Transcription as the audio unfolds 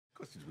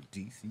Questions with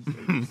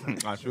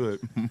DC. I should.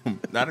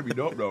 That'd be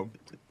dope though.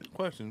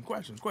 Question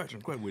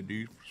with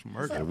these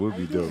merch. That would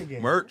be dope.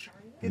 Merch.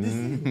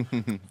 You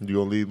gonna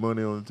leave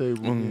money on the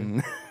table?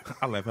 again?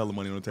 I left hella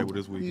money on the table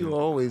this weekend. You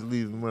always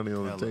leave money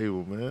on the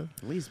table, man.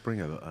 At least bring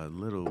a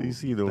little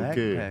DC don't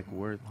care. backpack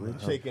worth with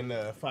you. Taking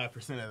 5%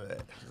 of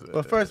that.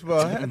 Well, first of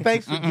all,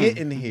 thanks for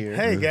getting here.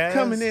 Hey, guys.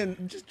 Coming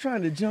in, just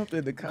trying to jump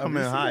in the Come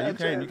in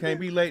comments. hot. You can't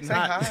be late and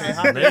hot. hi. You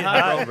can't Late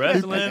hot, night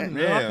wrestling,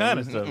 all kind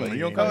of stuff. You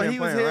don't Oh, come in he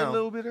was playing here a around.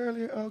 little bit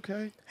earlier?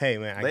 Okay. Hey,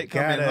 man, I Late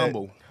come in gotta...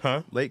 humble.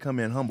 Huh? Late come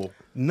in humble.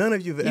 None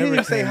of you have You ever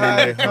didn't say came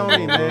hi in to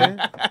Tony, humble,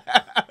 man.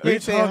 What are you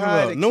say talking hi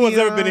about? to No one's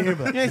ever been in Keon.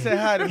 here. But... You ain't say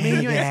hi to me. You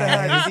ain't say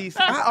hi to DC.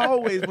 I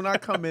always, when I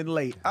come in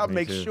late, I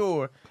make too.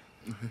 sure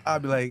I'll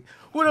be like,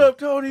 "What up,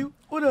 Tony?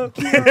 What up,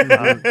 Keon? Hey,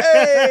 I would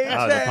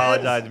Chaz.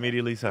 apologize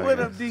immediately. Sorry. What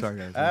guys. up, DC? Sorry,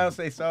 guys. I'll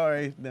say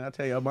sorry. Then I'll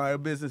tell you my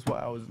business why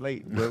I was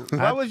late. But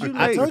why was you late?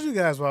 I told you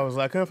guys why I was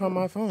like, I couldn't find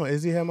my phone.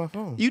 Izzy had my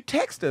phone. You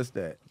text us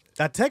that.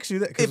 I text you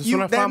that because If it's you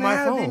when I found my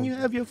phone. then you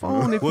have your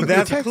phone. If Well, you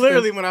that's text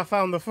clearly us, when I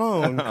found the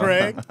phone,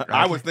 Craig.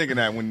 I was thinking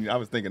that when he I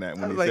was like,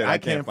 said I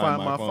can't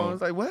find my phone. I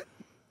was like, what?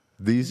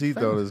 DC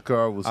thought his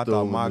car was I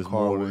stolen. thought my this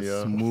car morning, was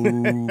y'all.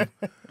 smooth.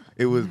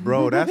 It was,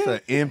 bro. That's an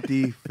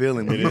empty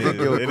feeling. When you think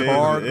your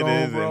car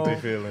gone, bro.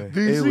 feeling.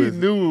 DC was-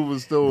 knew it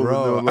was stolen.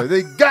 Bro. Though. Like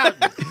they got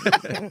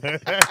me.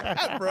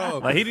 Bro.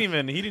 Like he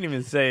didn't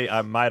even say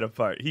I might have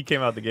parked. He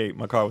came out the gate.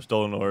 My car was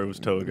stolen or it was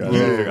towed. Guys.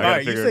 Yeah. I All gotta right,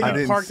 you figure said it I out. you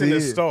didn't parked in see the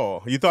it.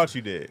 stall. You thought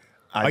you did.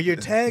 Are your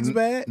tags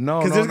bad? No,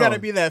 Because no, there's got no.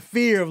 to be that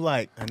fear of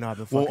like, I know I've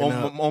been Well, fucking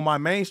up. on my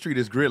main street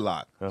is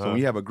gridlock. So when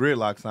you have a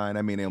gridlock sign,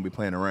 that means they don't be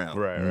playing around.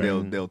 Right,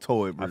 right. They'll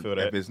tow it I feel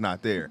if that. it's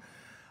not there.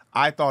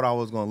 I thought I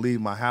was gonna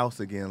leave my house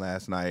again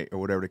last night or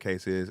whatever the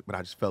case is, but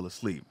I just fell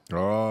asleep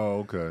Oh,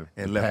 okay.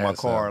 and left my Pass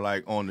car out.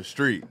 like on the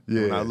street.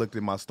 When Yeah. I looked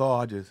at my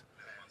stall, I just,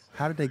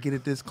 how did they get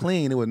it this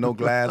clean? There was no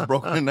glass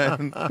broken or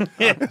nothing.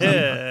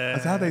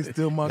 That's how they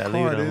steal my Gotta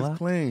leave car it this unlocked.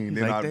 clean.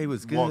 Then Like I they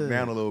was walked good.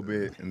 down a little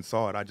bit and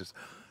saw it. I just,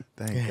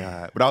 thank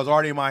God. But I was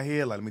already in my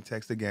head, like, let me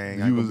text the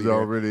gang. I You ain't gonna was be there.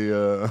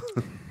 already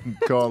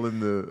calling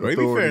the Bro, you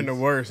be fearing the authorities.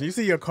 worst. You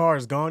see your car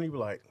is gone, you be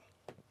like,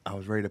 I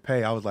was ready to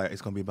pay. I was like,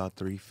 it's gonna be about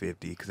 $350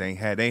 because they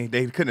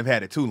couldn't have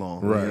had it too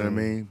long. Right. You know what I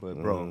mean?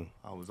 But bro,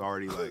 I was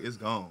already like, it's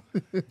gone.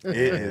 It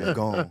is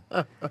gone.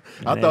 I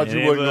thought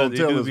you wasn't gonna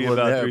tell us what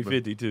about happened.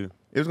 350 too.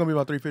 It was gonna be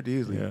about $350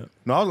 easily. Yeah.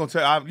 No, I was gonna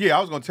tell. I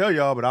was gonna tell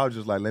y'all, but I was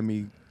just like, let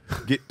me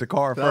get the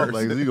car I was first.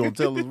 like, is he gonna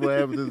tell us what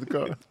happened to the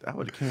car? I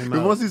would have came Because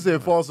out. once he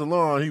said false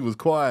alarm, he was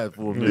quiet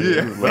for a minute.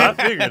 Yeah. He was But I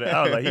like, figured it.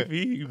 I was like,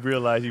 he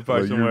realized he well,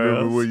 parked you somewhere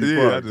remember else. where you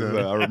Yeah, parked?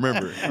 huh? I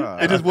remember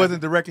it. It just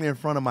wasn't directly in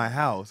front of my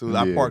house. It was,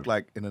 I Yeah. parked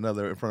like in front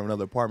of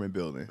another apartment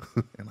building,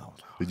 and I was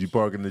like, Did you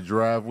park in the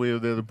driveway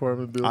of that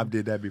apartment building? I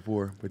did that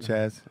before, but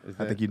Chaz,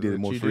 I think you did it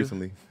what you most do?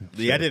 recently.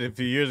 yeah, I did it a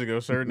few years ago,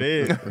 sure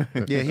did.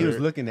 Yeah, he was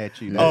looking at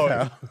you. Oh,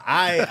 That's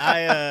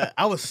how-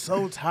 I was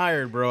so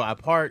tired, bro. I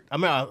parked. I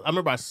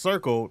remember I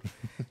circled,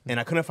 and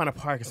I couldn't find a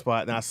parking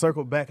spot. And I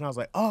circled back, and I was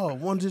like, "Oh,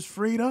 one just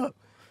freed up."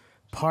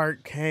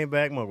 Parked, came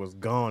back, mug was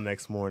gone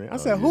next morning. I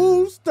said,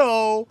 "Who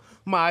stole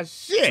my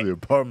shit?" The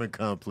apartment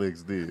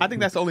complex did. I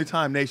think that's the only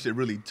time they should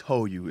really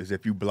tow you is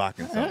if you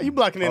blocking something. You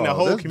blocking in the Oh,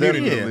 whole that's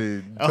community.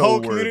 definitely A whole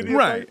tow-worthy. community.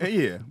 Right?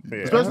 Yeah. Yeah.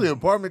 Especially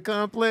apartment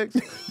complex,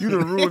 you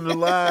done ruined the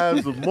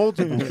lives of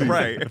multiple people.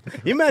 Right.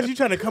 You imagine you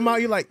trying to come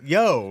out, you're like,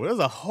 "Yo, there's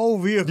a whole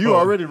vehicle." You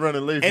already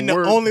running late and for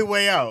the work. only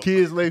way out.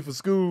 Kids late for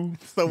school.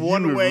 So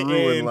one You way have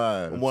ruined in,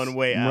 lives. one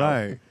way out.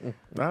 Right.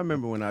 I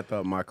remember when I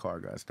thought my car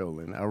got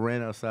stolen. I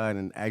ran outside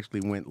and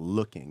actually went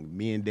looking.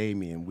 Me and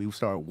Damien, we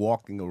started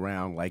walking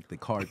around like the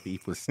car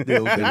thief was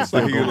still there.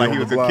 Like he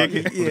was a kick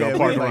it. gonna Yeah,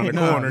 park we around like, the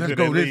nah, corner let's till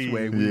go they this leave.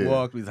 way. We Yeah.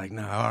 walked. We was like,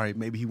 nah, all right,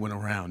 maybe he went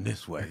around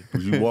this way.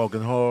 Was you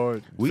walking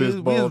hard? We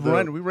fist-balled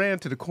up? we ran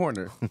to the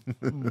corner,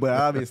 but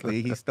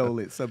obviously he stole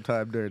it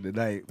sometime during the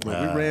night. But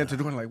we ran to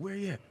the corner like, where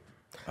you at?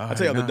 I'll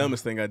tell you the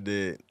dumbest thing I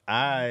did.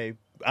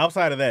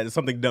 Outside of that, it's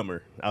something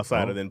dumber.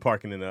 Outside of than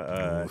parking in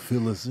a.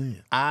 Fill us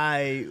in.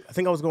 I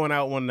think I was going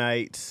out one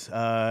night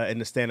in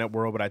the stand-up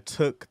world, but I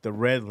took the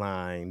red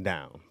line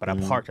down. But I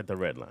parked at the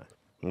red line.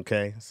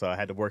 Okay, so I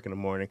had to work in the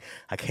morning.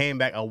 I came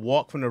back. I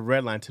walked from the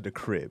red line to the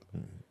crib.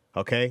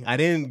 Okay, I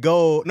didn't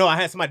go. No, I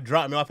had somebody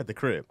drop me off at the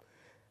crib.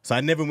 So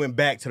I never went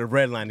back to the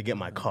red line to get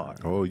my car.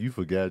 Oh, you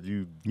forgot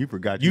you. You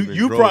forgot You even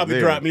drove probably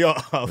there. dropped me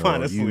off, Oh,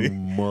 honestly. you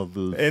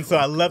mother. And so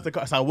I left the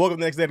car. So I woke up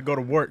the next day to go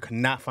to work, could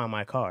not find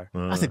my car.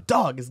 I said,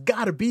 dog, it's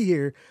got to be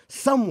here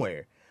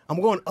somewhere.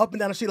 I'm going up and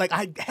down the street. Like,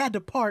 I had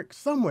to park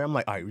somewhere. I'm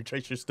like, all right,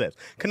 retrace your steps.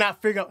 Could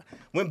not figure out.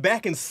 Went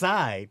back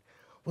inside.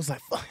 Was like,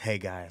 fuck, hey,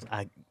 guys,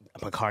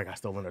 my car got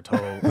stolen or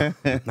towed. Not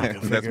gonna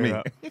That's figure me. it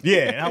out.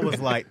 Yeah, and I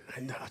was like,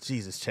 no,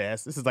 Jesus,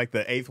 Chaz. This is like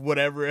the 8th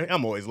whatever.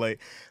 I'm always late.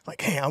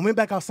 Like, hey, I went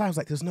back outside. I was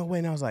like, there's no way.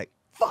 And I was like,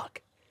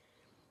 fuck.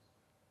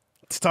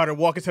 Started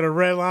walking to the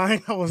red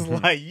line. I was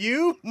like,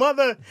 you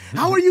mother,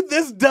 how are you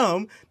this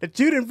dumb that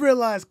you didn't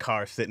realize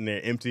car sitting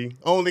there empty?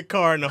 Only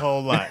car in the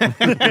whole lot.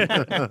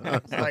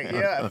 It's like,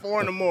 yeah, at 4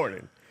 in the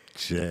morning.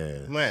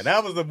 Chaz. Man,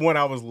 that was the one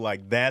I was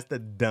like, that's the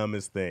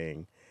dumbest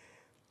thing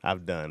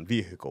I've done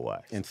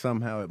vehicle-wise. And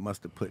somehow it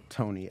must have put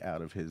Tony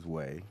out of his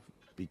way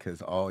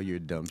because all your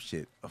dumb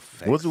shit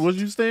affects. Was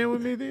you staying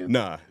with me then?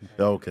 Nah,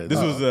 Okay. this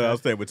was I was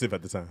staying with Tiff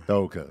at the time.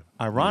 Okay.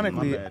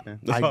 Ironically,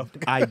 My bad,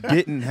 I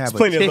didn't have There's a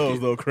plenty ticket. of those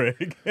though,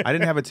 Craig. I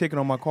didn't have a ticket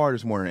on my car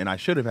this morning, and I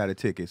should have had a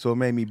ticket. So it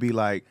made me be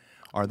like,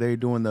 are they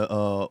doing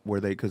the where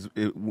they? Because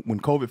when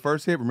COVID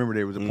first hit, remember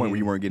there was a point where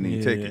you weren't getting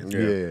any tickets.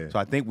 Yeah. So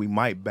I think we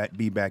might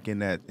be back in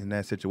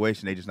that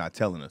situation. They just not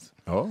telling us.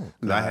 Oh.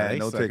 'Cause I had they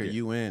no sucker ticket.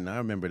 you in. I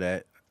remember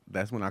that.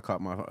 That's when I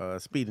caught my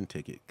speeding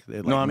ticket.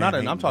 They're No, I'm "Man, not.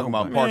 ain't I'm talking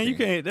about nobody-" Man,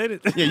 parking. you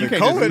can't. Yeah, you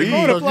can't COVID, just leave.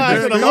 COVID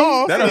applies to the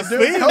law. That's to a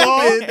the speed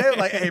law. They were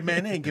like, "Hey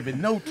man, they ain't giving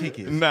no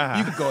tickets. Nah.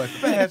 You can go as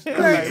fast."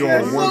 as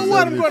Going So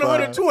what? I'm going 175.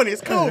 120.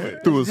 It's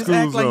COVID. Through a Just school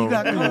act like zone. you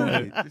got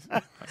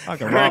COVID. I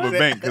can rob a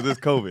bank because it's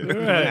COVID.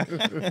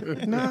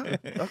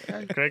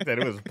 Okay. Craig said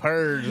it was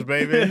purge,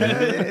 baby.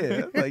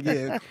 Yeah. Like,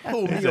 yeah.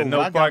 Pull me Said over.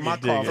 no I got my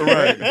parking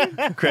car. ticket.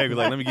 Right. Craig was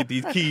like, "Let me get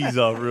these keys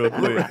off real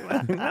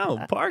quick." No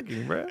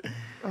parking, bro.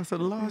 I said,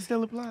 "The law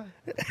still apply."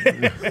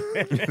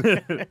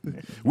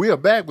 We are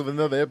back with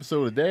another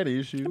episode of Daddy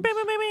Issues.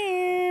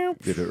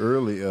 Get an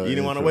early. You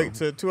didn't want to wait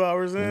till 2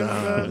 hours in?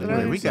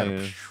 Nah, we got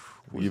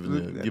giving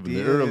the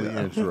Yeah. early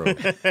intro.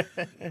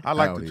 I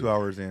like the Howdy. 2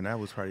 hours in. That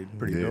was probably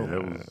pretty Yeah,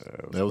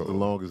 dope. that was the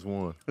longest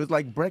one. It was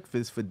like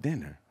breakfast for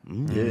dinner.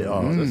 Yeah,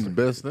 oh, that's the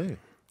best thing.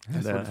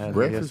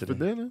 Breakfast for yesterday.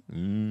 dinner.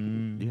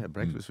 You had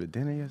breakfast for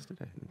dinner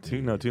yesterday.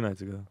 2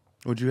 nights ago.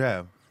 What'd you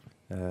have?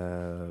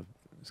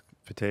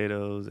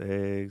 Potatoes,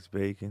 eggs,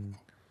 bacon,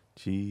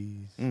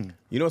 cheese,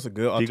 You know what's a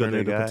good Pico de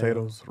alternative to gallo.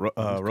 potatoes?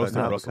 Roasted Brussels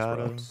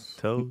avocado, sprouts.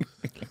 toast.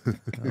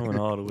 I went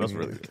all the way. That's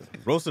really good.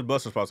 Roasted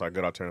Brussels sprouts are a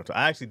good alternative.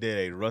 I actually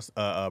did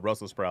a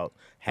Brussels sprout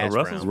hash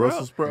Brussels brown.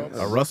 Brussels sprouts.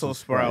 A Brussels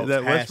sprout Is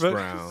that hash West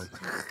brown.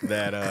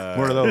 That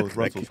What are those?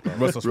 Brussels sprouts?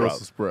 Brussels sprouts.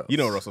 Brussels sprouts. You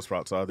know what Brussels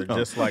sprouts are. They're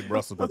just like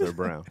Brussels, but they're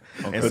brown.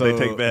 And But they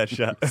take bad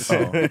shots.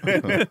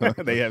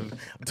 they have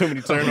too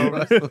many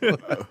turnovers.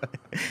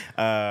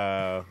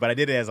 But I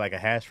did it as like a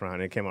hash brown,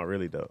 and it came out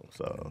really dope.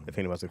 So if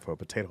anybody's looking for a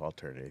potato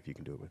alternative, you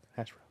can do it with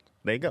hash browns.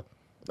 There you go.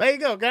 There you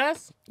go,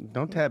 guys.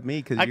 Don't tap me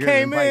because I you're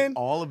came gonna invite in-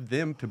 all of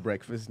them to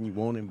breakfast and you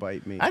won't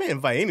invite me. I didn't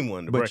invite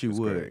anyone to But breakfast.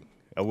 you would. Greg.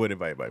 I would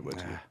invite everybody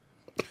but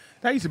you.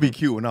 That used to be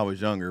cute when I was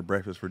younger,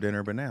 breakfast for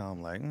dinner. But now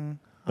I'm like, I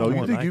Oh, you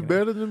want think like you it.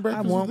 better than I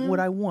breakfast? want for what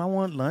dinner? I want. I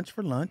want lunch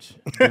for lunch,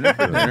 dinner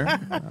for dinner,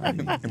 and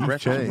breakfast for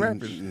changed.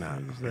 breakfast. Nah.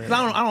 'Cause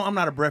I'm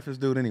not a breakfast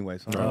dude anyway.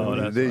 So Oh,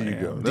 that's there fine, you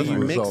yeah. go. Do That's you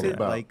what it's mix all it?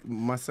 about. Like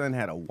my son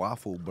had a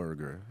waffle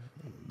burger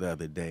the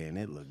other day and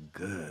it looked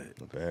good.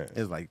 bad. It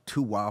was like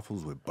 2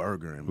 waffles with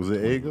burger in Was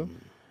it between. Eggo?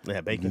 They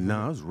had bacon.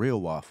 No, it was real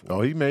waffle.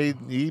 Oh, he made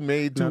 2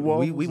 No,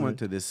 waffles. we went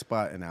to this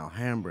spot in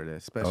Alhambra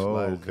that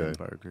specializes in okay.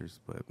 burgers,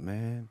 but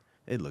man,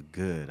 it looked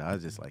good. I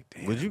was just like,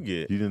 damn. What'd you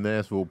get? You didn't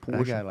ask for a I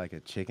portion. got like a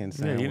chicken Yeah,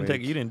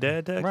 sandwich. you didn't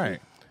dad tax. right.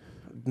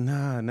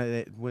 Nah,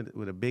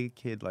 with a big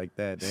kid like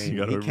that, they You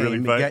gotta he really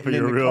came fight getting for in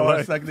your the real car,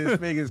 life. sucking his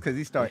fingers because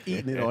he started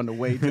eating it on the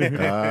way to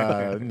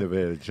I never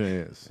had a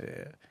chance.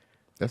 Yeah.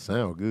 That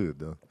sounds good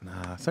though.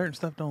 Nah, certain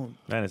stuff don't.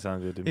 That didn't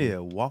sound good to me. Yeah,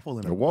 waffle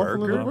and A a waffle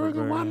burger. and a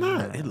burger? Why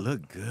not? It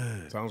looked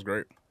good. Sounds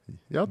great.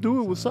 Y'all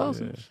do it with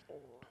sausage.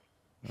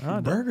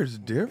 Burger's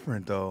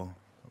different though.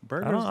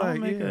 Burgers I don't like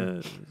make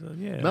yeah.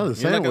 yeah. Not a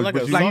sandwich, like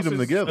but a you eat them sausage-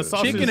 together. a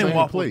sausage Chicken Same and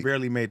waffles plate.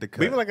 barely made the cut.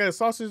 But even like a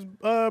sausage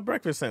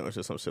breakfast sandwich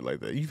or some shit like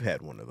that. You've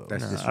had one of those.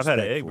 That's I've had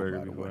an egg disrespectful, burger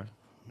by the way. before.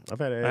 I've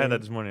had it. I had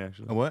that this morning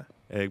actually. A what?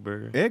 Egg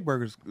burger. Egg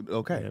burgers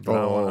okay. Yeah, but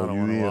I don't you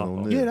want in a on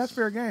waffle. this. Yeah, that's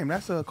fair game.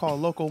 That's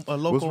called local.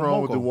 What's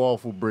wrong with the moco.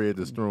 waffle bread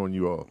that's throwing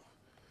you off?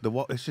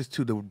 It's just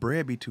the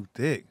bread be too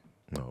thick.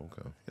 Oh,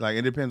 okay. Like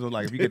it depends on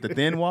if you get the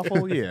thin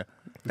waffle, yeah,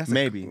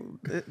 maybe.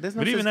 There's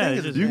no But even such that, thing it's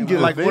as just- You can thin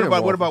get Like a what thin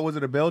about waffle. was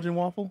it a Belgian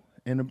waffle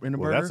in the Well,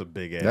 burger? that's a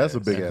big ass. That's a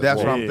big ass That's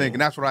what waffle. I'm thinking.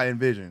 That's what I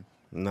envision.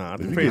 Nah,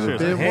 I'm You pretty get sure a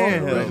it's a thin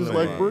waffle, handheld. it's just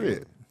thing. like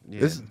bread.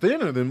 Yeah. It's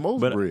thinner than most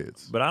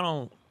breads. But I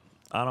don't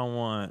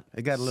want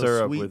It got a little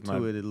syrup sweet with to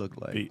my it. It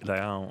looked like. Like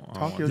I don't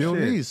Talk want your You don't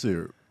shit. need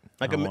syrup.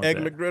 Like I an want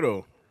egg that.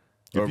 McGriddle.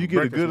 or If you get a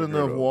breakfast good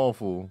enough McGriddle.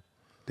 waffle,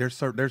 There's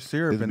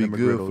syrup it'd in be the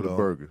good McGriddle for the though.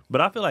 burger.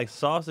 But I feel like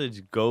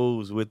sausage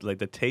goes with like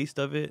the taste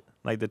of it.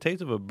 Like the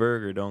taste of a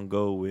burger don't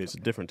go with It's a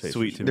different taste.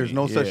 sweet to me. There's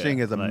no such Yeah,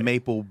 thing as a like-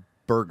 maple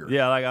burger.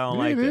 Yeah, like I don't Yeah,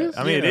 like it that. is.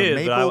 I mean, Yeah, it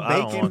is, but maple, I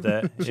don't bacon, want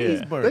that. Yeah.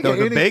 Cheeseburger. They No, got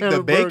the, any bake, kind the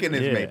of bacon burger.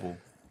 is Yeah. maple,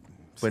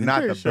 but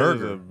not the Pretty sure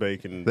there's a burger.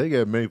 bacon. They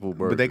got maple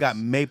burgers. But they got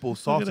maple at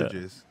that.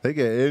 sausages. They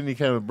got any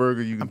kind of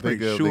burger you can I'm think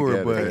pretty of. sure, they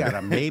got but- it. They got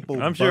a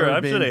maple. I'm sure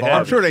bourbon they have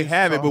I'm it. sure they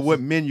have it, but sausage. what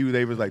menu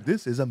they was like?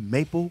 This is a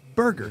maple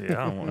burger.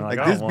 Yeah, I don't want, Like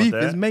I don't this want beef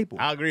that. is maple.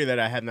 I agree that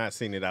I have not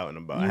seen it out and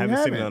about. I You haven't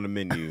seen it haven't. on the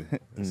menu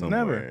somewhere.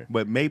 Never.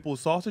 But maple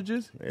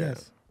sausages? Yeah.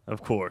 Yes.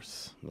 Of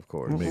course. Of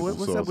course. Maple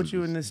What's up with you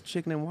sausages. and this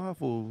chicken and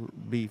waffle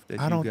beef that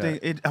I you don't got? think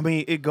it. I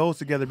mean, it goes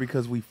together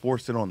because we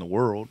forced it on the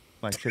world,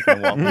 like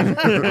chicken and waffles.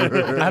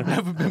 I've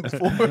never been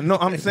before. No,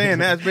 I'm saying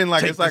that's been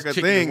like Take it's like this a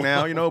chicken thing and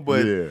now, you know.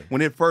 But Yeah.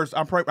 when it first,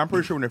 I'm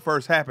pretty sure when it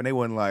first happened, they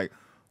wasn't like,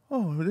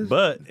 oh, this.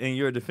 But in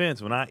your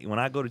defense, when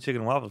I go to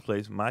Chicken and Waffles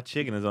place, my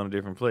chicken is on a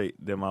different plate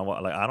than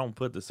like I don't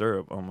put the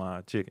syrup on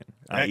my chicken.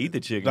 I eat the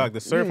chicken, Dog,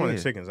 the syrup on Yeah.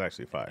 the chicken is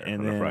actually fire.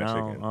 and on the then fried I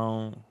chicken.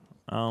 don't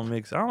I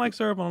don't like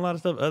syrup on a lot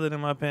of stuff other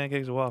than my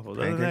pancakes and waffles.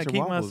 Other than Pancakes that, and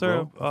keep my waffles,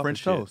 syrup bro. off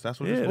French the shit. toast, that's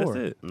what yeah, it's for.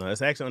 That's it. No,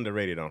 it's actually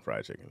underrated on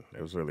fried chicken.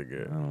 It was really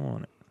good. I don't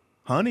want it.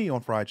 Honey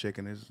on fried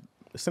chicken is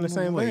It's in the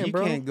same Wait, vein, you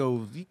bro. can't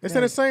go. It's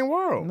in the same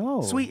world.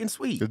 no Sweet and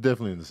sweet. It's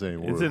definitely in the same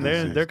world. It's in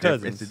there. They're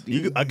cousins.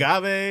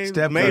 Agave,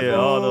 Step maple, Yeah,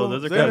 all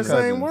those are they're in the cousins.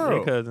 same They're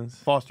world. cousins.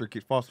 foster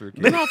kids.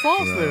 They're not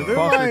foster. They're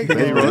Foster like kids.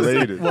 They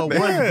related. Well,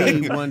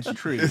 one's bee, one's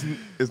tree.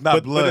 It's not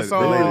But blood. it's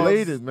all- They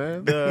related,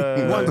 man.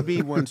 One's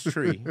bee, one's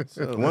tree.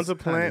 So one's a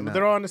that's plant, kinda but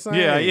they're all in the same.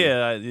 Yeah.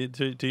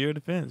 To your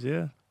defense,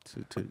 yeah.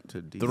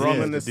 to They're all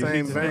in the to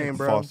same defeat vein,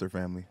 bro. Foster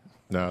family.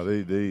 No,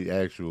 they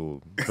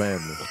actual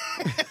family.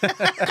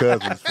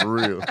 Cousins for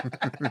real.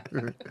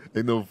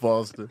 They no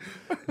foster.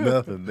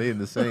 Nothing. They in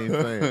the same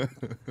thing.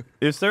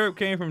 If syrup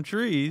came from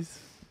trees,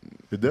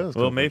 It does.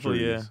 well, come from maple,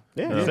 trees.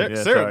 yeah. Yeah, Oh, syrup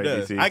sorry,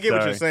 does. DC, I get what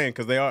you're sorry. saying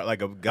because they are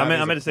like a. I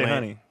meant to say plant.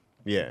 honey.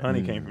 Yeah,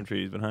 Honey came from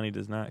trees, but honey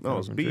does not come no,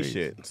 it's from bee trees.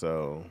 shit.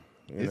 So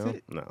you Is know,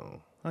 it?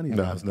 no, Honey.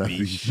 No, it's not bee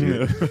bee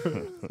shit.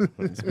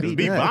 it's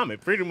bee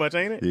vomit, pretty much,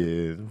 ain't it?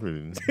 Yeah, it's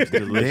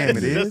pretty. Damn,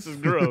 it Just is. as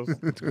gross.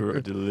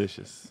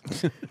 Delicious.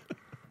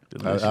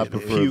 I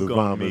prefer the Puke on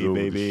vomit me,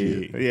 over the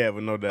baby. shit. Yeah,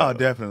 but no Oh, doubt.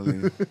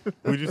 definitely.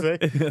 What'd you say?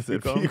 I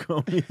said, puke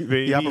on me,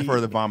 baby. Yeah, I prefer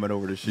the vomit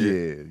over the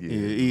shit.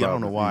 Yeah. I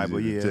don't know why,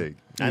 but Vomit's easy to yeah. take.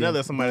 I know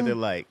there's somebody that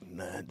like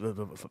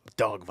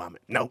dog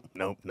vomit. Nope,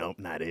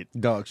 not it.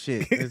 dog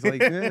shit. It's like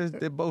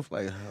they're both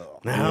like, oh.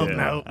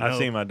 No. I've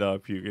seen my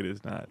dog puke. It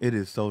is not. It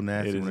is so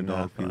nasty It is when a dog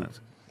not fun. pukes.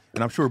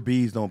 And I'm sure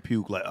bees don't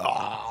puke like,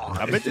 oh.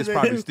 I bet you It's they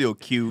probably do. still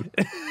cute.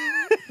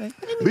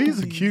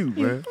 Bees are cute,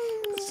 man.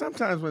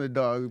 Sometimes when a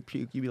dog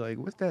puke, you be like,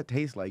 "What's that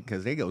taste like?"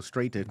 Because they go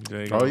straight to.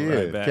 There you go, Oh yeah,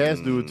 right back.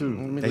 cats do it Let too.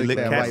 me They lick lick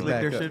that cats right lick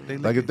back their up. shit. They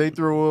Like lick if they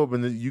throw up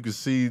and then you can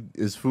see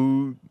it's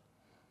food,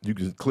 you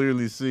can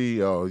clearly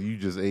see, oh, you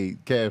just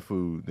ate cat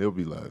food. They'll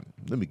be like,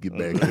 let me get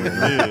back in.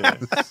 Yeah.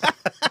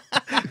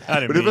 I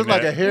didn't But if mean it's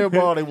like a that.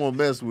 hairball, they won't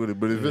mess with it.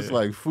 But if it's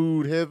like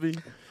food heavy,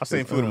 I've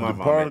seen food in my the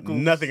vomit. particles,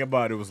 Nothing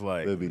about it was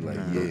like. they'll be like,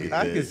 yeah.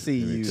 I could see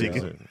you.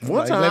 Chicken. One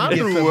Like, time let I me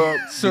get threw some up,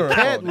 the syrup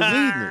cat on was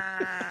eating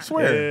it.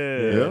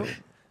 Swear. Yeah. Yeah.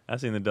 I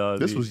seen the dogs.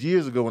 This eat. was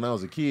years ago when I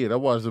was a kid. I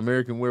watched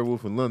American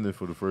Werewolf in London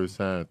for the first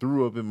time.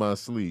 Threw up in my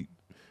sleep.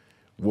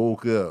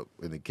 Woke up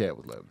and the cat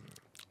was like,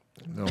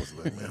 and I was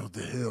like, man, what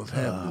the hell's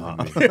happening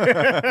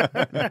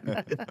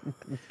to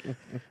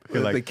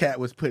me? The cat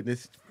was putting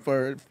his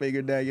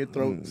finger down your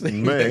throat.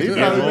 Man, he Give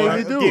probably made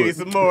me do you it.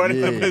 some more of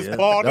that. His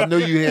paw. I know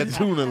you had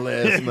tuna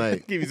last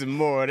night. Give you some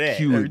more of that.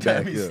 Cue Every it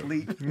back time you up.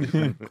 sleep.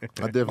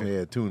 I definitely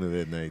had tuna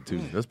that night too.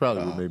 That's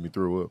probably what made me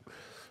throw up.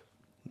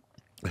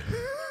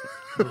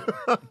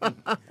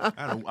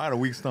 I had a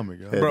weak stomach,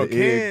 yo. Had Bro, the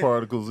egg canned-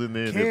 particles in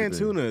there. and Canned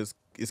everything. tuna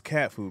is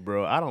cat food,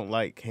 bro. I don't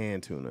like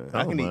canned tuna.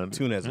 I don't can eat mind it.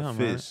 tuna as I a don't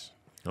mind fish,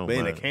 Don't but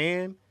in a mind.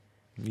 can,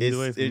 Either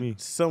way it's for me.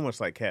 it's so much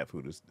like cat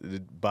food.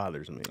 It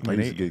bothers me. I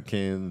used to get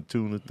canned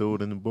tuna, throw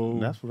it in the bowl.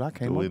 That's what I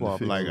came throw it up in the with.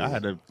 fish Like I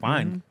had to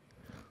find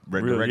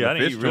Real- regular yeah, I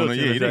didn't fish eat real tuna.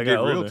 tuna Yeah, you till I didn't get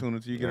got real older. tuna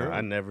till you get No, older.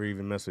 I never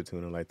even messed with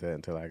tuna like that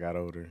until I got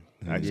older.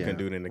 I just Yeah. couldn't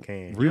do it in the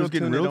can. Real Real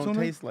getting tuna real don't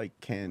tuna? taste like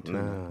canned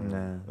tuna.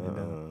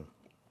 Nah.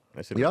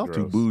 That shit Y'all is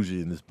too gross.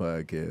 bougie in this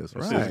podcast.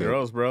 That shit's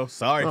gross, bro.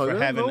 Sorry Oh, for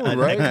that's having no, a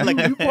right?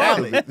 eclectic You part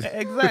of palate. it.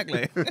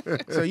 Exactly.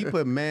 So you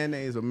put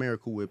mayonnaise or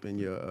Miracle Whip in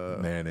your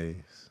Mayonnaise.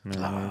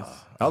 Mayonnaise.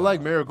 I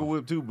like Miracle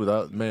Whip too,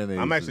 but mayonnaise.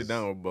 I'm actually is-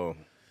 down with both.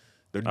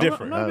 They're I'm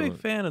different. not a big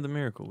fan of the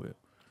Miracle Whip.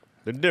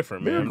 They're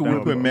different, man. Miracle I'm Whip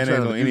down Put with I'm mayonnaise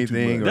trying on to do too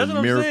anything much. or That's what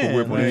I'm Miracle saying.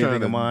 Whip on I'm trying anything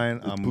to- of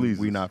mine. it pleases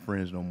We me. not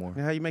friends no more.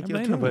 How you make I your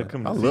mean, tuna? nobody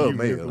come I to love see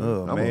mayo. you.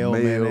 I'm a Mayo,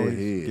 mayo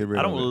mayonnaise. head. Get rid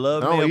I of don't it.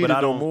 love I don't mayo, eat but it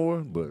I no don't more,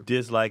 but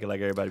dislike it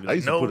like everybody. Be I like,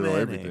 used to no put it on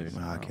mayonnaise.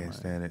 everything. I can't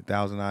stand it.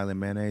 Thousand Island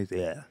mayonnaise.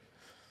 Yeah.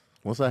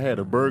 once I had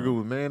a burger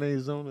with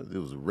mayonnaise on it, it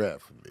was a wrap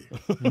for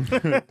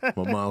me.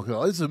 My mom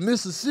called it's a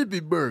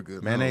Mississippi burger.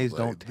 And I was Mayonnaise like,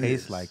 don't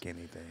taste this. like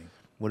anything.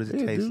 What does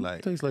it Yeah, taste dude,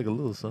 like? tastes like a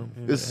little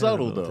something. Yeah, It's it has a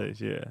subtle little though.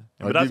 taste, yeah.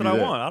 I'll But that's give what I you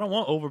that. want. I don't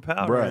want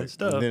overpowering Right.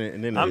 stuff.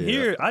 And then I'm yeah.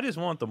 here. I just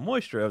want the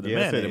moisture of the Yeah,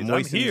 I said it mayonnaise. I'm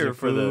moistens here your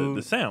for the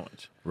food.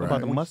 sandwich. What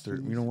about the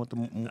mustard? You don't want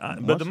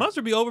the But the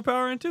mustard be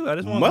overpowering too. I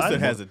just want Mustard I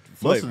just has want- a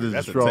flavor. Mustard is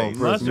That's a a strong taste.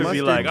 person. Mustard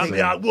be like, I'm Mustard-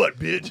 yeah, what,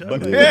 bitch?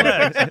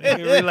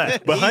 Relax.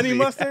 Relax. But honey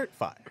mustard,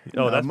 fire.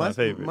 Oh, that's my mustard,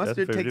 favorite. That's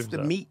Mustard the favorite takes the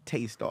difference. meat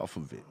taste off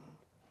of it.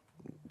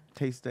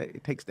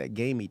 It takes that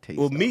gamey taste.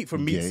 Well, off. meat for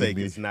meat's sake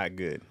Gamey. is not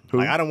good. Who?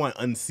 Like I don't want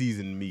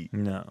unseasoned meat.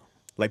 No.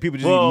 Like people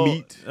just Well,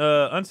 eat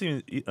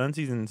meat.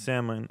 unseasoned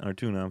salmon or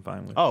tuna, I'm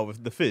fine with. Oh,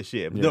 with the fish,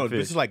 yeah. Yeah, no, fish.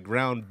 this is like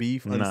ground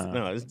beef. Nah.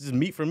 No, it's just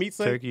meat for meat's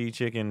sake. Turkey,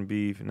 chicken,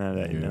 beef, none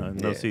of that. Yeah.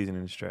 No Yeah.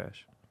 seasoning is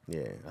trash.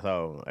 Yeah,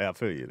 so I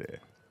feel you there.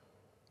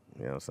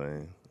 You know what I'm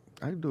saying?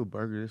 I can do a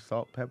burger,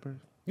 salt, pepper.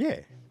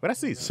 Yeah, but I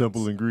see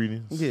Simple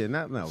ingredients. Yeah,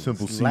 not no.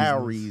 Simple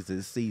Lowry's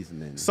is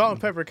seasoning. salt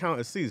and pepper count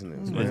as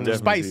seasonings. It's man. definitely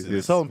Spices.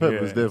 Yeah, salt and pepper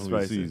Yeah, is definitely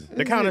spices. seasoned.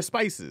 They count as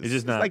spices. It's just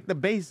It's not. like the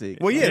basic.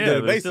 well, yeah, the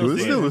but basic.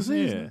 It's still a Yeah.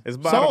 season. It's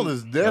Salt bottom.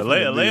 is A definitely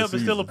layup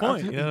is still a seasoned.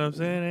 point. You know what I'm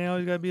saying? It ain't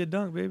always got to be a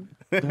dunk, baby.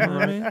 You know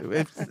what I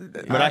mean?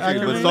 But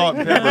actually, but salt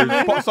and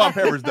pepper. Salt and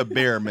pepper is the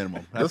bare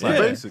minimum. That's like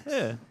the Yeah, basics.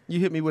 Yeah. You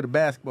hit me with a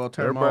basketball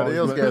term. Everybody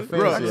else got Bro,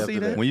 I fancy can after see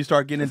that. when you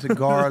start getting into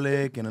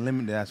garlic and a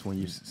lemon. That's when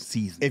you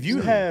season. If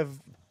you have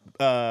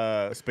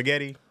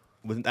spaghetti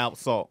without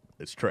salt,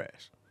 it's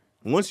trash.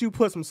 Once you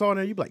put some salt in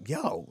there, you be like,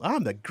 yo,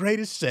 I'm the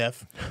greatest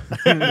chef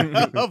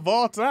of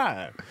all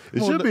time.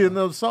 It should be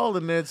enough salt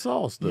in that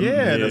sauce, though.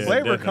 Yeah, the Yeah,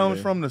 flavor definitely.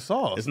 comes from the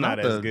sauce. It's not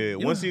as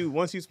good. yeah.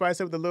 Once you spice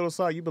it with a little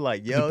salt, you be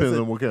like, yo, Depends it's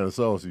on what kind of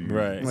sauce you use.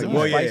 Right. Like,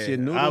 well, you spice your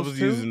noodles I was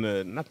too?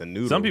 using not the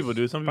noodles. Some people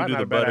do. Some people Probably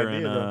do the not a bad butter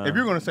idea, and. though. If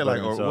you're gonna say like,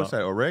 butter and what's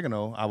salt. that,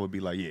 oregano, I would be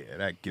like, yeah,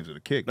 that gives it a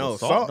kick. No, But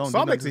salt don't do makes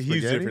a nothing to huge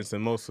spaghetti. difference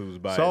in most foods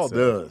by Salt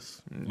itself.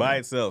 does. By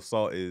itself,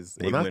 salt is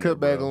a When I winner, cut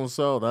back bro. on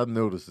salt, I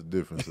noticed a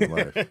difference in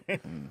life.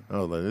 I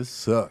was like, this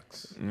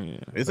sucks. Yeah.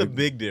 It's a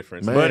big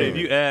difference. Man. But if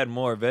you add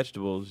more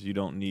vegetables, you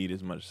don't need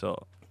as much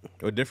salt.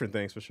 Or different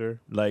things for sure.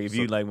 Like if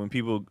you like when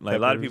people like a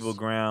lot of peppers. people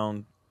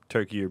ground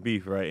turkey or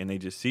beef, right, and they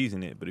just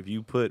season it. But if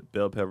you put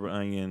bell pepper,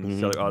 onion,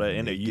 celery, all that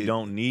in there, you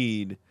don't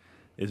need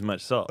as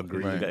much salt.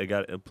 Agreed. You got, it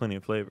got plenty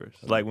of flavors.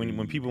 Like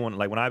when people want,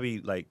 like when I be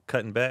like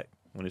cutting back,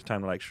 when it's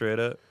time to like shred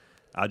up,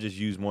 I just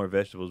use more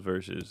vegetables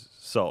versus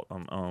salt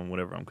on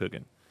whatever I'm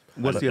cooking.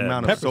 What's But the that-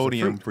 amount of Peppers are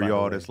sodium fruit, for by the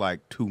y'all way. that's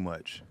like too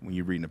much when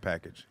you're reading a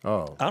package?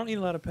 Oh. I don't eat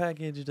a lot of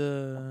packaged.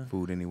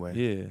 Food anyway.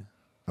 Yeah.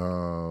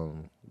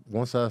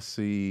 Once I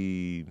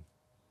see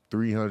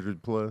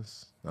 300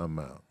 plus, I'm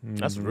out.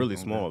 That's really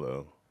small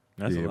though.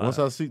 That's a lot. Once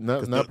I see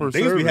not per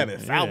Things serving. be having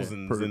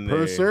thousands per, in per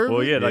there. serving.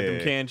 Well, yeah, like Yeah.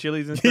 them canned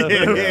chilies and stuff.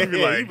 Yeah, You be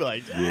you like, be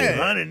like, "Dang."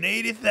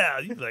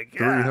 180,000. You be like,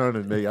 God.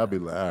 300, maybe I'll be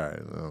like, all right,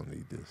 I don't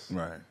need this.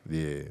 Right.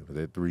 Yeah, but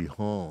that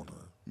 300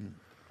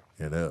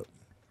 and up.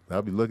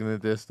 I'll be looking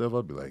at that stuff.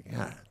 I'll be like,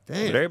 God But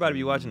damn. everybody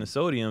be watching the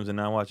sodiums and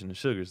not watching the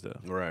sugars though.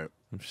 Right.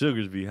 Them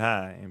sugars be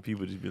high, and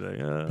people just be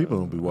like, People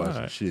don't be watching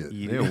alright. shit.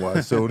 They don't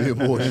watch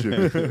sodium or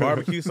sugar.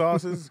 Barbecue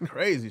sauces,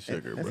 crazy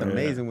sugar, That's bro.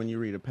 amazing when you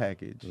read a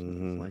package.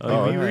 It's like,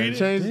 Oh, you it read it?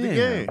 changed the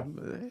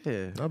game.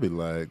 damn. Yeah. I'll be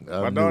like,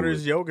 My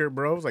daughter's yogurt,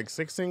 bro, was like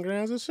 16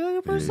 grams of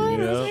sugar per serving.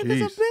 Yeah.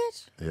 This is a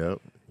bitch.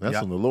 Yep. That's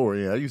Yeah. on the lower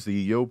end. I used to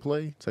eat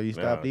Yoplait. So you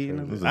stopped eating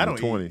them? This is I in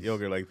don't the eat 20s.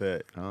 yogurt like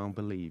that. I don't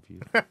believe you.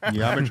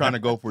 Yeah, I've been trying to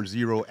go for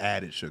zero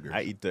added sugar.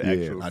 I eat the Yeah.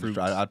 actual I fruits.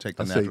 I'll take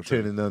the I say natural 10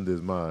 sugar. and under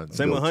is mine.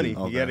 Same with Go-to. honey.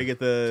 Okay. You got to get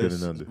 10 and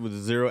the under.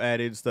 with zero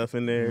added stuff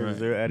in there, Right.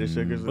 zero added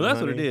sugars. Well, that's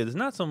what it is. It's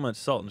not so much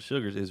salt and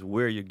sugars; it's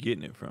where you're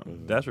getting it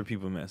from. That's where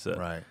people mess up.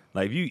 Right.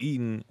 Like if you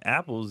eating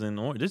apples and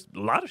orange, there's a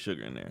lot of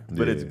sugar in there,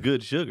 but it's Yeah.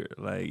 good sugar.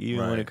 Like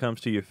even when Right. it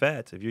comes to your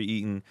fats, if you're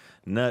eating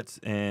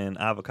nuts and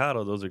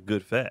avocado, those are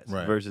good fats.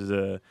 Right. Versus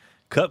a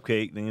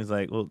cupcake, then it's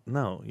like, well,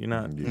 no, you're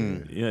not. Yeah.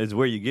 You know, it's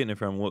where you're getting it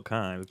from, what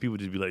kind. But people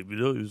just be like,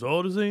 it's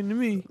all the same to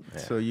me.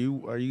 So are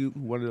you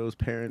one of those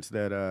parents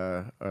that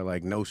are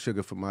like no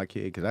sugar for my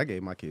kid? Because I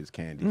gave my kids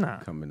candy Nah.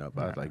 coming up.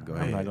 I was like, go I'm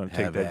ahead. not gonna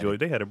take have that at joy. it.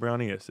 They had a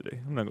brownie yesterday.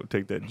 I'm not gonna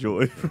take that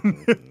joy.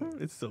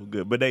 It's so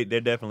good, but they're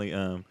definitely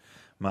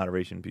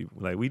moderation people.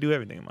 Like we do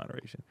everything in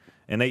moderation,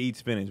 and they eat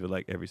spinach with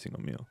like every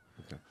single meal.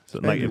 So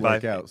And like you if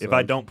work out, if so-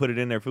 I don't put it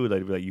in their food, they'd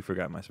be like, you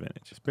forgot my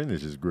spinach.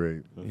 Spinach is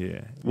great.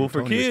 Yeah. Well,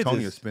 for Tony kids, a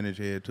it's- spinach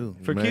head too.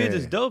 for kids,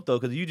 it's Man. dope though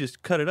because you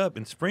just cut it up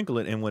and sprinkle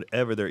it in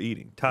whatever they're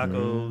eating,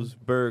 tacos,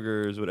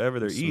 burgers, whatever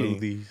they're eating.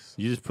 Smoothies.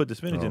 You just put the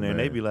spinach Oh, in there, and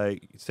they man. be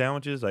like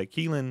sandwiches. Like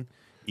Keelan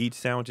eats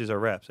sandwiches or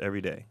wraps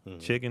every day.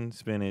 Chicken,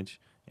 spinach,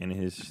 and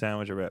his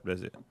sandwich or wrap.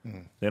 That's it.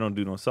 They don't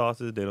do no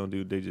sauces.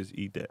 They just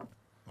eat that.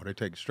 Or they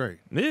take it straight.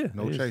 Yeah,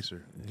 No they just-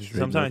 chaser.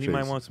 Sometimes no you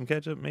might chaser. want some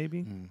ketchup,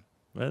 maybe.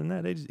 Other than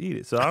that, they just eat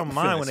it. So I don't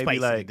mind when they be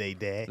like,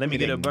 Dad. "Let me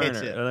get a burner,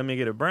 ketchup. or let me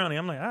get a brownie."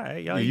 I'm like, "All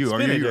right, y'all eat You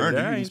spinach every earned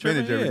day. it. I You eat ain't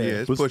spinach tripping." every day. Yeah.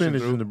 It's Put pushing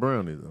spinach through. in the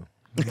brownie, though.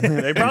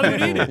 They probably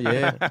would eat it.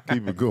 Yeah.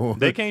 Keep it going.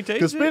 They can't taste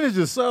Because it. spinach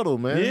is subtle,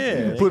 man. Yeah,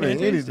 You they put can't in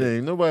taste it.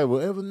 anything, nobody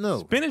will ever know.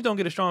 Spinach don't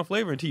get a strong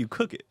flavor until you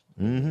cook it.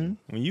 Mm-hmm.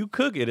 When you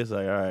cook it, it's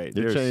like, all right,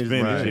 there's changed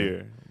spinach mine.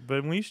 here.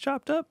 But when it's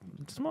chopped up,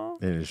 small,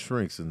 And it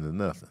shrinks into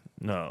nothing.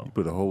 no.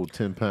 Put a whole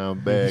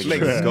 10-pound bag.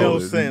 Makes in no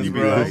it, and sense, you be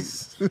bro.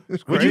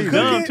 like, But you crazy.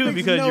 dumb It too makes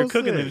because no you're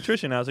cooking the sense.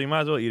 nutrition out, so you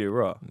might as well eat it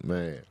raw.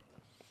 man,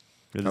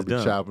 'Cause I'll it's be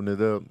dumb. chopping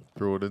it up,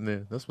 throw it in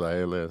there. That's what I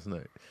had last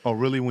night. Oh,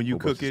 really? When you Whole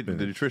bunch cook of it, the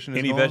spinach. nutrition is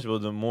Any gone? vegetable,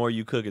 the more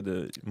you cook it,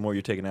 the more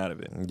you're taking out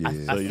of it. Yeah.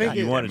 So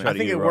you want to try I to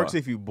think eat it raw. works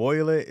if you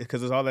boil it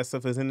because all that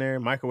stuff is in there.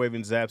 Microwave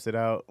and zaps it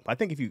out. I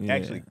think if you Yeah.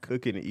 actually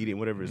cook it and eat it,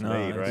 whatever is No,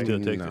 made, it right? still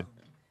takes No. it.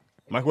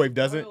 Microwave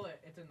doesn't. Boil it,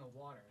 it's in the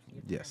water. You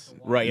have to Yes. drink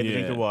the water. Right, you have to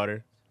drink Yeah. the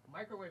water.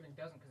 Microwaving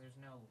doesn't because there's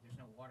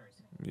no water.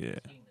 It's Yeah.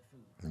 heating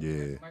the food.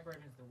 Yeah.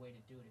 Microwaving is the way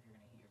to do it if you're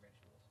gonna heat your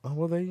vegetables. Oh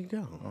well, there you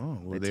go. Oh,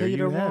 well, They there tell you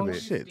you the have wrong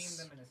it. shit. Steam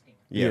them in a steamer.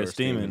 Yeah, or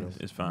steaming them.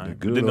 is fine. The But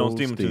good then don't old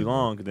steam them too steaming.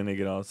 long because then they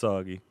get all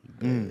soggy.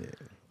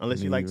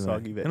 Unless you like You're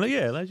soggy And vegetables. like,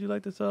 yeah, unless you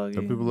like the soggy.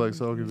 Some people like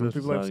soggy People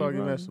vegetables. like Soggy soggy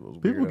broccoli. vegetables.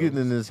 People weirdos. getting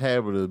in this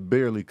habit of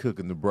barely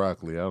cooking the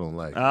broccoli. I don't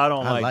like it. I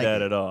don't I like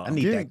that it. at all. I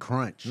need Yeah. that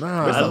crunch.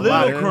 Nah, It's a a little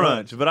lot of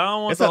crunch, but I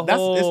don't want It's a- the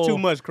whole. it's too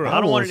much crunch.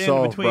 I don't I want want it in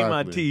soft between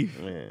my broccoli.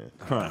 teeth. Yeah.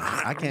 Crunch.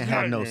 I can't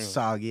have no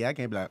soggy. I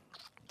can't be like,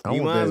 I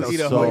You want might as that well eat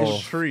a whole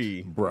soft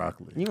tree.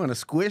 broccoli. you want to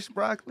squish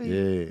broccoli?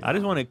 Yeah. I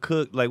just want to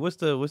cook. Like, what's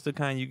the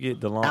kind you get?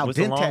 The long. Al What's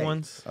the long dente.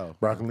 ones? Oh.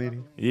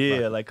 Broccolini.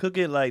 Yeah, like cook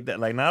it like that,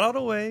 like not all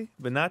the way,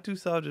 but not too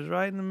soft, just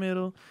right in the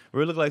middle,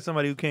 where it look like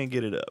somebody who can't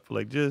get it up,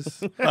 like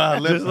just, Limp,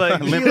 just like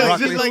limp just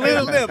broccoli. like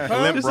a limp,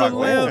 Limp just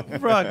broccoli. a limp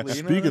broccoli.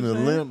 You know Speaking what of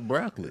I'm limp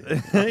broccoli,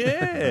 saying?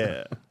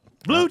 Yeah,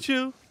 blue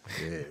chew.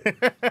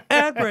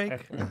 Ad break.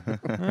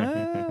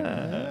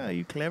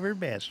 You clever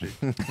bastard.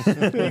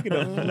 Speaking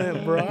of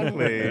Flint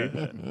broccoli.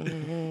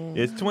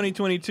 It's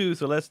 2022,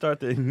 so let's start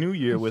the new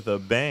year with a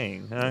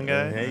bang, huh,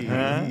 guys? Hey.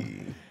 Huh?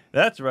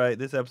 That's right.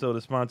 This episode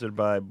is sponsored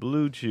by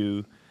Blue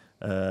Chew.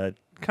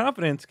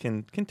 Confidence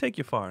can take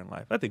you far in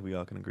life. I think we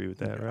all can agree with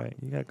that, right?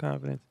 You got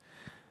confidence.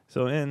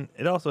 So, and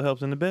it also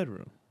helps in the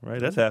bedroom, right?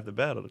 That's half the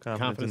battle, the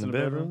confidence in the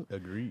bedroom.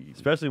 Agreed.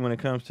 Especially when it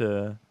comes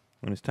to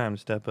when it's time to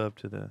step up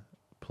to the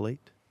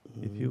plate,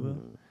 if you will.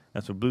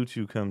 That's where Blue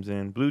Chew comes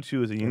in. Blue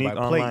Chew is a unique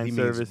By plate, online he means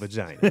service.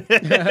 vagina.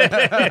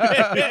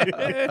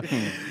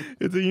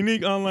 It's a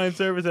unique online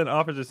service that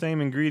offers the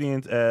same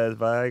ingredients as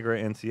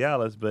Viagra and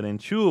Cialis, but in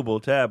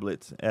chewable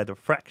tablets at a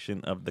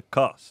fraction of the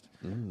cost.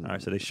 All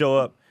right, so they show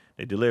up,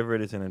 they deliver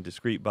it. It's in a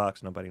discreet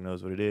box. Nobody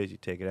knows what it is. You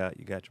take it out.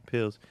 You got your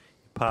pills.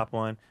 You pop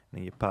one, and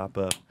then you pop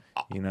up.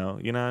 You know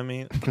what I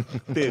mean?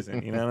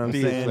 Fizzing. You know what I'm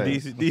saying?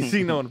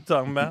 DC know what I'm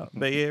talking about.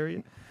 Bay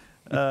Area.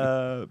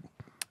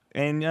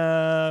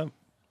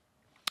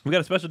 We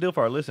got a special deal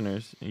for our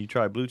listeners. You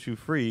try Blue Chew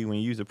free when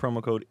you use the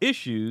promo code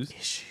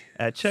ISSUES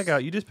at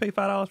checkout. You just pay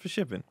 $5 for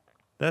shipping.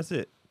 That's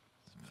it.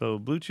 So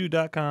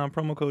BlueChew.com,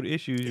 promo code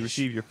ISSUES. You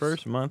receive your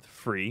first month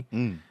free.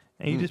 And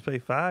you just pay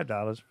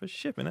 $5 for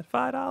shipping. That's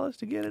 $5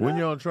 to get it When out.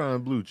 y'all trying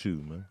Blue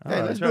Chew, man? Oh, Hey,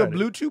 I let's do a tried it.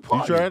 Blue Chew You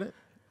party. tried it?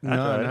 I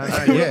tried it.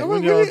 not yet.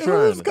 When y'all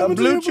trying it? Coming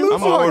to Blue your Chew Blue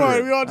party.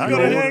 party. We all just I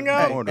gonna ordered hang it.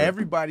 out. Order.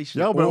 Everybody should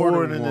Y'all been order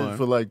ordering one. it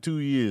for like 2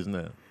 years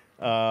now.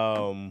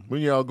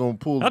 When y'all gonna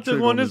pull the I took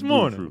trigger one on this Blue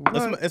morning.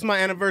 Chew? It's my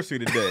anniversary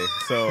today,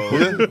 so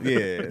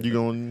yeah. You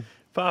gonna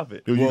Pop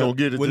it. you gonna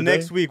get it Well, today?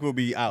 next week we'll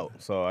be out,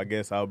 so I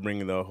guess I'll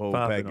bring the whole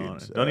Pop it package. on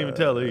it. Don't even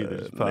tell her either.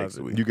 Just pop next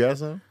it. week. You got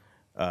some?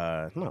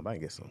 No, I can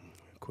get some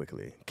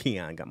quickly.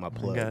 Keon got my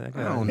plug. I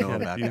don't know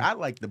about that. I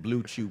like the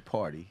Blue Chew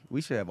party.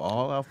 We should have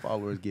all our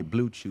followers get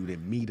Blue Chew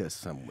and meet us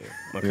somewhere.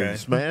 Okay.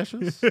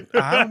 Smashes?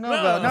 I don't know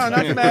about no,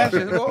 not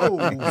smashing.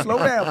 Whoa, slow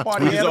down,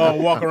 party. We just all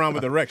walk around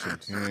with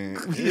erections.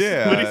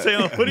 Yeah. What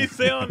he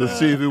say on Let's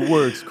see if it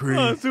works,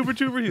 Creed. Super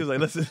Trooper? He was like,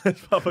 let's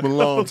pop a I'm a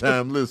long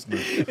time listener.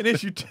 and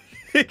issue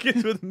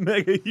tickets with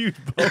mega huge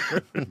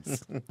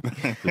boners.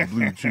 The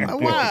Blue Chew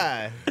party.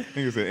 Why?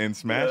 Niggas said in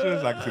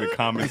smashes. I can see the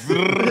comments.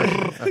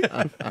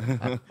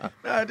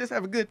 Nah, just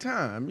have a good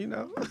time, you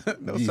know.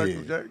 No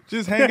circle jerk.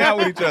 Just hang out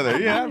with each other.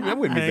 Yeah, that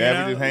wouldn't be Hang bad.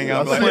 out. We just hang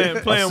out. Playing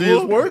Like, playing I see it's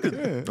wolf.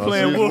 working.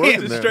 Playing wolf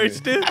working to now. straight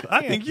stiff.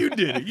 I think you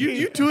did it.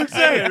 You too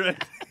excited.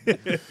 Right?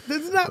 This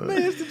is not me,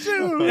 it's the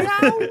Jew.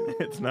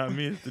 It's not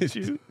me. It's the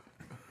chew.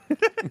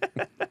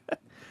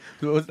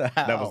 What was the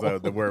howl? That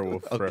was the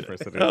werewolf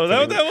reference. To the, Oh, that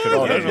was that Oh,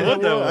 one. I don't know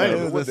what that I was. know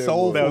It what was a that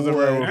soul. That was a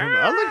werewolf.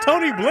 I look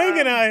Tony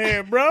blinging out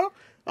here, bro.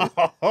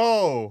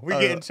 Oh, we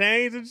getting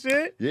changed and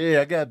shit.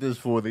 Yeah, I got this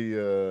for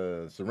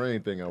the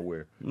Serene thing I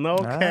wear.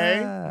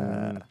 Okay.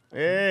 Ah.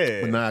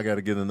 Yeah. But now I got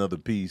to get another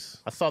piece.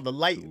 I saw the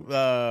light blind.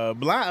 I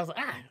was like,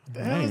 what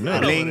the hell is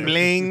that? bling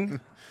bling.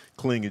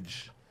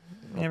 Clingage.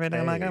 Every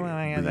time I come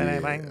on, Yeah,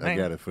 I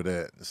got it for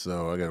that.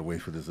 So I got to wait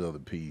for this other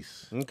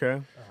piece. Okay.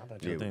 I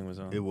thought your thing was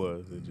on. It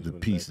was. It just The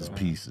went pieces, back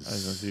on. I was gonna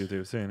pieces. see if they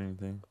were saying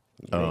anything.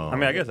 Oh. I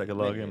mean, I guess I could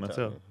log They in ain't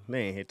myself. talking. They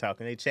ain't here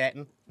talking. They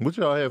chatting. What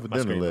y'all have for My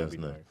dinner screen don't last be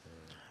night? dark.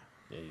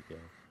 There you go.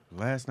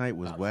 Last night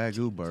was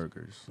Wagyu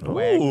burgers.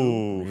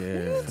 Ooh,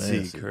 Yeah,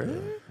 fancy, secret.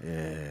 yeah,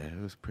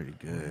 it was pretty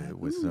good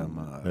with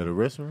some. At a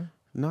restaurant?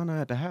 No,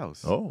 at the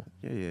house. Oh.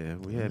 Yeah,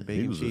 we had He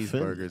bacon was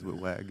cheeseburgers with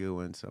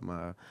Wagyu and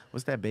some.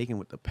 What's that bacon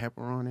with the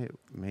pepper on it?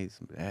 Made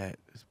some of that.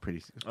 It's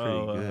pretty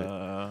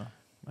good.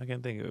 I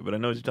can't think of it, but I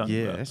know what you're talking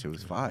Yeah, about. that shit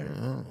was fire.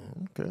 Oh,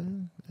 okay.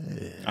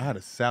 I had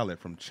a salad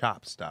from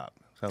Chop Stop.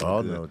 That was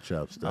Oh, good. no,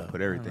 chop I stuff. put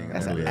everything.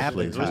 That's in an there.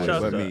 appetizer. What's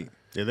Chop But Stop? meat.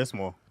 Yeah, this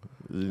more.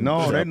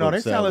 No, they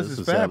salads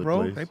is fat,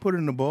 bro. They put it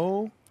in the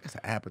bowl. It's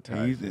an And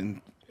appetizer.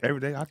 and every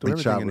day I throw They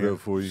everything chop in it there. up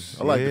for you.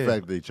 I like the Yeah.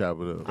 fact that they chop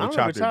it up. I don't chopped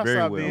remember it chop very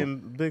stop well. being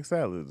big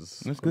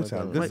salads. It's good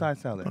salad. Good size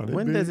salad.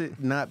 When does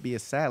it not be a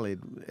salad?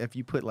 If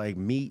you put like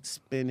meat,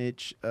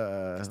 spinach,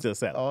 Still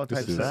salad. all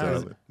types of still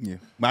salad. salad. Yeah,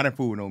 but I didn't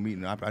fool with no meat.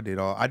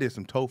 I did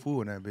some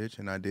tofu in that bitch,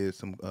 and I did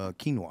some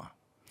quinoa.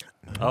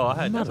 Oh, I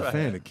had I'm that's not a what I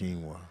fan had. of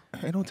quinoa.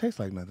 It don't taste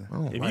like nothing. I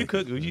don't If like you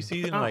cook, would you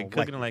season I like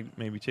don't cooking like like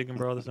maybe chicken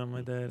broth or something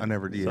like that? I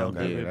never did, So okay.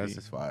 good, Yeah, that's maybe-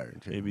 just fire.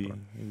 and chicken Maybe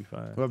broth.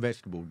 fine. Or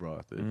vegetable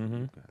broth.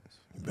 Mhm.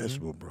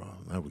 vegetable broth.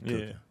 I would cook Yeah,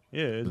 it.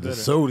 yeah, it's But the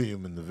better.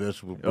 sodium in the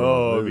vegetable broth.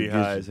 Oh, it'd really be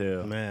gets high you. as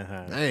hell. Man,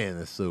 hi. Man,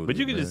 that's sodium. But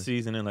you could man. just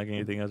season it like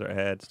anything else or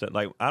add stuff.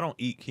 Like I don't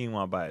eat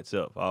quinoa by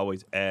itself. I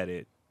always add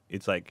it.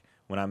 It's like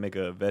when I make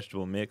a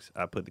vegetable mix,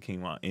 I put the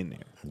quinoa in there.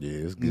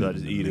 Yeah, it's good. So I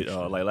just eat it.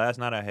 Mixture. Like last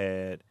night, I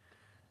had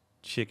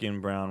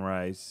chicken, brown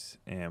rice,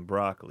 and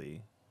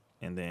broccoli,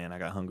 and then I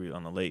got hungry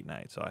on the late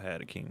night, so I had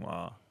a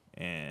quinoa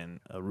and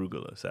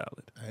arugula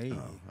salad. Hey,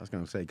 I was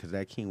gonna say because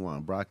that quinoa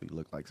and broccoli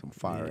look like some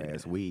fire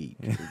ass weed.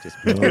 It just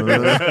So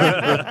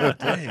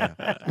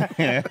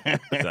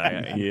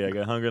I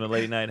got hungry on the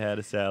late night, had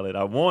a salad.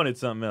 I wanted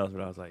something else,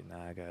 but I was like, nah,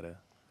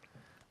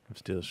 I'm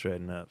still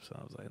shredding up. So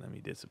I was like, let me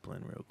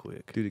discipline real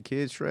quick. Do the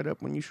kids shred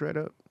up when you shred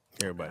up?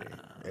 Everybody.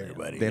 They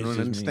It's don't just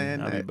me.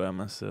 understand I be that. by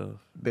myself.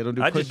 They don't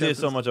do I just did push-ups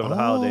so and much over the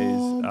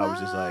holidays. I was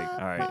just like, all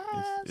right,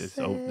 it's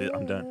over.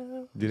 I'm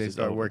done. Do they This is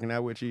start over. working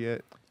out with you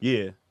yet?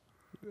 Yeah,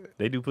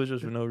 they do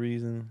push-ups for no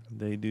reason.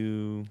 They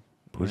do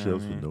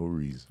Push-ups for no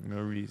reason.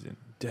 no reason.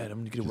 Dad, I'm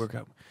gonna get a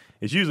workout.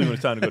 It's usually when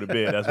it's time to go to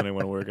bed. That's when they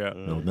want to work out.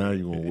 No, now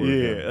you gonna work.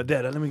 Yeah, out.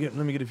 Dad, let me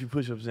get a few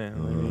push-ups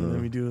in.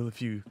 Let me do a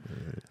few.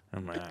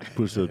 I'm like, all right.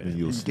 Push up in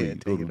your You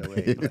sleep. can't Go take to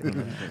it away.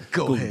 bed.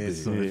 Go ahead,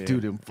 son. Yeah. Do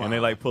them. And they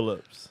like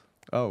pull-ups.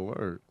 Oh,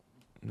 word.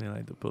 They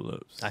like the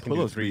pull-ups. I can do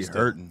Pull-ups three be still.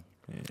 hurting.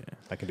 Yeah.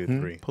 I can do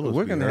 3. Pull-ups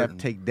We're be gonna have hurting.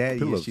 to take daddy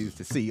Pull-ups. issues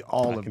to see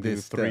all I of can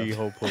this do 3 stuff.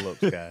 whole pull-ups,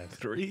 guys.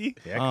 3?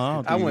 Yeah, don't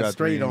I think you went got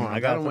straight three. on. I I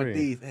got don't want 3.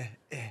 these.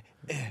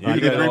 You got got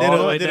three it all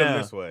the way did them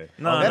down. this way.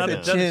 No, that's not a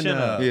that's a chin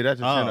chin-up. up. Yeah, that's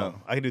a chin Oh, up.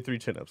 I can do 3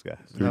 chin-ups, guys.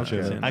 Three Okay.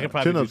 chin-ups. I can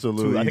probably Chin-ups do a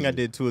little 2. I think I easy.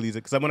 did 2 of these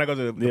because when I go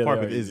to the Yeah, park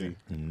they with are Izzy,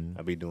 Mhm.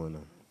 I'll be doing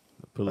them.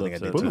 Pull-ups I are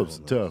did Pull-ups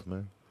two. tough,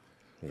 man.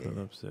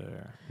 Pull-ups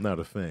are. Not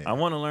a fan. I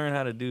want to learn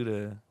how to do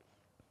the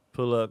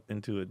pull-up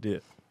into a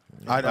dip.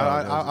 I knew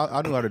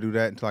how to do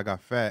that until I got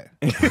fat,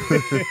 and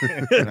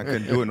I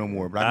couldn't do it no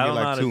more. But I I can don't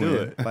know get how like to 2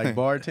 do in. it. Like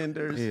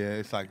bartenders. Yeah,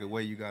 it's like the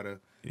way you gotta.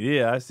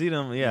 Yeah, I see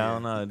them. Yeah, I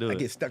don't know how to do I it,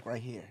 get stuck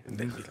right here.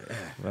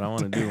 but I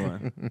want to do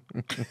one.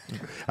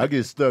 I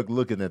get stuck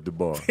looking at the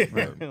bar. I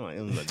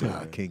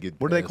I can't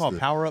get. What do they past call the-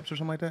 power ups or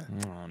something like that?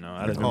 I don't know.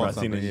 I They just call remember I seen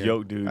something, this yeah.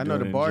 yoke dude. I know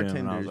the doing it in the gym,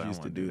 and I was bartenders like, I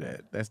used to wanna do that.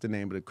 that. That's the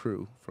name of the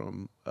crew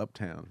from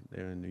Uptown.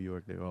 They're in New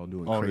York. They're all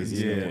doing Oh,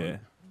 crazy yeah. stuff.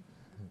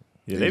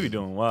 Yeah, they be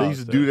doing wild. They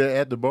used to do that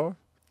at the bar.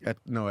 At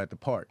the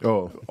park.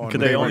 Oh, On Because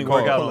they only favorite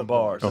work out car. on the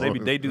bar. So Oh.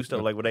 they do stuff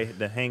like where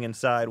they hanging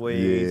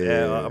sideways.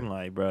 Yeah. I'm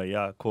like, bro,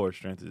 y'all core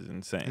strength is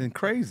insane. And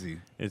crazy.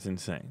 It's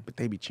insane. But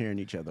they be cheering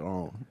each other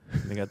on.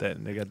 They got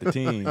that. They got the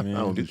team, I don't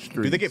man. do Do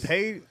streets. they get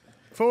paid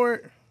for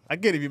it? I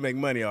get if you make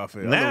money off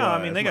it. Now, I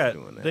Otherwise, mean, they I'm not got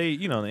doing that. they,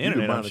 you know, the can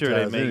internet. I'm sure they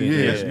monetize make it.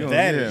 it. Yeah.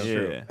 That Yeah. is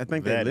true. Yeah. I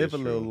think That they is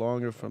live a little true.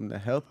 longer from the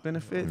health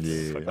benefits.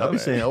 Yeah, Fuck I be that.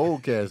 saying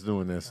old cats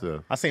doing that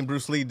stuff. I seen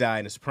Bruce Lee die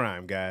in his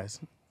prime, guys.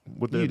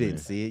 What that You mean? didn't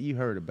see it. You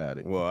heard about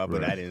it. Well,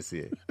 but Right. I didn't see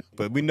it.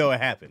 But we know it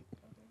happened.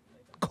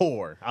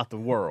 Core out the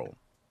world.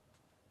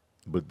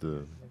 But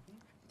the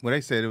Well,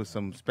 they said it was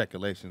some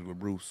speculations with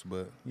Bruce,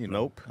 but you know,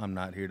 Nope. I'm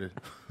not here to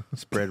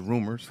spread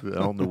rumors. I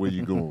don't know where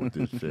you going with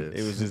this, Chad.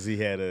 It was just he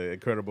had an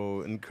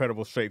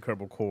incredible straight,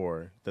 incredible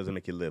core. Doesn't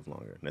make you live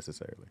longer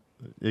necessarily.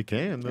 It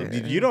can though.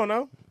 You don't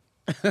know.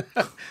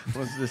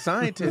 Was the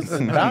scientists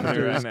and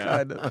doctors now.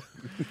 kind of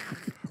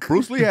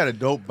Bruce Lee had a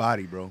dope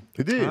body, bro.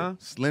 He did. Huh?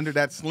 Slender,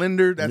 Yeah.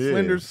 slender,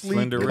 sleek,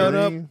 Slender cut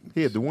up. Wing.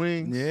 He had the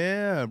wings.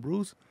 Yeah,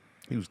 Bruce.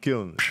 He was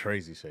killing it.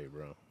 Crazy shape,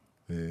 bro.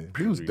 Yeah.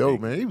 He was dope,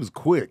 man. He was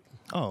quick.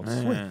 Oh,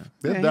 Man.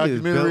 swift. That Man, he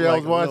was documentary built I like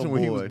was a watching little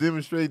when he boy. was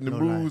demonstrating the Flow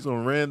like- moves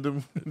on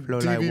random Flow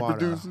TV like water.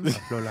 producers.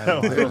 Flow like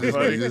water.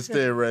 They just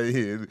stand right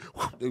here.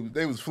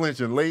 They was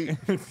flinching late.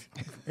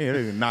 Yeah,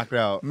 they got knocked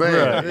out.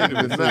 Man,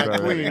 they was not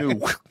clean.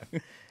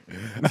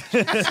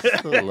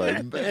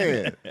 Like,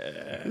 man.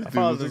 I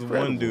followed this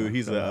one dude.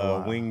 He's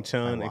a Wing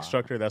Chun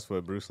instructor. That's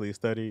what Bruce Lee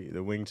studied,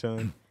 the Wing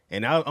Chun.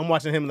 And I'm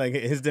watching him like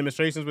his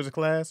demonstrations with his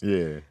class.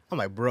 Yeah. I'm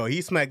like, bro,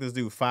 he smacked this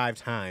dude 5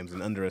 times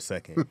in under a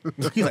second.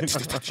 He's like,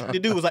 the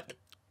dude was like,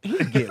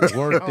 get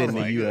worked in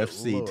the my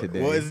UFC Lord.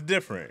 today. Well, it's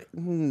different.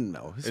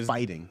 No, it's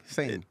fighting.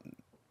 Same.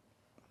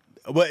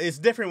 Well, it's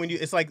different when you.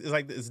 It's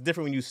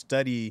different when you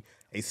study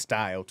a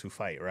style to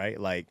fight, right?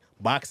 Like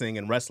boxing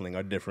and wrestling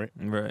are different.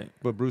 Right.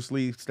 But Bruce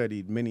Lee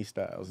studied many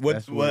styles. What?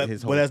 That's what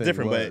his whole Well, that's thing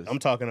different. was. But I'm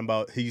talking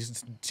about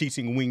he's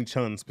teaching Wing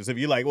Chun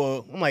specifically. You're like,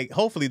 well, I'm like,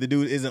 hopefully the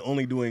dude isn't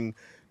only doing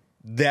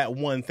that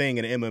one thing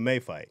in an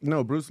MMA fight.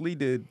 No, Bruce Lee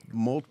did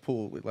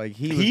multiple. Like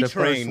he was He the first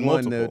trained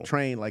one to multiple.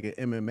 train like an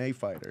MMA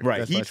fighter. Right,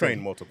 That's he why I said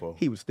trained multiple.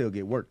 He would still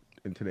get worked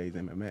in today's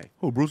MMA.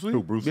 Who, Bruce Lee?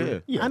 Who, Bruce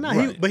Lee? Yeah. I know,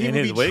 right. but he In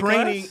would his be weight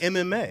training class?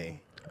 MMA.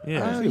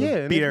 Yeah. Yeah,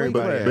 and beat his weight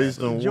everybody. class.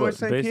 Based on George what?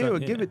 St. Based Pierre on-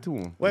 would give yeah. it to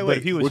him. Wait, But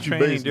if he was What you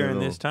training basing it during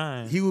on? this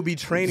time, He would be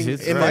training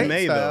His MMA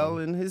fight style though.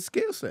 and his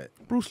skill set.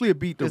 Bruce Lee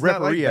beat the It's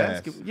not like referee ass.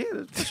 basketball. Yeah,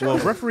 for Well,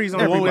 sure. referees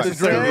aren't Everybody- always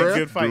necessarily the a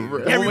good fight.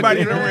 ref- Everybody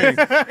in the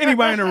ring.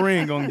 Anybody in the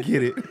ring gonna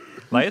get it.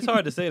 like it's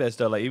hard to say that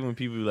stuff. Like even when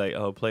people be like,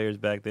 oh, players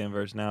back then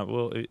versus now.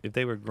 Well, if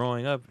they were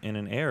growing up in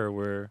an era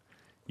where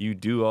you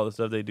do all the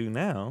stuff they do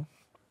now,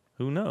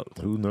 who knows?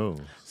 Who knows?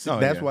 Oh,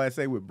 That's yeah. why I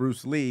say with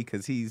Bruce Lee,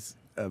 because he's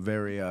a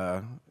very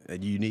a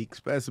unique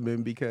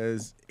specimen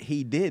because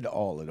he did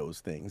all of those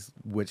things,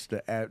 which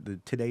the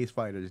today's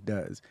fighters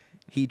does.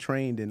 He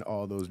trained in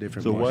all those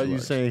different. So why are martial you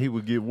arts. saying he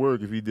would get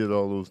work if he did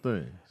all those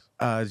things?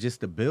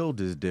 Just the build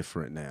is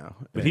different now.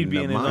 But he'd And be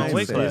the in his own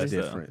weight mindset class, is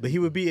though. different. But he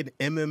would be an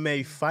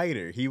MMA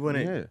fighter. He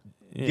wouldn't.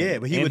 Yeah. Yeah,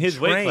 but he in would his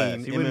weight train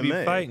class. He wouldn't be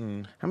MMA.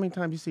 fighting. How many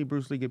times you see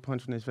Bruce Lee get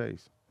punched in his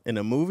face? In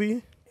a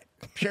movie.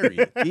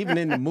 Period. Even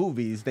in the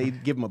movies, they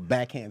give him a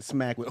backhand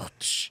smack with.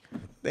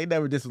 They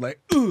never just like,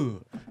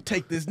 ooh,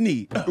 take this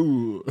knee,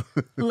 ooh,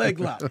 leg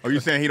lock. Or you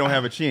saying he don't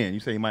have a chin?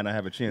 You say he might not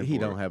have a chin. He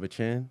for don't it. have a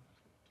chin.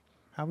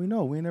 How we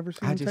know? We ain't never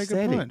seen I him just take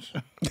a said it. punch.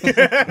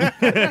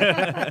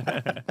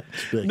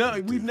 No,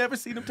 we've never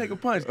seen him take a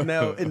punch.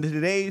 Now, in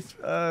today's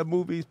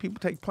movies, people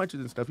take punches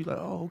and stuff. You're like,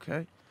 oh,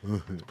 okay.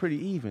 It's pretty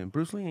even.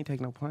 Bruce Lee ain't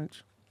take no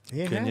punch.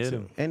 He Couldn't had hit to.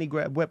 him. And he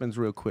grabbed weapons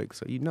real quick,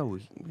 so you know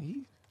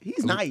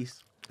he's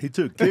nice. He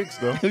took kicks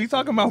though. You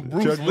talking about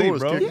Bruce Chuck Lee,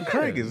 Norris bro? kicked him.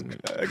 Craig is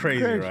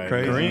crazy right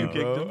crazy, now. Kareem bro.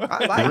 kicked him.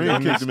 I like Kareem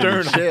him. kicked him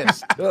in the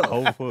chest.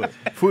 Whole foot.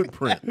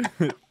 Footprint.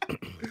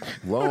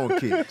 Long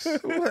kicks.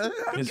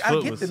 His I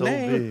foot get was the so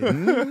name.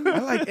 big. I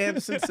like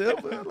Anderson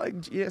Silva. I like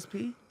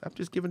GSP. I'm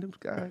just giving them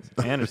guys.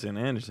 Anderson,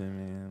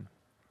 man.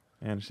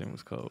 Anderson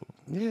was cold.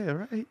 Yeah,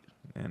 right.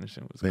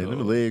 Anderson was Man, cold.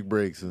 them leg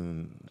breaks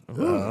and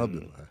I'll be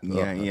like,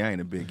 Yeah, I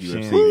ain't a big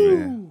UFC Shit.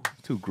 fan.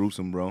 It's too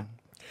gruesome, bro.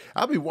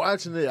 I'll be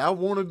watching it. I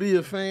want to be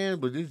a fan,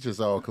 but it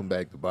just all come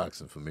back to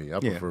boxing for me. I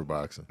Yeah. prefer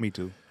boxing. Me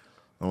too.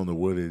 I don't know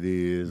what it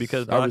is.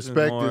 Because I boxing's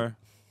respect more,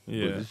 it,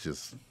 yeah. but it's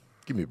just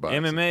give me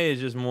boxing. MMA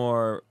is just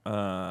more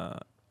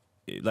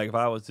like if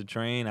I was to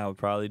train, I would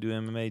probably do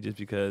MMA just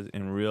because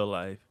in real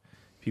life,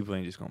 people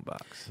ain't just gonna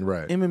box.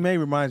 Right. MMA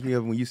reminds me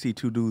of when you see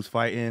two dudes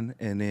fighting,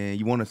 and then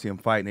you want to see them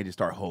fight, and they just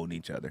start holding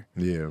each other.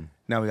 Yeah.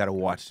 Now we got to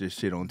watch this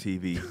shit on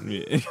TV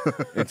Yeah.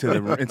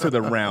 until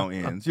the round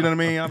ends. You know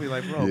what I mean? I'll be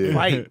like, bro, Yeah.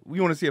 fight.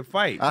 We want to see a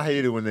fight. I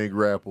hate it when they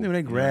grapple. Then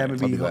they grab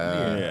and I'll be be like,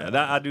 yeah.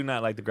 Yeah, I do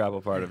not like the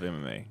grapple part of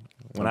MMA.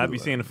 When I'll I be be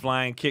like- seeing a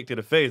flying kick to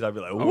the face, I'd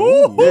be like,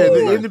 Oh, "Woo!"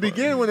 Yeah, in the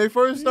beginning when they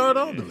first start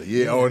off, they're like,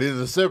 yeah, oh, this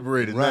is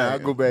separated. Now I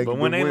Right. go back. But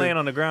and when they win. laying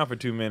on the ground for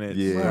 2 minutes,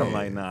 Yeah. I'm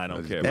like, nah, I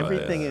don't care about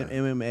Everything that.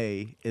 in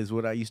MMA is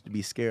what I used to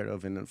be scared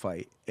of in a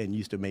fight and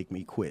used to make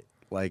me quit.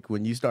 Like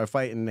when you start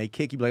fighting and they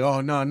kick, you be like,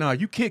 oh, no,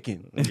 you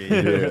kicking.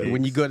 Yeah.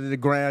 When you go to the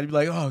ground, you be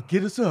like, oh,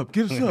 get us up.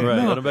 Right,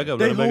 No, let 'em back up,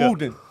 They let 'em back up.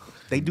 holding.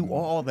 They do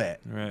all that.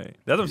 Right.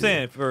 That's what I'm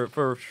saying.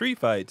 For street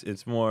fights,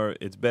 it's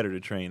better to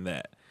train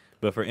that.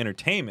 But for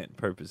entertainment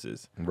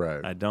purposes,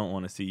 Right. I don't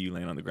want to see you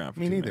laying on the ground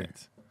for Me 2 neither.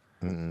 minutes.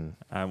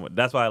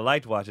 That's why I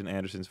liked watching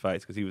Anderson's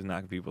fights because he was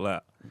knocking people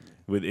out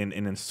in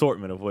an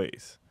assortment of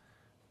ways.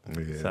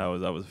 Yeah.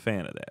 So I was a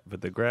fan of that.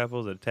 But the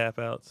grapples, the tap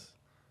outs,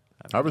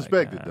 I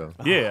respect it, though.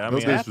 Yeah, I No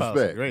mean,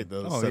 disrespect. Great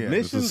though. Oh, yeah.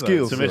 Submissions, It's a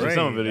skill are set. submission, great,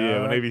 some of it, yeah,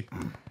 dog. when they be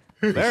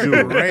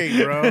They're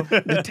great, bro.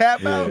 The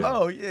tap out? Yeah.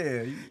 Oh,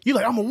 yeah. You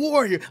like, I'm a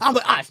warrior. I'm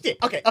like, shit.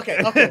 Okay.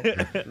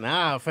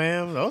 Nah,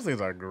 fam, those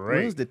things are When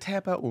great. was the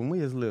tap out when we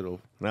was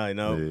little? Nah, you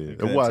know. Yeah. you I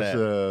couldn't watched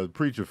tap.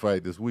 Preacher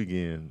fight this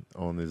weekend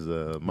on his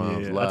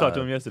mom's Yeah, live. I talked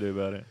to him yesterday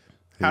about it.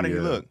 How did he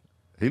look?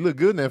 He looked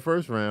good in that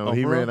first round. Oh,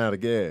 He for real? ran out of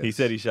gas. He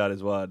said he shot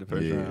his wad the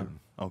first Yeah. round.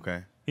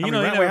 Okay. You How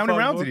know, many, he never how many fought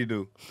rounds before. did he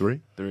do?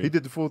 Three. Three. He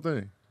did the full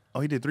thing. Oh,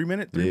 he did 3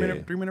 minute,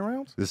 Yeah. 3 minute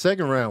rounds. The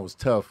second round was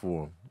tough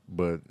for him,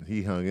 but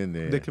he hung in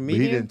there. The But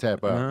comedian? he didn't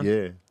tap out. Uh-huh.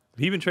 Yeah.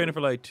 He been training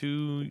for like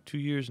two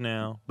years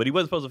now, but he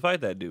wasn't supposed to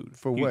fight that dude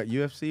For what,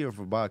 UFC or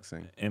for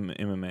boxing?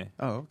 MMA.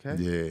 Oh, okay.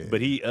 Yeah.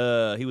 But he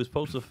was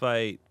supposed to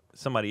fight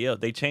somebody else.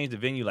 They changed the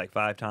venue like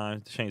 5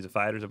 times, changed the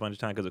fighters a bunch of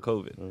times because of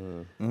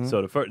COVID.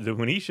 So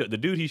when the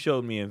dude he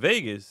showed me in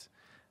Vegas,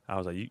 I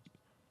was like,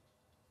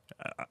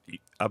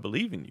 I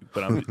believe in you,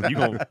 but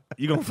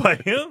you gonna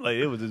fight him? Like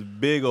it was this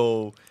big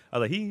old. I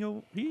was like, he in your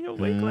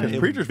weight class. It was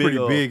Preacher's big pretty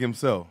old- big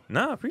himself.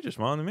 Nah, Preacher's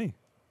smaller than me.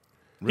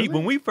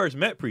 When we first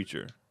met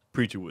Preacher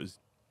was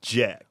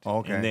jacked. Oh,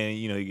 okay. And then,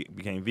 he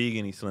became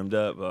vegan, he slimmed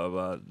up, blah,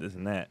 blah, this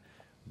and that.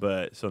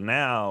 But so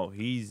now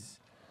he's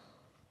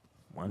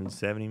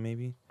 170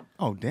 maybe.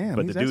 Oh damn!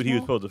 But he's the that dude he was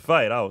small? supposed to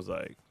fight, I was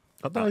like,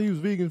 I thought he was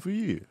vegan for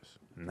years.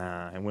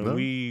 nah. And No?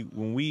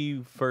 when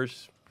we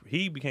first,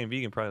 he became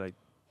vegan probably like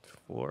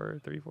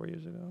 3-4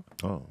 years ago.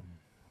 Oh.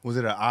 Was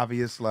it an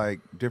obvious like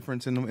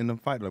difference in the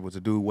fight? Like was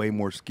the dude way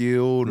more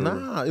skilled? Or?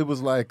 Nah, it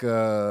was like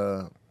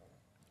that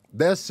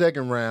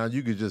second round,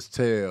 you could just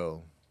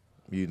tell,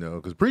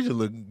 because Preacher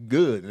looked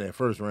good in that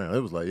first round. It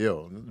was like,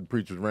 yo, this is the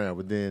Preacher's round.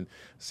 But then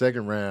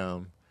second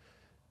round,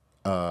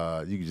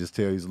 you could just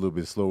tell he's a little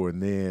bit slower.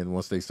 And then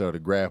once they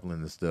started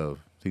grappling and stuff,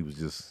 he was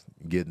just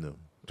getting them.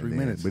 3 And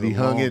then- minutes but is he a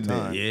hung long in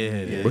time.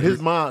 there. Yeah. But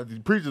his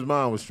mom, Preacher's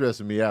mom, was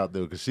stressing me out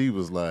though, because she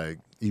was like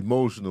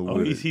emotional Oh,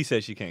 with it. he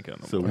said she can't come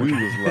no So more. we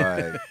was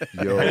like,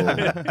 yo.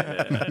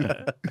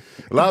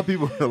 A lot of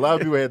people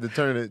had to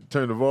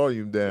turn the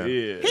volume down.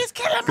 Yeah. Cause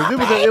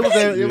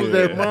it was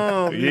that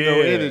mom, Yeah.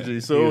 energy.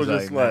 So He it was was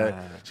just like, like,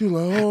 nah. she was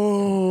like,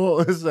 oh,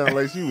 it sounded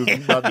like she was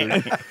about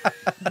to.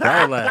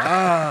 I was like,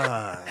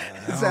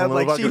 It sounded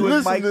like she was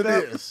listen to mic'd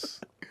up. this.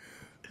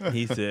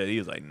 he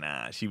was like,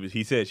 nah.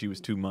 He said she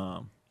was too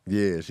mom.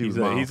 Yeah, she was. He's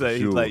like, mom for he's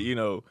sure. like,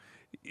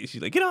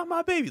 she's like, get off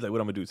my baby. He's like, what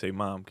I'm gonna do? Say,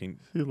 mom, can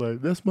She's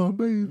like, that's my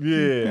baby.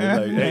 yeah.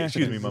 Like, hey,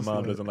 excuse me, my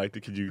mom doesn't like to.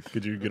 Could you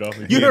get off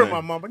me? You heard my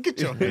mama. Get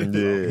your hands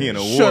off. Yeah. He in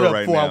a war Shut up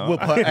right before now. I whip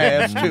her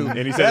ass, too. And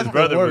he said That's his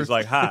brother the was worst.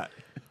 like hot.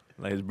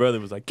 Like his brother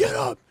was like, get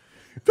up.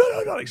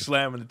 Like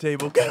slamming the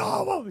table. Get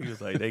off. He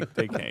was like, they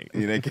can't.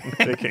 Yeah, they can't-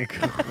 They can't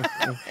come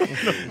no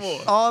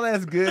more. All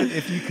that's good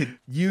if you could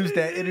use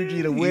that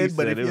energy to win,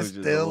 but said if it you're was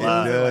just still a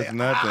lie. does losing,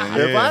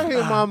 nothing. If yeah. I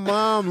hear my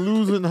mom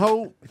losing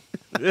hope,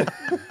 no,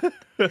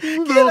 Yeah.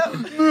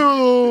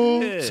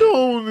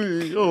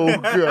 Tony. Oh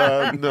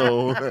God,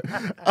 no.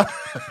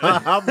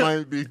 I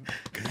might be.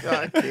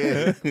 I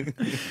can't.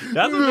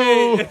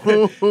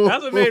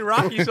 That's what made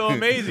Rocky so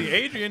amazing.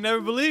 Adrian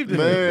never believed in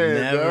him. Man,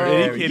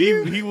 Never. dog.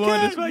 And he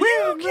won this fight.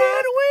 You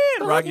can't win.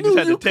 Rocky knew just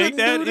had to you take couldn't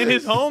that do in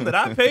his this. home that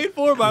I paid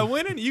for by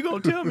winning. You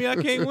gonna tell me I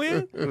can't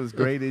win? It was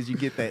great is you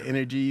get that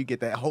energy, you get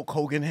that Hulk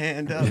Hogan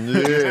hand up,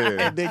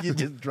 Yeah. and then you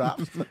just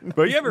drop.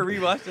 Bro, you ever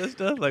rewatch that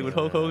stuff? Like when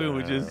Hulk Hogan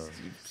would just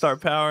start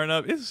powering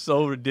up. It's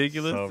so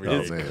ridiculous. So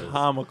It's ridiculous.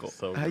 comical.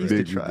 So I great. used to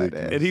Big try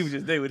ridiculous. that. And he would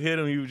just, they would hit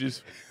him. He would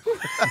just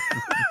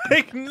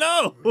like,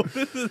 no.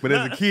 This is But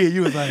as a kid,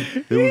 you was like,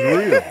 It was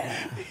real.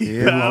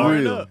 yeah,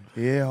 powering real. up.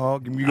 yeah,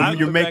 Hog, I you're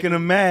went making back-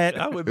 him mad.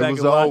 I went It back was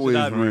and watched always it.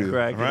 I'd real.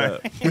 crack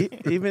it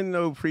up. Even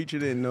though Preacher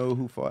didn't know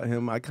who fought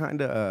him, I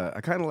kind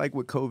of like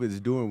what COVID's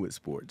doing with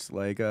sports.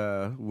 Like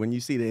when you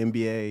see the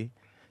NBA,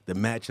 the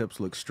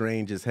matchups look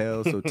strange as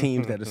hell. So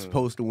teams that are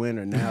supposed to win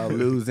are now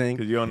losing.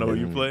 Because you don't know who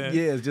you're playing.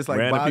 Yeah, it's just like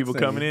random boxing. people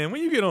coming in.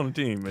 When you get on the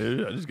team,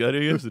 man, I just got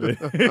here yesterday.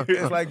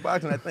 It's like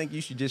boxing. I think you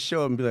should just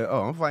show up and be like,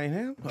 "Oh, I'm fighting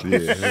him.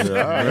 Yeah. All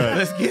right.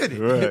 Let's get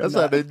it." That's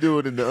how they do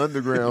it in the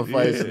underground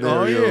fight Yeah.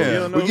 scenario. Oh, yeah. You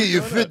don't know We give who's you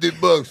doing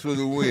that. $50 for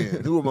the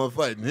win. Who am I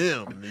fighting?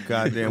 Him.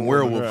 Goddamn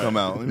werewolf come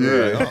out.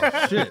 Yeah.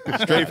 Oh, shit.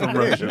 Straight from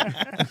Russia.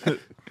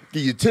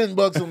 Give you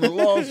 $10 on the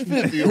loss,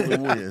 50 on the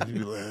win. You be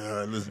like, all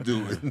right, let's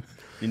do it.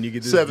 And you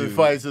get this 7 dude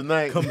fights a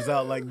night. comes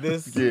out like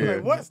this. Yeah.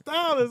 Like, what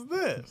style is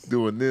this?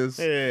 Doing this.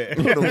 Yeah.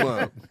 Put them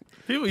up.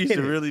 People used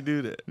to really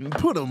do that.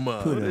 Put them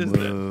up. What is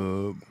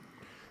that?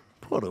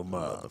 Put them A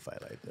up.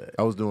 fight like that.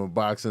 I was doing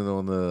boxing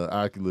on the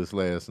Oculus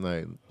last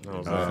night. I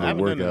little haven't done that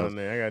workouts. on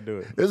there. I gotta do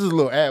it. There's this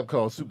little app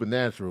called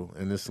Supernatural,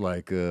 and it's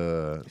like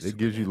it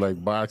gives you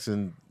like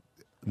boxing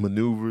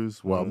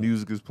maneuvers while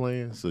music is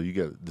playing. So you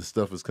got the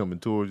stuff is coming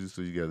towards you,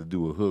 so you got to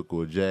do a hook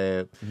or a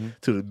jab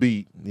to the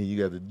beat, and you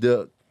got to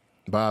duck,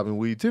 bob and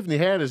weave. Tiffany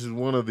Haddish is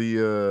one of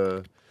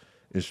the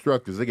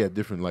instructors. They got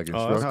different like Oh,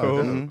 that's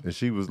instructors, cool. and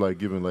she was like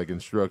giving like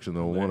instruction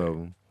on one of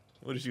them.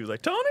 What if she was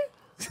like, Tony?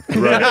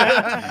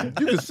 Right.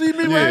 You can see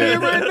me right here,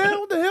 right now.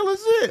 What the hell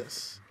is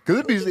this?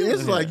 Because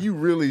it's like you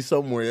really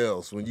somewhere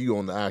else when you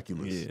on the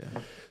Oculus. Yeah.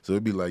 So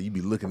it'd be like you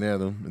be looking at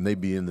them, and they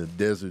be in the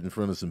desert in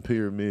front of some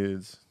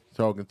pyramids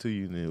talking to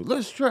you, and then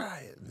let's try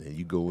it. And then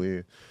you go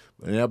in,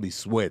 and I'll be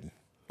sweating.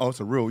 Oh,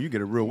 you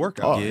get a real Oh,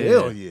 workout.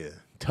 hell yeah.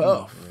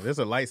 Tough. Yeah, there's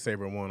a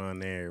lightsaber one on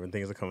there. When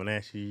things are coming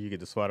at you, you get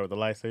to swat it with the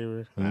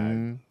lightsaber.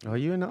 Are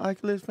you in the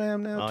Oculus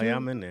fam now? Oh too? yeah,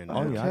 I'm in there.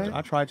 Now. Oh, yeah. Okay.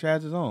 I tried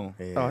Chaz's own.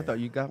 Yeah. Oh, I thought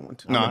you got one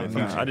too. No, I'm in the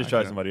no, future. I just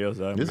tried somebody else.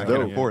 It's I dope.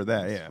 can't afford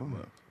that, yeah.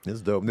 It's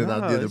dope. And then I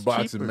No, did a it's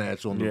boxing cheaper.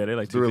 match on the Yeah, they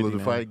like Thrill of the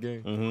 $2.50 Fight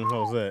game. What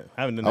was that?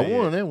 I haven't done I that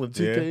won yet. that with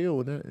Yeah.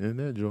 TKO in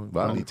that joint.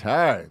 But I be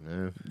tired,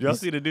 man. Y'all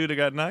see the dude that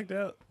got knocked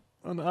out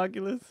on the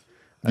Oculus?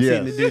 I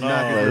seen the dude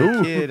knock Oh.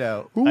 a kid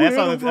out. Who That's hit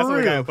all. him That's for what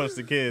the guy real? who punched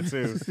the kid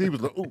too. He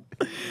was like, ooh.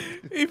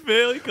 He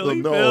fell. He fell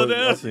No,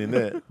 down. I seen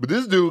that. But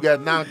this dude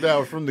got knocked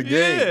out from the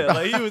game. Yeah,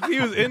 like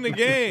he was in the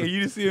game.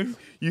 You just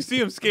see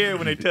him scared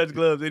when they touch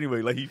gloves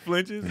anyway. Like he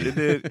flinches and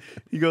then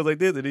he goes like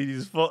this and then he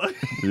just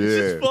he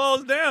just Yeah.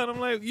 falls down. I'm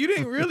like, you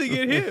didn't really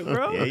get hit,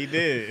 bro. Yeah, he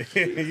did.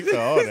 You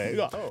saw all that. You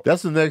go, oh.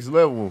 That's the next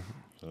level.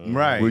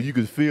 Right. Where you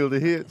can feel the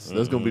hits.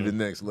 That's gonna be the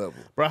next level.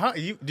 Bro,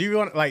 do you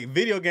want like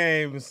video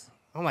games?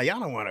 I'm like, y'all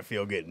don't want to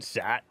feel getting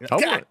shot. I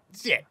God, want-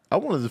 shit. I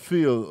wanted to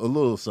feel a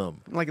little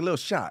something. Like a little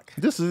shock.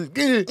 This is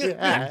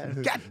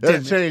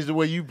that'll change the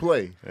way you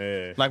play.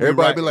 Yeah. Like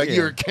Everybody be like, yeah.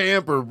 "You're a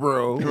camper,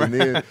 bro." And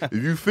then if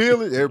you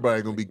feel it,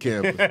 everybody gonna be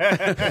camping.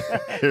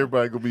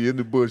 Everybody gonna be in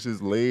the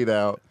bushes, laid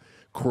out,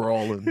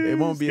 crawling. It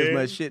won't be as Scared?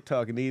 much shit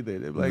talking either.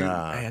 They're like,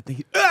 Nah. hey, I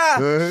think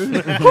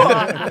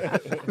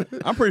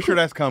I'm pretty sure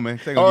that's coming.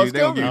 They're Oh, gonna it's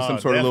give you coming. some Oh,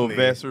 sort of little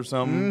definitely. vest or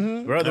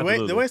something. Bro, the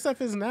Absolutely. way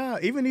stuff is now,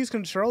 even these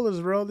controllers,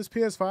 bro, this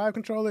PS5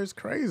 controller is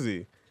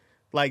crazy.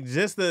 Like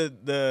just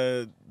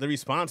the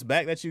response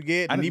back that you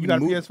get, I and didn't even you got a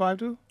move- PS5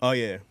 too? Oh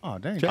yeah, Oh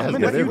dang! Chaz I'm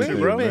in got the future, everything,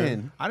 bro.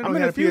 man. I didn't I'm know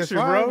in you the had a future,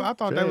 PS5. bro. I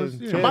thought that was.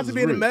 Chaz- Yeah. I'm about to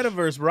be in the rich.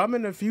 metaverse, bro. I'm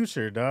in the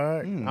future,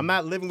 dog. I'm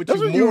not living with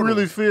That's you. when you mortals.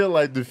 really feel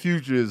like the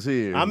future is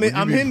here. I'm When in-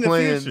 you I'm be in the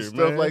playing future,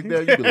 stuff man. like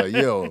that. You be like,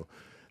 "Yo,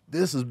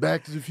 this is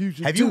Back to the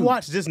Future." Have too. you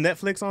watched just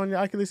Netflix on your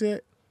Oculus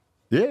yet,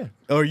 Yeah.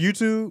 or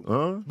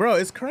YouTube? Bro,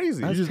 It's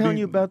crazy. I was just telling be-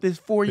 you about this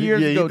 4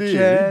 years yeah, ago, he did.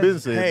 Chad. He been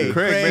saying Hey, this.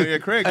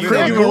 Craig, Craig, you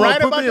Craig, you you were were right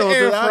put about me the on air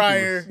to the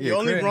fryer. Oculus. You're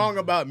only Craig. wrong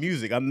about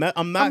music. I'm not.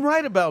 I'm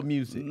right about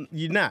music.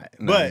 You're not.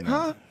 But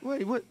Huh?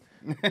 Wait, what?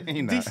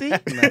 You know. DC?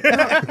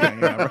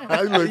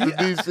 I looked at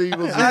DC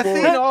was I seen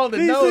support. all the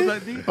no's.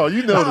 Like, Oh,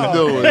 you know the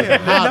door. yeah,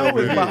 is hot the no over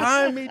is here.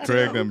 behind me.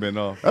 Craig too. done been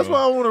off. That's bro.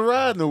 why I want to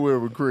ride nowhere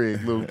with Craig,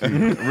 low key.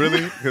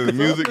 Really? Because the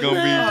music gonna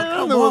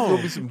I be. know it's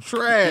gonna be some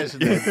trash in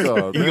that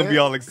car. You gonna be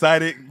all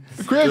excited.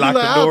 Craig be lock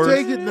like, the "I'll doors.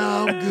 take it."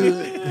 No, I'm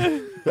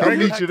good. I'll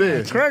meet you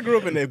there. Craig grew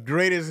up in the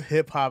greatest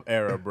hip hop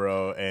era,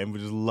 bro, and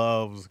just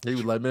loves. He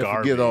was like, "Man,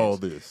 garbage. forget all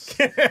this."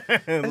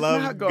 It's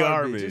loves not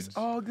garbage. It's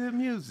all good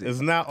music. It's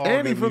not all.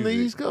 And he good from the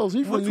music. East Coast.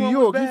 He from Which New one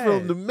York. was He from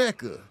bad? the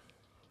Mecca.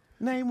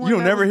 Name one You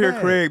don't that never was hear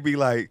bad. Craig be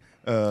like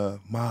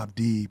Mobb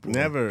Deep. Or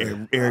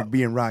Never. Eric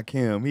B and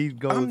Rakim. He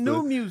goes. I'm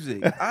new to,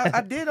 music.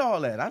 I did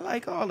all that. I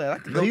like all that. I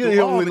could go He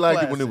through all only the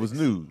liked it when it was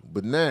classics. new,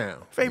 but now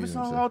Favorite you know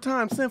what song I'm of all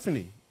time,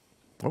 Symphony.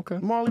 Okay.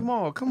 Marley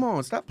Marl, come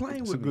on, stop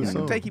playing with a me. good I can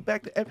song. take you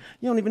back to.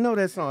 You don't even know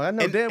that song. I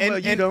know damn well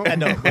you and, don't. I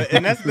know,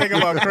 and that's the thing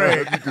about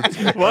Craig.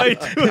 Why you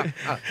doing?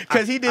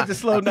 Because he did the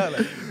slow down.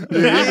 Like,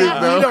 You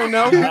don't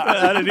know.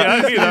 I didn't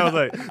I was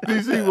like,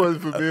 DC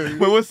wasn't familiar.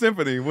 Wait, what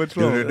symphony? Which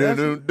one?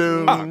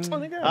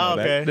 Oh,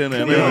 okay.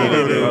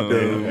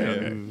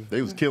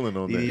 They was killing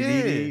on that.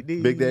 Yeah.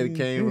 Big Daddy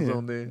Kane was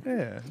on there.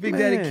 Yeah, Big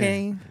Man. Daddy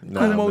Kane.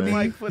 Nah, Kumo man.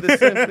 Mike for the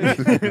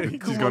symphony.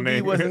 gonna Kumo D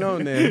name- wasn't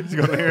on there. he's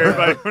gonna hear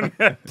everybody from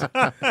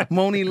that.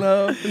 Moni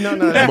Love. No.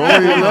 Moni He's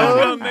Love?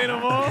 gonna name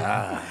them all.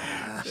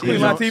 Queen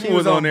Latifah She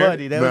was on there.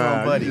 Buddy. That was on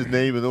Nah, Buddy. you just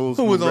naming those.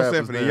 Who was on rappers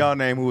Symphony? now. Y'all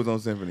name who was on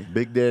Symphony.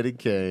 Big Daddy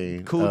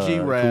Kane. Cool G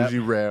Rap. Cool G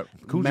Rap.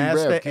 Cool G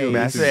Master Rap. killed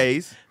Ace. it, Master too.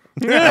 Ace.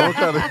 What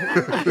kind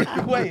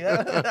of- Wait,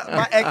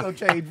 my echo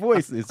changed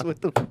voices.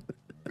 What the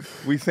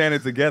We sang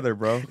it together,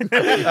 bro.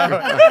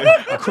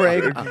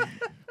 Craig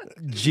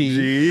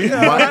G.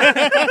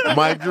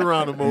 Mike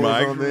Geronimo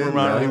Mike was on there. Geronimo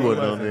Nah, he wasn't was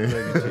on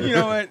there. You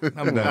know what?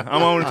 I'm done. I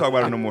don't want to talk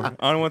about it no more.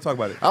 I don't want to talk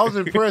about it. I was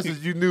impressed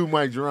that you knew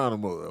Mike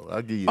Geronimo, though.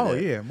 I'll give you Oh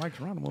that. yeah, Mike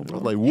Geronimo, I bro.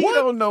 was like, He what?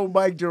 don't know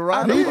Mike He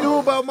Geronimo. knew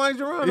about Mike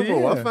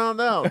Geronimo. I Yeah.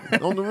 found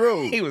out on the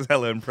road. He was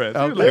hella impressed.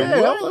 Okay. He was like, Yeah,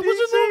 I was like, what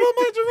you know about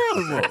Mike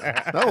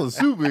Geronimo? I was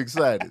super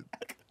excited.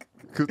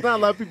 Because not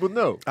a lot of people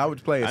know. I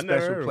would play a I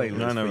never special heard of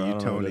playlist him. I for you, don't know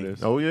what Tony. it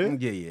is. Oh, yeah?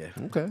 Yeah.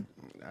 Okay.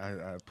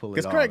 I pull it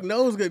Because off. Craig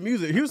knows good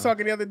music. He was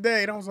talking the other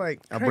day, and I was like,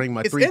 I'll Craig, bring my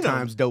it's 3 in him.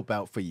 times dope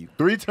out for you.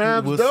 3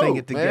 times We'll dope, sing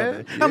it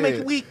together. man. I'll make Yeah.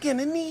 it weak in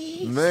the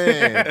knees.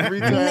 Man, 3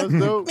 times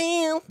dope.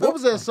 What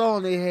was that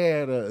song they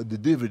had? The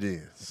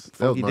Dividends.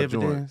 That was Funky my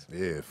Dividends? joint.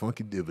 Yeah,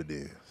 Funky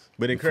Dividends.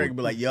 But then Craig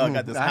be like, y'all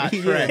got this hot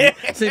Yeah. track.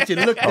 Since you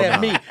looked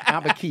at me,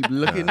 I'm going to keep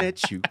looking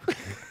at you.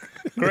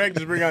 Craig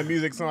just bring out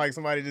music sound like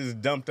somebody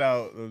just dumped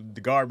out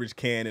the garbage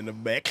can in the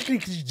back. Craig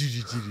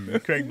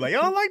be like,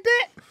 y'all like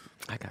that?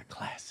 I got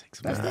classics,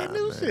 That's man. that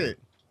new shit.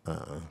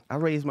 I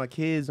raised my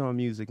kids on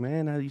music,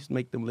 man. I used to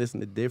make them listen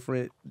to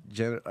different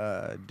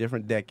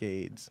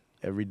decades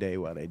every day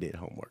while they did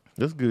homework.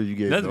 That's good. You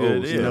gave That's the good,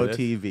 old yeah. stuff. No that's-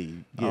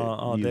 TV.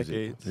 all music.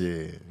 decades.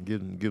 Yeah,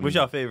 give What's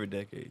them your favorite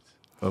decades?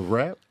 a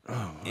rap.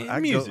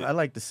 Music. I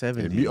like the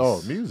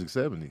 70s. Music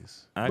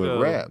 70s. I But go,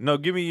 rap. No,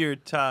 give me your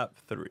top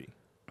 3.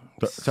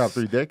 Top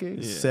 3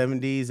 decades.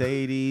 70s,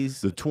 80s.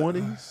 The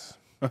 20s.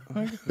 The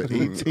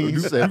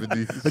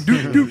 1870s. The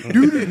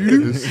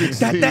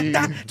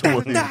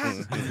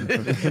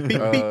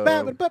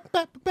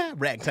 1620s.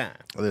 Rack time.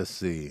 Let's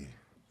see.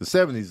 The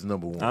 70s is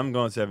number 1. I'm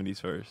going 70s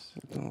first.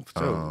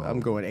 I'm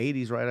going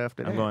 80s right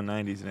after that. I'm going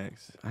 90s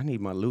next. I need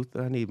my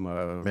Luther. I need my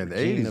Man, the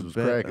Regina 80s was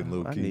Bell. cracking,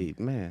 low I key. need,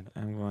 man.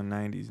 I'm going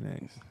 90s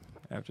next.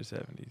 After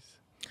 70s.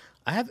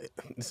 I have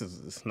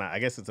it's not. I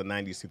guess it's a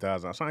 90s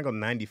 2000. I was trying to go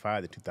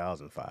 95 to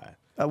 2005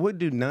 I would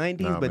do 90s,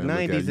 Nah, but man, look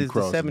 90s at you is the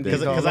crossing 70s.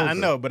 decades. all because I over.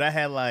 know, but I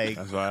had like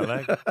That's why I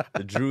like it.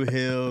 the Drew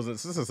Hills and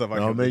this is stuff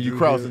like. Oh, the man, you Drew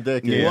crossing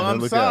Hills. decades. Well, man. I'm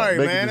Look sorry, out.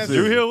 Make a man. That's-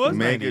 decision. Drew Hill was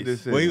Make a 90s.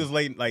 decision. Well, he was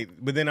late, like,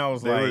 but then I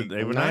was They like,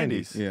 were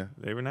 90s. Yeah.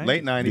 They were 90s.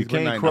 Late 90s. You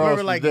can't but 90s. cross I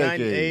remember the like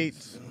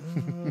decades.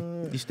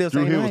 98. You still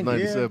Drew say Hill was 90s?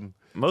 97.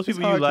 Most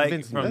people hard you like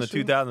convincing. from the That's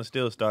true. 2000s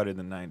still started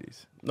in the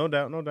 90s. No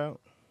doubt, no doubt.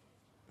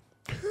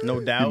 No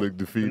doubt. look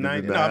defeated in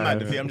 90 the no, I'm not eye.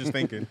 defeated. I'm just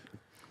thinking.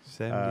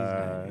 70s,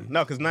 90s.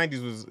 No, because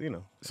 90s was, you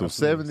know. So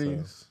absolutely,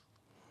 70s.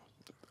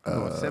 I'm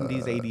going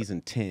 70s, 80s,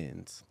 and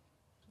 10s.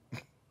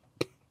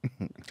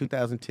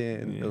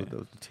 2010, Yeah.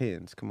 those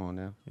 10s. Come on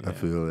now. I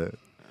feel that.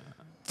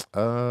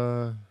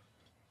 I'm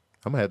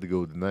gonna have to go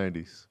with the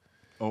 90s.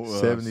 Oh,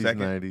 70s,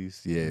 second.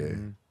 90s. Yeah.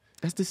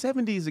 That's the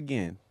 70s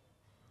again.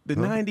 The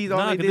Huh? 90s, all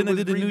Nah, they because did then was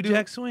they did the New redo-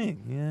 Jack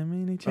Swing. You know what I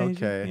mean? They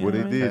changed Okay. it. you Well, know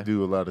they what I mean? did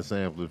do a lot of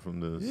sampling from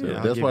the 70s.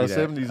 I'll That's give why you the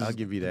that. 70s I'll is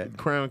give you that.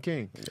 Crown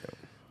King.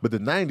 But the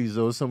 90s,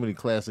 though, there's so many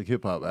classic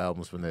hip hop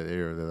albums from that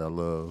era that I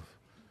love.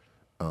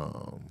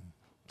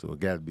 So it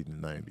got to be the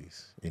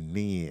 90s. And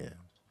then,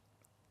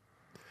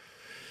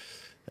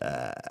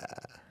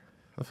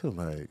 I feel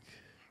like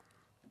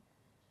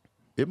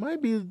it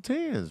might be the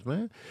 10s,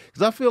 man.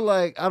 Because I feel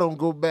like I don't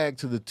go back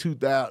to the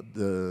 2000,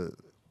 the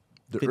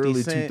 50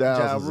 early Cent, 2000s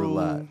Ja a Rule.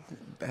 lot.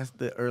 That's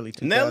the early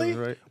 2000s, Nelly?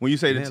 right? When you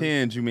say the Nelly.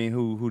 10s, you mean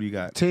who do you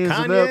got? 10s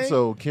and Kanye? up,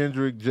 so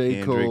Kendrick,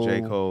 J. Cole,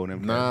 J. Cole,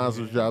 them Nas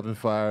was dropping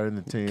fire in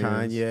the 10s.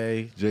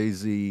 Kanye.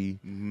 Jay-Z,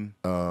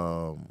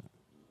 Well,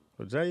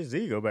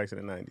 Jay-Z go back to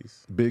the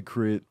 90s. Big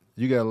Crit.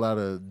 You got a lot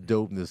of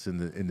dopeness in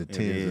the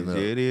 10s and up.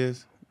 Yeah, it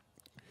is.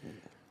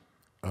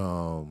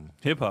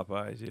 Hip hop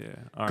wise, yeah.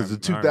 Because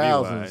the R&B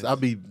 2000s, wise.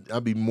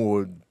 I'd be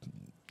more,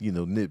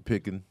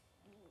 nitpicking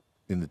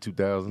in the 2000s.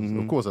 Mm-hmm.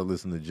 Of course, I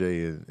listen to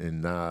Jay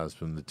and Nas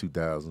from the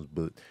 2000s,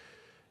 but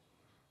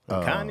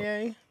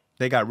Kanye,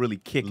 They got really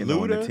kicking on the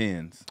Luda?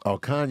 10s.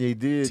 Kanye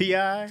did.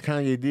 T.I.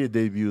 Kanye did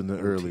debut in the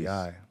early.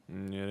 T.I.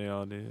 Yeah, they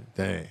all did.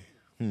 Dang.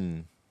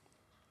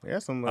 Yeah,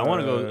 some. I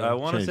want to go. I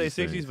want to changes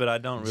say 60s, things. but I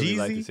don't really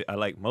like Jeezy? to say. I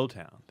like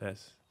Motown.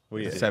 That's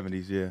Well, yeah.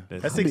 70s, yeah.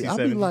 That's I be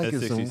 67. liking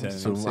That's some,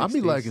 67. I be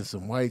 60s. liking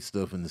some white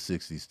stuff in the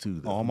 60s too.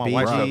 Though. All my Bee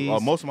white stuff.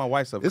 Gees. Most of my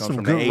white stuff It's comes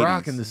some from good the 80s.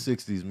 rock in the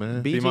 60s,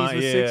 man. Bee Gees my-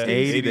 was yeah, 60s.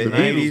 80s, the 80s,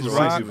 80s was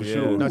rock, 60s, for yeah.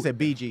 sure. No, I said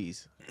Bee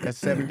Gees.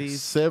 That's 70s.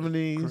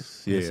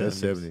 70s, yeah,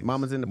 that's 70s. 70s.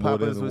 Mamas and the More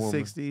Than Papas a was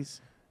Woman. 60s.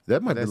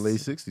 That might be That's- late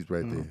 60s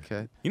right there.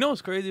 Okay. You know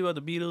what's crazy about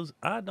the Beatles?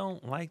 I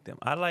don't like them.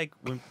 I like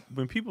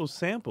when people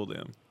sample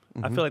them.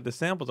 I feel like the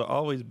samples are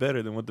always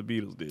better than what the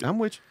Beatles did. I'm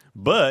with you.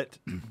 But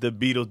the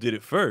Beatles did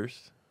it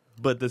first.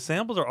 But the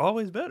samples are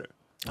always better.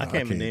 I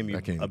can't even name you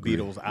I can't a agree.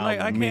 Beatles album. Like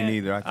I Me can't.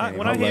 neither. I can't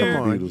when even- I I like hear, the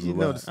Come on, Beatles a you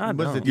know, lot. this- I what's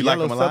don't. the You like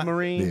Yellow them a lot?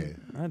 Submarine?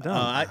 Yeah. I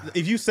don't.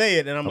 if you say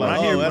it, and I'm when like,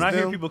 I hear, oh, when that's I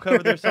hear them. people cover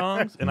their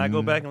songs and I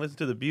go back and listen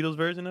to the Beatles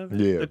version of it,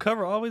 Yeah. the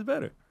cover always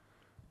better.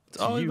 It's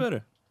always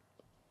better.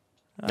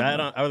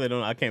 I really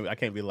don't. I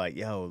can't be like,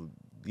 yo,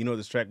 you know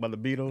this track by the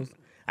Beatles?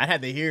 I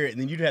had to hear it,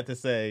 and then you'd have to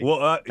say, Well,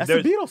 that's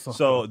the there's- Beatles song.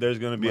 So there's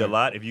going to be a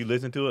lot. If you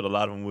listen to it, a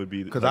lot of them would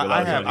be Because like, a lot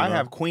I of have songs you I know.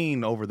 have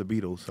Queen over the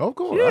Beatles. Of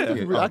course.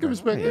 Yeah. I can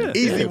respect that.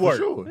 Easy for work.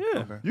 Sure.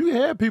 Yeah. You can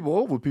have people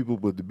over people,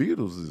 but the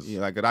Beatles is.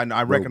 Yeah, like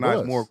I recognize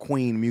Robust. more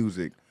Queen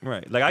music.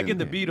 Right. Like I give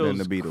the than Beatles,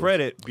 the Beatles.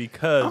 credit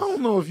because I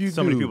don't know if you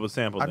so many do. people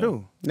sampled I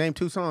them. do. Name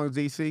 2 songs,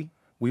 DC.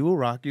 We Will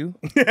Rock You.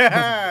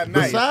 nice.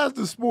 Besides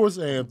the sports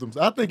anthems,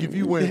 I think if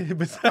you went,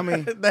 I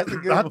mean, That's a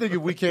good I one. think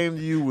if we came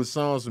to you with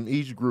songs from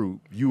each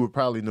group, you would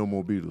probably know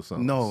more Beatles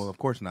songs. no, of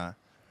course not.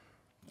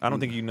 I don't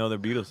think you know their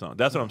Beatles song.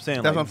 That's what I'm saying.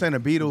 That's like, what I'm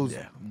saying. The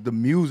Beatles, the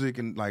music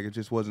and like it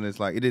just wasn't as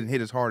like it didn't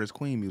hit as hard as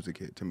Queen music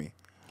hit to me.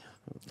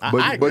 But,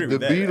 I agree but the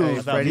with that.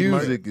 Beatles Freddie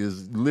music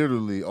is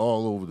literally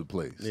all over the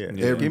place. Yeah.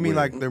 Everywhere. Give me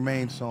like their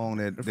main song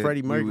that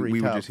Freddie Mercury, we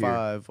would top just hear.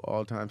 5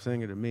 all-time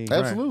singer to me.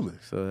 Absolutely.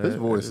 So His that-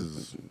 voice that-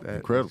 is that-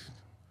 incredible.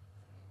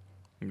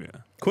 Yeah.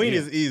 Queen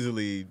is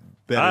easily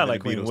better I than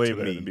like the Queen Beatles way to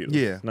better me. than Beatles.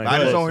 Yeah, Like, I just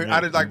that's- don't hear.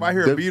 I just like if I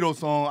hear a The- Beatles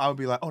song, I would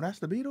be like, oh, that's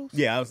the Beatles.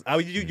 Yeah,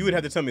 you would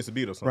have to tell me it's a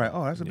Beatles song. Right.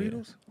 Oh, that's the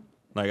Beatles.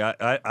 Like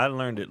I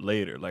learned it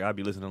later. Like I'd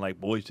be listening to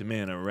like Boyz II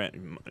Men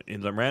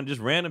and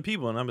just random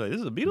people, and I'm like, this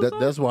is a Beatles song.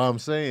 That's why I'm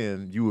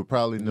saying you would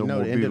probably know No,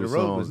 more The End of the Beatles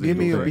Road songs. was than Give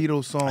me you a would think.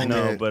 Beatles song I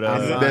know, that, but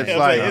that's I was like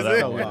like, is it?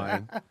 So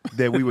lying.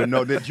 that we would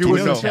know that you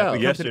Twist would and know. Shout.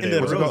 Yesterday. End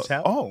of was the it road. called?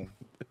 Shout. Oh,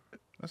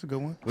 that's a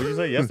good one. What did you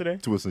say yesterday?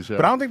 Twist and Shout.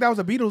 But I don't think that was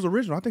a Beatles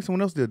original. I think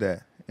someone else did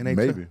that. And they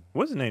Maybe.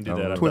 What's his name did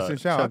that? I Twist thought. and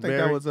Shout. I Chuck think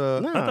Berry? that was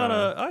Nah. I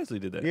thought Isley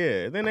did that.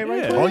 Yeah, then they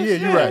write Yeah. Twist. Oh yeah,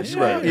 you're right. You're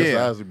right. yeah. It's the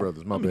Isley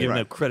Brothers. My I'm bad. giving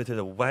Right. up credit to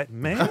the white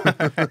man.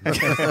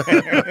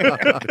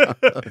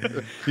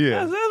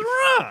 Yeah. That's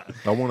right.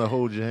 I want to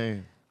hold your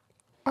hand.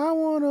 I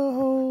wanna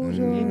hold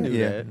you. You knew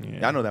Yeah. that.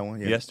 Yeah, I know that one.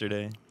 Yeah.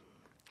 Yesterday.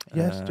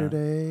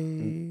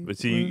 Yesterday. But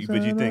see,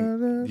 but you think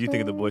do you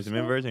think of the Boyz II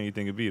Men version, or you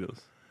think of Beatles?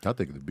 I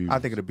think of the Beatles. I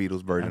think of the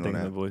Beatles I version think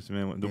on of that. the Boyz II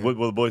Men. Yeah.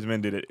 Well, the Boyz II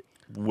Men did it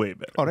way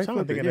better. Oh, they I'm trying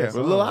to flipped think it. of Yeah. that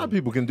Well, a lot of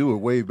people can do it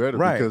way better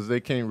Right. because they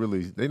can't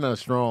really. They're not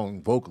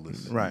strong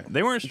vocalists. Right.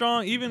 They weren't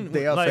strong. Even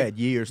They also like, had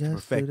years to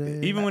perfect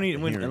it. even when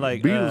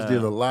like Beatles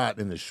did a lot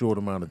in a short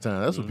amount of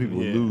time. That's what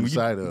people yeah. lose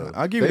sight of.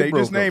 I'll give you They that.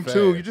 You just broke up named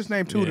two. fast. You just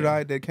named two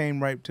Yeah. that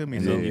came right to me.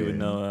 and So then you would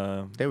Yeah.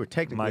 know They were My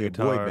technically a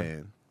Guitar. boy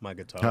band. My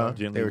guitar. Huh?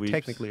 Gently They were Weeps.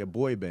 technically a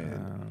boy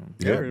band.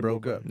 Yeah. That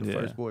broke up. The Yeah.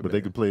 first boy But band.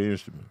 they could play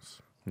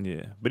instruments.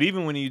 Yeah, but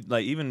even when you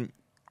like even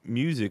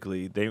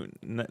musically,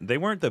 they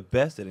weren't the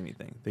best at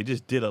anything. They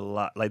just did a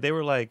lot. Like they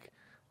were like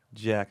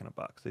Jack in a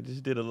Box. They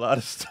just did a lot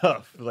of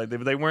stuff. Like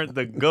they weren't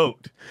the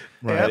goat.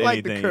 Hey, at I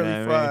like the anything, curly you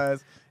know what I mean?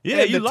 fries. Yeah,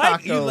 and you the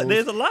like tacos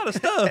there's a lot of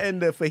stuff.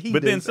 and the fajitas.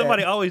 But then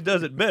somebody always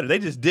does it better. They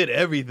just did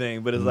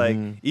everything. But it's like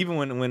Mm-hmm. even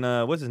when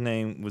what's his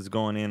name was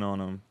going in on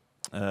them,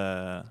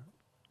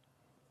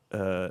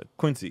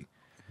 Quincy.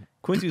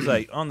 Quincy was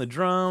like on the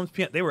drums,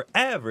 piano. They were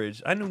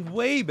average. I knew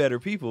way better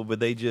people, but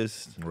they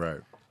just Right.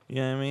 you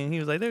know what I mean? He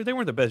was like they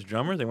weren't the best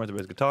drummers, they weren't the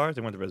best guitarists,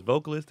 they weren't the best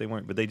vocalists,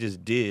 but they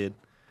just did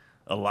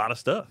a lot of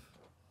stuff.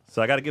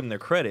 So I got to give them their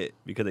credit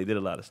because they did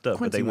a lot of stuff,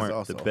 Quincy but they was weren't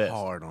also the best.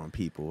 hard on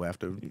people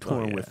after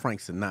touring yeah. with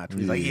Frank Sinatra.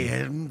 He's like,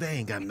 yeah, they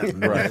ain't got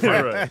nothing. Right.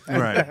 Right.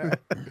 right.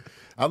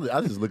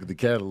 I just look at the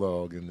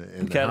catalog and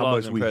how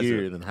catalog's much we impressive.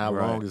 hear it and how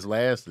Right. long it's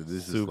lasted. It's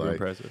just Super like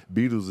impressive.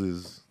 Beatles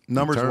is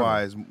Numbers eternal.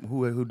 wise,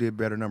 who did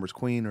better numbers,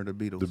 Queen or the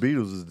Beatles? The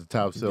Beatles is the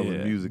top selling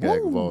Yeah. music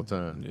act of all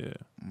time. Yeah.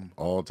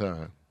 All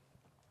time.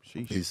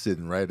 Sheesh. He's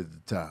sitting right at the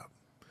top.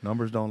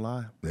 Numbers don't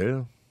lie.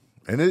 Yeah.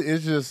 And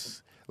it's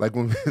just like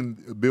when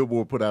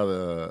Billboard put out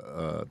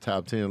a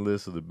top 10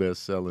 list of the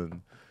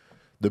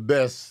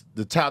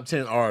top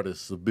 10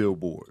 artists of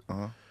Billboard.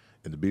 Uh-huh.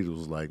 And the Beatles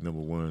was like number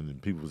one,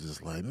 and people was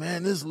just like,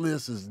 man, this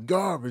list is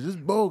garbage. It's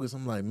bogus.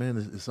 I'm like, man,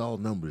 it's all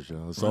numbers,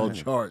 y'all. It's all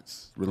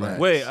charts. Relax.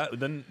 Wait,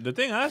 the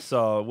thing I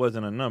saw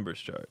wasn't a numbers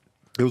chart.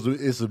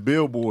 It's a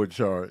Billboard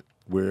chart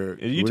where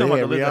You where talking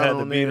they about the list that had the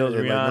on there, Beatles,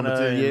 they're like number Rihanna,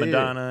 10. and Yeah, yeah.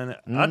 Madonna?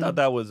 And I thought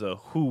that was a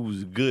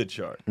who's good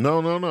chart.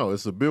 No.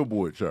 It's a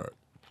Billboard chart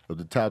of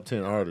the top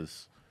 10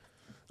 artists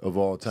of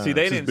all time. See,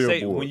 they It's just didn't say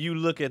Billboard. when you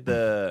look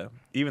at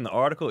even the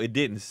article, it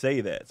didn't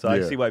say that. So I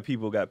Yeah. see why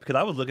people got because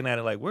I was looking at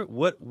it like,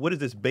 what is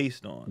this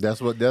based on? That's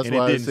And why it it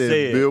didn't said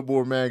say it.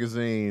 Billboard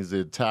magazines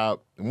at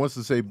top. And once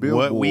it say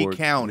Billboard, we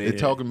counted. they're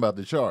talking about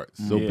the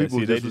charts. So Yeah, people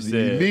see, they just just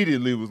said-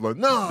 immediately was like,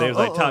 no. They was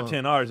like top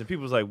 10 artists, and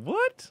people was like,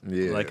 what?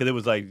 Yeah. Like, 'cause it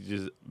was like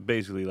just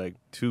basically like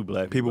two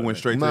black people. People went in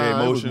straight to Nah, their it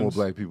was emotions. more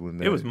black people in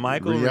there. It was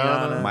Michael,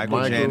 Rihanna, Rihanna,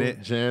 Michael,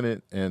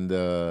 Janet, and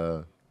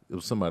it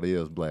was somebody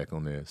else black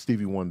on there.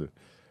 Stevie Wonder.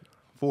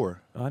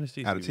 4 there. Oh, I didn't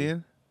see out of Stevie.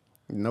 10.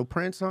 No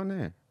Prince on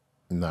there.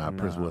 Nah,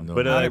 Prince wasn't on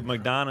But there.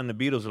 Madonna and the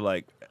Beatles are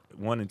like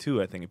 1 and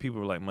 2, I think, and people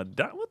were like,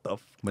 Madonna, what the?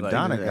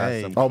 Madonna like, got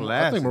hey. some Oh,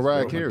 classics, I think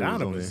Mariah bro. Carey Madonna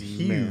was on was there.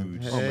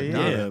 huge. Hell yeah.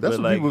 Yeah, That's but what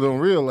like, people don't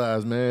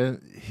realize,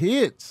 man.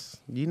 Hits.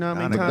 You know how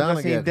many Madonna times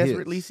I seen got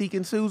Desperately hits.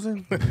 Seeking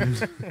Susan?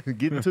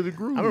 Get into the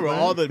groove. I remember man.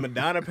 all the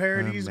Madonna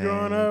parodies Oh,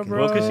 growing man. up, bro.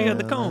 well, because she had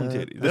the cone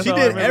titties. That's She all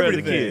I did remember as a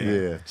everything.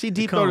 kid. Yeah. She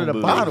deep Come throated a on,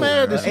 I'm bottle.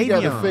 mad that she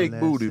got a Avion. fake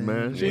Let's booty, see.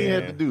 man. She Yeah, ain't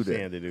had to do She that.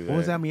 had to do that. What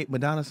was that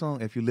Madonna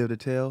song? If You Live to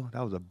Tell?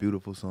 That was a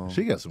beautiful song.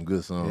 She got some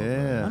good songs. Yeah.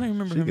 man. I don't even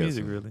remember She her got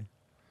music some- really.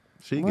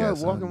 She Well, got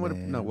some. walking with a,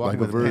 man. no, walking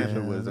Like a with a virgin.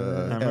 panther was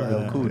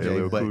remember LL Cool that. J,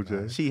 LL but Cool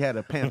J. she had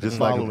a panther Just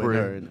like a following her.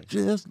 prayer.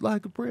 Just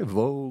like a prayer.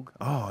 Vogue.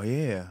 Oh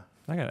yeah.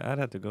 I'd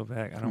have to go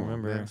back. I don't Come on,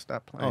 remember. man,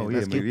 stop playing. Oh yeah.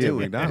 Let's get yeah, to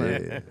it. Madonna. I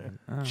don't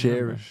remember.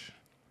 Cherish.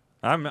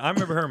 I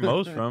remember her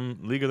most from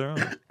League of Their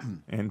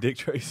Own and Dick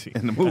Tracy.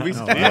 In the movies.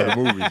 Oh, Yeah, the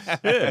movies.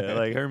 Yeah,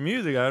 like her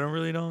music, I don't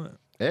really don't.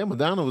 And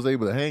Madonna was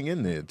able to hang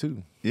in there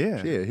too.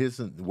 Yeah. She had hits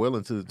well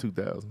into the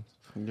 2000s.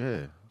 Yeah.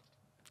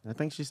 I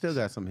think she still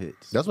got some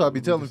hits. That's why I be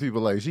telling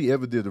people like she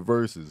ever did the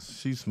verses.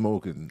 She's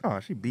smoking. Oh,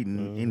 she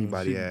beating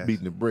anybody She ass.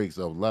 beating the brakes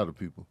off a lot of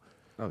people.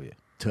 Oh, yeah.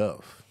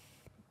 Tough.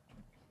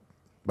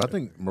 But I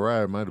think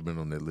Mariah might have been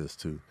on that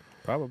list too.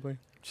 Probably.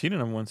 She the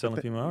number one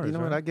selling female artist. You know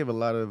what? right? I give a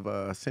lot of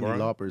Cyndi Right.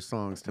 Lauper's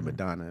songs to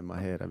Madonna in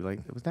my head. I'd be like,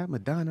 was that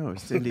Madonna or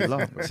Cyndi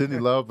Lauper? Cyndi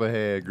Lauper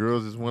had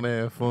Girls Just Wanna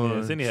Have Fun, Yeah,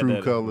 Cyndi had True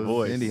that Colors.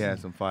 voice. Cindy had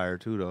some fire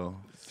too, though.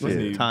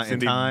 Cindy, Time and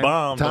Cindy time.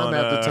 bombed Time on,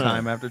 after time.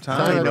 Time after time.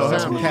 Time I know her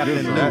Time from was Captain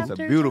good. Lou. That's a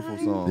beautiful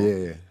song.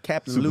 Yeah.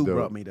 Captain Super Lou dope.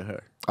 brought me to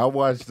her. I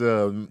watched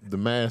The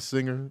Masked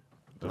Singer,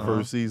 the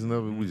first season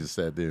of it. We just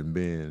sat there and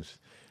binged.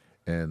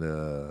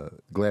 And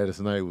Gladys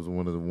Knight was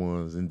one of the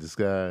ones in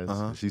disguise.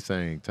 Uh-huh. She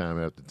sang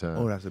Time After Time.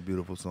 Oh, that's a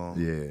beautiful song.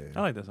 yeah.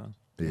 I like that song.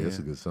 Yeah, it's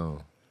a Yeah. good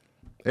song.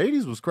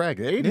 80s was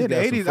cracking. 80s Yeah, the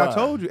got some 80s, I fire.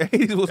 told you.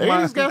 80s was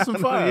 80s got some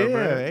fire, Yeah,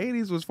 man.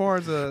 80s was far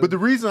as a. But the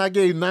reason I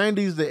gave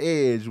 90s the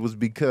edge was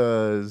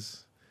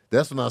because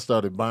that's when I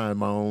started buying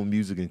my own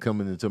music and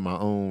coming into my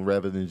own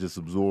rather than just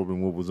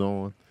absorbing what was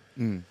on.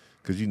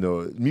 Because, you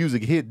know,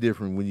 music hit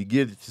different when you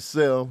get it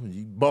yourself,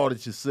 you bought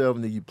it yourself,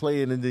 and then you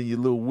play it, and then your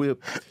little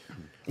whip.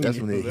 That's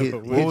when it hit.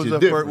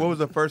 what was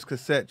the first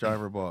cassette you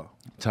ever bought?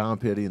 Tom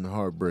Petty and the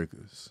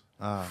Heartbreakers,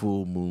 Ah.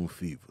 Full Moon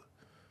Fever.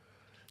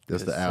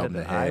 That's the Cassette album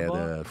that that I had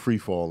bought? Free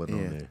Falling Yeah.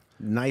 on there.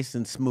 Nice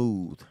and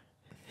smooth.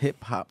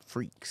 Hip hop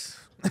freaks.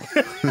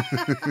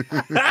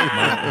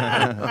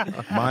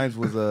 Mine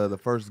was the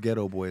first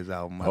Ghetto Boys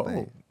album, I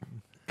think.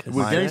 Was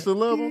Mine- Gangsta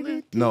Love on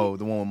there? No,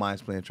 the one with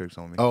Mine's Playing Tricks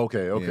on Me. Oh,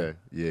 okay.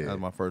 Yeah. That was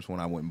my first one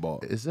I went and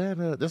bought. Is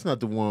that that's not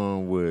the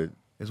one with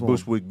It's one-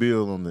 Bushwick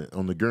Bill on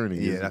the gurney?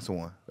 Yeah, is it? that's the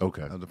one.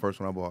 Okay. That was the first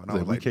one I bought. And I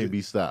Like, was we like, can't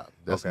be stopped.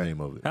 That's the Okay.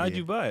 name of it. How'd Yeah.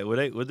 you buy it? Were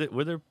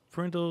there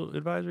parental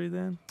advisory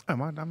then?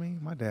 my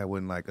dad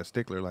wasn't like a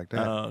stickler like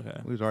that. Oh, okay.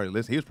 We was already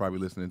listening. He was probably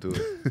listening to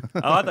it.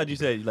 Oh, I thought you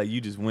said like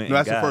you just went. No,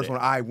 and that's the got first it. one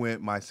I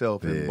went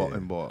myself and Yeah.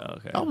 bought.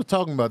 Okay. I was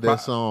talking about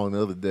that song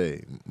the other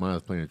day.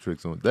 Mine's Playing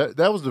Tricks on it.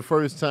 That was the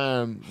first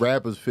time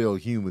rappers felt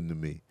human to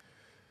me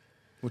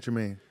What you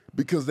mean?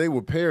 because they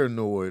were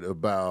paranoid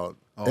about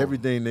Oh.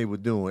 everything they were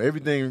doing.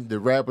 Everything the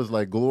rappers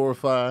like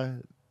glorify,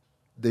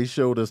 they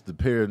showed us the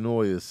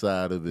paranoia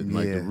side of it,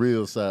 like the Yeah.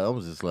 real side. I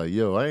was just like,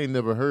 yo, I ain't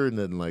never heard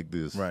nothing like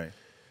this Right.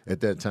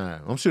 at that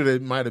time. I'm sure there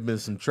might have been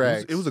some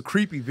tracks. It was a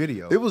creepy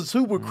video. It was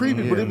super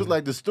creepy, but Yeah. it was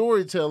like the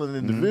storytelling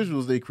and the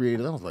visuals they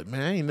created. I was like,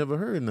 man, I ain't never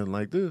heard nothing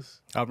like this.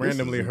 I This is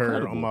randomly heard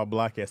incredible. on my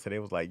block yesterday. It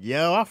was like,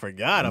 yo, I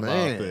forgot about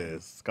Man.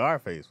 this.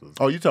 Scarface was.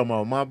 Oh, you talking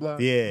about my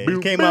block? Yeah, Boom,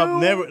 it came out boom,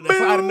 never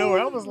that's out of boom, nowhere.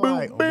 I was boom,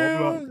 like, oh, my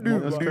block, boom, my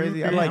It was block.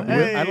 crazy.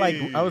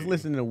 I was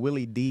listening to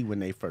Willie D when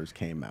they first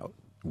came out.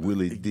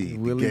 Willie D,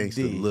 Willie the Gangsta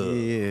D, Love.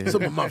 yeah.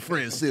 Some of my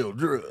friends sell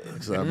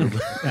drugs. I remember,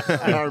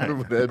 I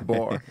remember that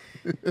bar.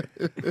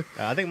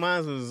 I think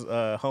mine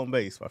was Home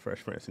Base by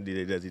Fresh Prince and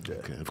DJ Desi J.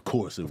 Okay, of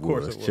course it Of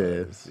course was, it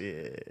Chaz. was.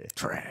 Yeah.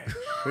 Trash.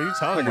 What are you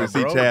talking I about,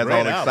 see bro? Chaz Great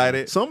all album.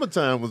 excited.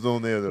 Summertime was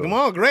on there though. Come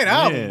on, great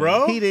album, Yeah.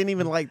 bro. He didn't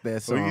even like that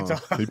What song. are you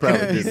talking He probably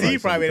didn't DC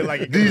like probably didn't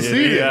like it. DC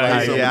didn't Yeah,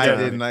 like yeah, I Summertime.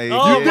 didn't. Like,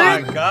 Oh yeah.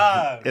 my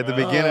God! At the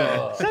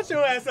beginning, Shut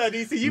your ass up,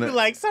 DC. You be No.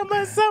 like,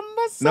 summer.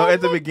 no,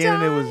 at the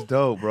beginning it was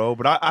dope, bro.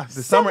 But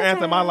the summer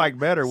anthem I like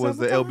better was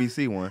the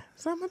LBC one.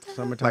 Summertime.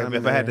 Summertime. Like,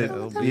 if I had to-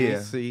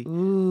 LBC.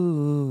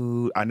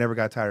 Ooh, I never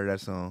got tired of that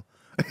song.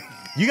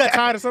 You got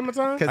tired of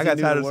summertime? Cause I he got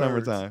knew tired the of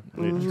words. summertime.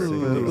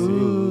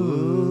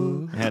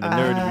 I had the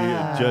nerve to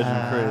be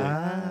judging Craig.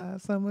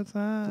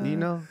 Summertime. You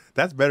know,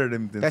 That's better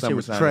than that shit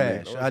was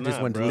summertime. trash. No, I it's just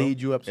not, went bro. to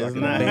lead you up so It's I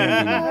can not.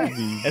 abandon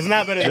you. It's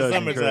not better than Judging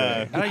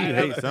summertime. Craig. How you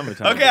hate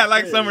summertime? Okay, I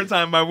like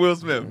Summertime by Will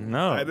Smith.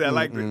 No. I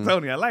liked it.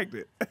 Tony, I liked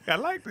it. I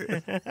liked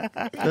it.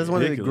 That's one of the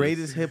Ridiculous.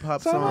 greatest hip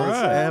hop songs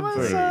Right.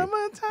 ever.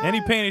 Summertime.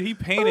 And he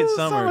painted Ooh,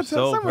 summer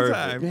so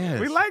summertime. perfect. Yes.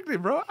 We liked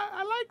it, bro.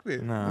 I liked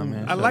it. Nah,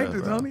 man. I shut liked up,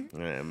 it, bro. Tony.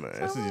 Yeah, man.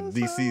 This is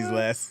DC's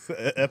last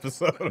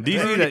episode.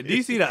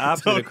 DC the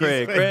opposite Tony's of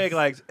Craig. face. Craig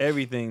likes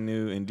everything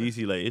new, and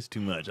DC like it's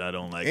too much. I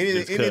don't like it.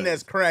 Just Anything 'cause.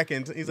 that's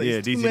cracking. He's like, Yeah,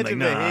 it's too DC much like, of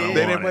nah, a I don't head. They want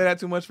didn't it. play that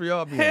too much for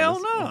y'all. Be Hell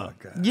honest. no. Oh, my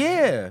God.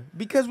 Yeah,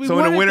 because we So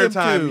in the wanted winter them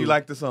time, to. you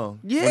like the song.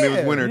 When it Yeah,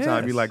 was winter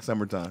time, you yes. like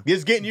summertime.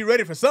 Just getting you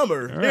ready for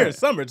summer. Right. Here's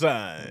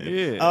summertime.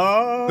 Yeah.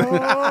 Oh.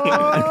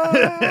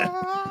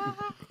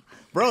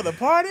 Bro, the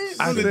party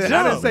I from the didn't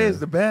jump. say it's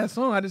the bad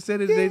song. I just said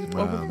it's they just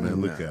Nah,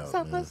 man, look out,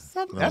 man.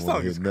 That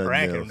song is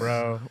cracking,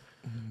 bro.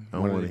 I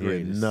One of want to the hear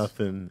greatest.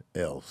 nothing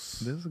else.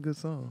 This is a good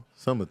song.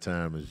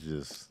 Summertime is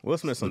just Will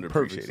Smith's the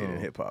perfect underappreciated in song.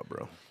 hip hop,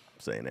 bro. I'm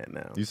saying that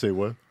now. You say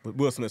what?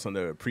 Will Smith's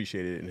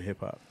underappreciated in hip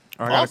hop.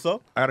 All right,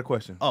 Also, I got a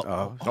question.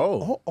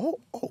 Oh,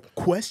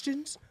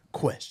 questions.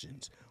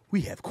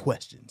 We have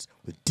questions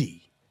with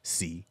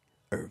D.C.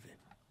 Irvin.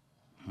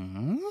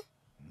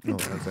 Oh,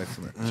 that's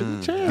excellent.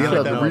 Chance don't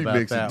got the know about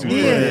remix that it one. too.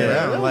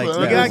 Yeah, I don't like You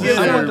that. gotta get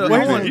I want the-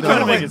 I want You trying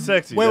to make it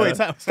sexy? Wait,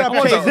 dog. stop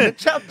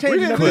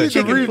changing.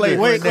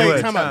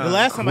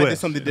 Last time I did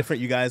something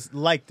different, you guys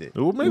liked it.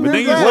 Well, maybe But then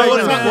it's you right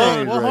said now. one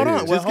time. Well, hold on.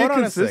 Just Well, get hold on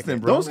a consistent,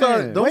 second. bro. Don't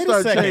start Wait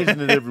a second. changing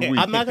it every week.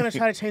 I'm not gonna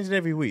try to change it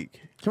every week.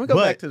 Can we go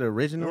But- back to the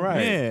original?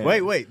 Right. Yeah.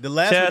 Wait. The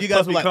last Chaz one, you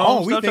guys were Puffy like,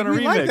 Combs, "Oh, we stop think trying to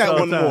we like remix that all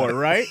one the time. more,"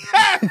 right?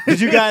 Did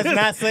you guys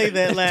not say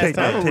that last Take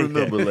time? I don't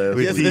remember last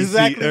With Yes, week. D.C.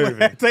 exactly.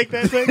 Irvin. Take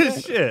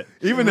that. Shit.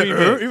 Even the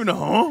Remix. even the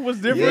was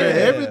different.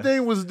 Yeah,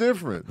 everything was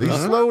different. He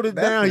slowed it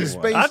down. He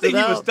spaced I think it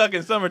he out. was stuck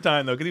in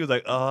summertime though, because he was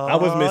like, "Oh, I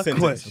was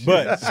mid-sentence,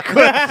 but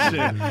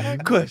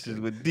questions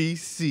with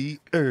D.C.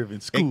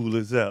 Irvin. School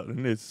is out,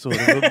 and it's sort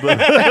of a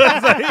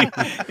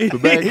buzz." he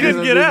But back he then, didn't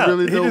I get didn't out.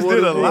 really He know just what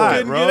did it a was. lot,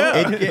 Couldn't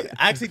bro.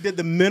 I actually did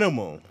the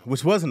minimum,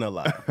 which wasn't a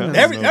lot.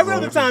 Every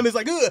other time it's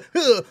like,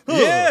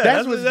 Yeah,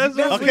 that's that's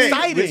okay,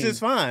 exciting.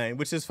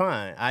 which is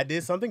fine. I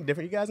did something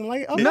different. You guys didn't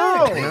like it? Okay.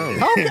 No.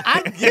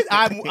 Okay,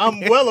 I'm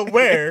well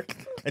aware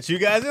that you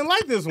guys didn't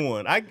like this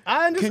one. I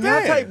understand. Can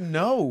y'all type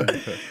no?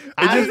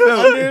 I just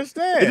felt-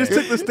 understand. It just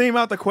took the steam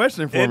out the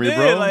question for It me, did,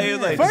 bro. like, it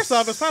was like, First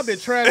off, it's probably a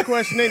trash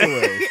question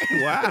anyway.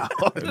 wow.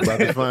 About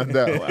to find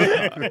out.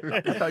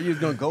 I thought you was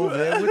gonna go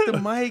there with the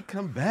mic,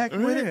 come back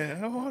with it. Man,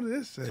 how hard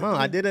is this? Well,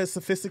 I did a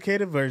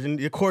sophisticated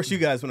version. Of course, you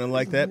guys wouldn't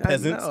like that, I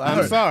peasants. know.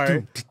 I'm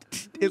sorry.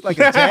 It's like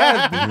a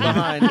jazz beat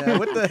behind that.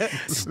 What the heck?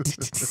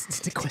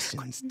 The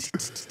questions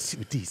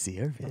with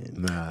DC Irvin.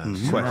 Nah,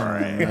 That's what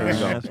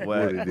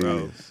whack, it bro.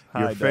 is.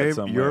 Hide that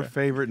somewhere. Your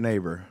favorite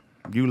neighbor.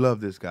 You love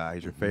this guy.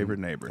 He's your favorite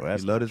neighbor. Well,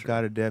 that's you love this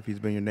guy to death. He's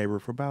been your neighbor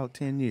for about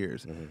 10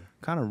 years.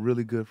 Kind of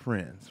really good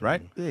friends,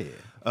 right?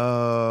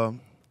 Yeah.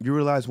 You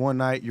realize one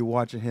night you're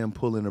watching him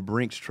pulling a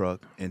Brinks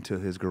truck into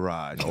his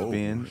garage. He's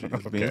being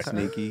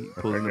sneaky,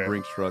 pulling the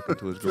Brinks truck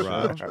into his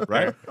garage,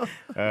 right?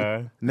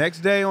 Next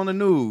day on the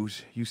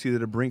news, you see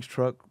that a Brinks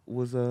truck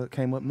was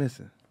came up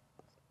missing.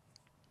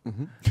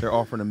 They're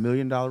offering $1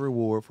 million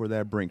reward for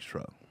that Brinks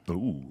truck.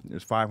 Ooh.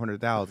 There's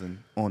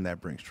 500,000 on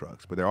that Brinks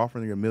trucks, but they're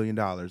offering you $1 million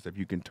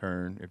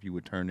if you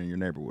would turn in your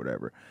neighbor, or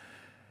whatever.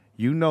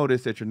 You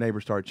notice that your neighbor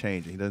started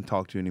changing. He doesn't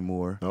talk to you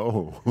anymore.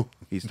 Oh.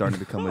 He's starting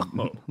to become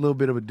a little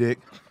bit of a dick,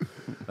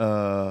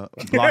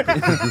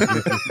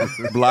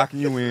 blocking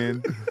you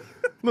in,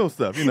 little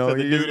stuff. You know, So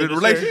the dude the in the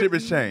relationship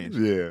has changed.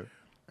 Yeah.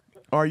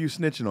 Are you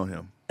snitching on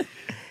him?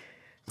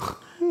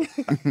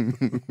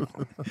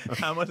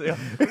 How much?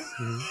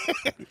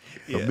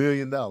 $1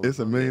 million. It's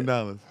 $1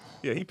 million.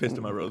 Yeah, he pissed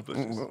in my rose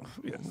bushes.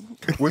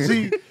 Yes. Was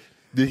he?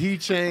 Did he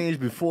change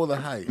before the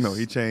heist? No,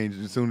 he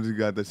changed as soon as he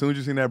got there. As soon as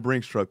you seen that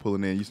Brinks truck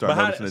pulling in, you start But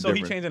how, noticing a so he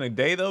difference. changed in a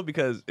day though,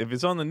 because if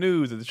it's on the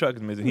news that the truck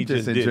is missing, he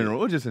just in did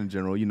general, It. or just in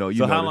general, you know.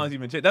 So how that- long has he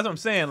been changed? That's what I'm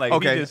saying. Like,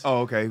 if he Okay. just,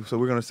 Okay. So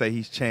we're gonna say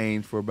he's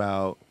changed for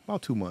about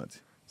 2 months.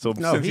 so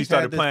No, since he he's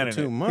started had this planning for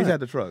 2 it. months. He's had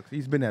the trucks.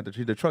 He's been at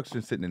the truck's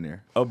just sitting in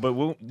there. Oh, but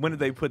when did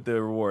they put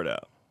the reward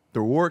out?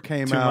 The reward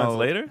came 2 out months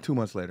later? 2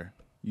 months later.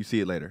 You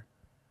see it later,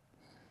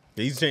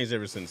 He's changed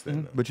ever since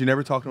then. but you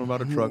never talked to him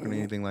about a truck or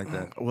anything like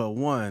that. Well,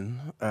 when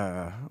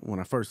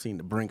I first seen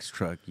the Brinks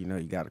truck, you know,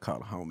 you got to call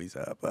the homies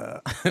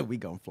up. We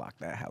gonna flock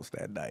that house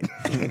that night,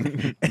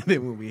 and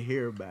then when we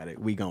hear about it,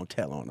 we gonna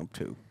tell on them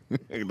too.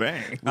 Dang. I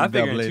figure in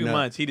doubling 2 up.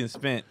 months he didn't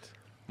spent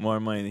more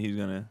money than he's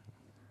gonna.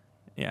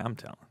 Yeah, I'm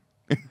telling.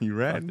 You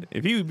ratting?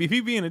 If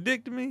he being a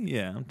dick to me,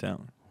 yeah, I'm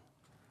telling.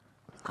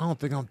 I don't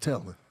think I'm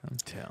telling. I'm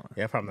telling.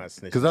 Yeah, I'm probably not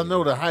snitching. Because I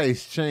know the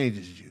heist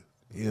changes you.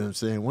 You know what I'm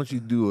saying? Once you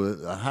do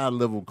a high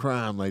level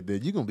crime like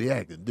that, you're going to be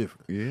acting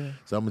different. Yeah.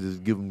 So I'm going to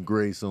just give them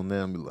grace on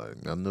that and be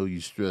like, I know you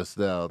stressed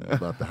out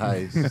about the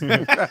heist.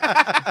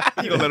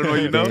 You gonna let him know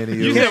you know? Danny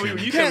You Ocean.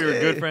 said we were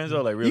good friends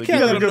though, like really You can't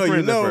good. let him know you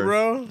friends at know, first.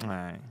 bro. All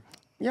right.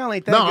 Y'all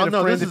ain't that No, good of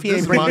no, friends this if is- he this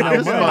ain't is my- bringing no this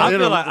is money. my I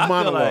feel inner like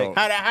monologue.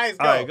 How that heist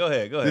go? All right, go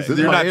ahead. This is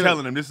You're my not inner-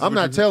 telling him. This is I'm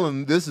what not you-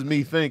 telling. This is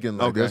me thinking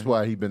like Okay. that's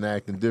why he been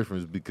acting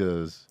different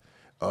because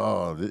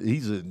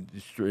he's a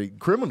straight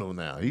criminal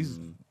now. He's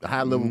a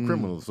high level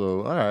criminal.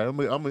 So all right, I'm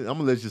gonna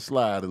let you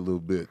slide a little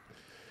bit,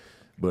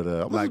 but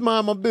I'm just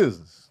mind my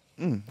business.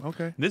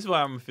 Okay. This is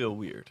why I'm gonna feel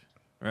weird,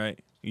 right?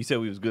 You said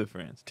we was good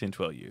friends, 10,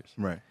 12 years.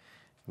 Right.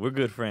 We're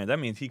good friends. That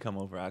means he come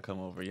over, I come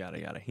over, yada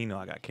yada. He know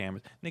I got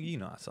cameras. Nigga, you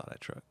know I saw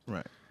that truck.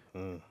 Right.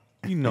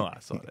 You know I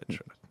saw that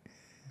truck.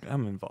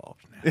 I'm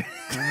involved now.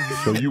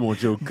 So you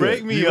want your cut.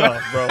 Break me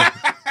off, bro.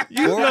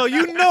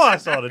 You know I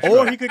saw the truck.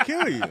 Or he could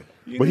kill you.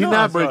 But he's know I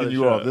not saw breaking the you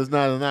show. off. That's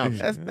not an option.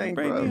 That's the thing,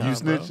 Break bro. me You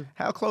off, bro. snitching?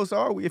 How close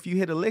are we if you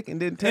hit a lick and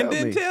didn't tell And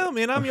then me? tell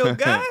me, and I'm your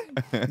guy.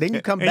 Then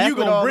you come And back you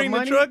with gonna all bring the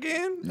the money? truck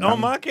in on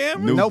my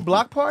camera? No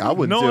block party? I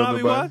wouldn't No tell one I'll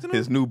be nobody. watching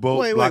His them? new boat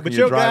Wait, blocking but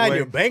your your guy and driveway.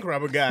 your bank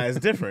robber guy is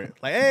different.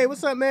 Like, hey,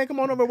 what's up, man? Come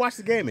on over and watch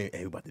the game. And,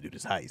 hey, we about to do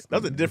this heist.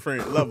 Those are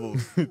different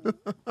levels.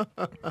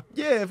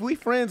 Yeah, if we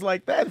friends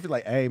like that, if you're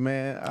like, hey,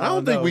 man. I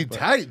don't think know, we but-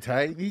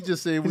 tight. He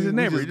just said He's we his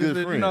neighbor. just You good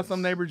just- friends. you know,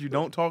 some neighbors you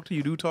don't talk to,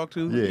 you do talk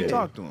to. Yeah. You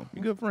talk to them.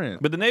 You good friends.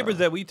 But the neighbors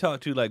that we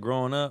talked to, like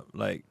growing up,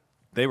 like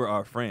they were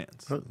our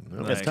friends. That's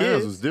Like,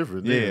 times was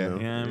different. Yeah. then,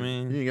 you know what I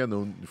mean? You ain't got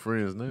no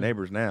friends now.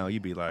 neighbors now, you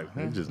be like,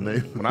 You just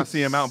neighbors. when I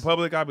see him out in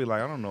public, I be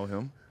like, I don't know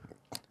him.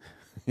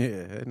 Yeah,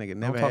 that nigga I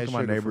never don't talk had to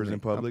my sugar neighbors for in me.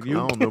 public. I You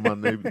don't know my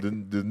neighbors.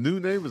 The new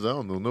neighbors, I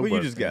don't know nobody. What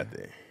you just got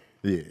there?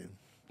 Yeah.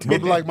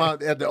 But like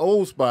at the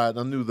old spot,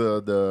 I knew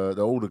the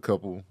older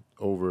couple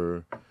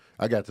over.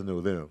 I got to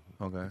know them.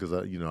 Okay. Because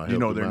I you helped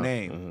know them their out.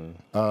 name.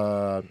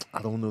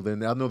 I don't know their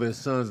name. I know their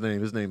son's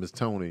name. His name is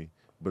Tony,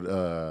 but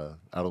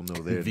I don't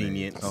know their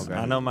Convenience. names. Okay.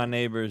 I know my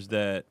neighbors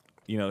that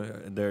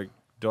their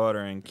daughter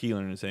and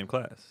Keelan in the same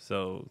class.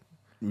 So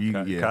You,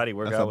 Cotty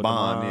worked that's out a with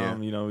bond. the mom.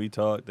 Yeah. You know, we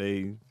talked.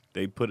 They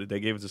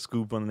gave us a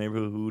scoop on the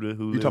neighborhood.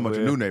 Who You talking about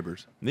your new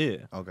neighbors? Yeah.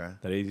 Okay.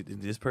 That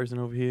this person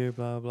over here,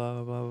 blah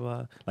blah blah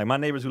blah. Like my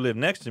neighbors who live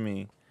next to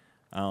me,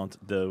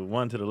 the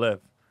one to the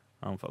left,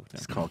 I don't fuck with them.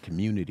 It's called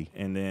community.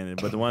 And then,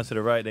 but the ones to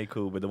the right, they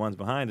cool. But the ones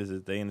behind us,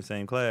 they in the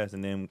same class.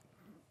 And then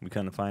we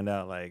kind of find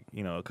out, like,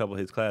 a couple of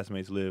his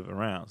classmates live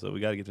around. So we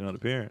got to get to know the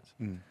parents.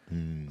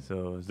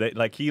 So they,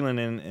 like Keelan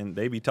and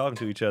they be talking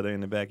to each other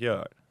in the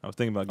backyard. I was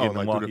thinking about getting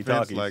them like through the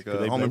fence, walkie-talkies. like, 'cause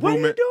they be Home like, what are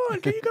you Improvement?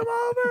 doing? Can you come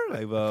over?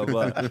 Like, blah,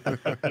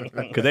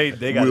 blah. Because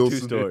they got a Wilson.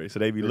 two-story. So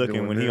they be They looking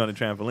doing when he that. on the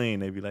trampoline.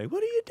 They be like,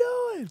 what are you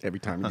doing? Every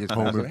time he gets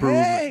Home home,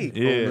 improvement. hey,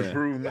 Yeah.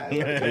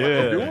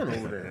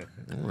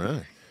 Yeah. All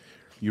right.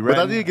 You But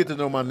I ready? did get to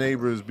know my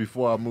neighbors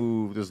before I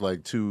moved. There's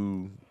like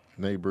two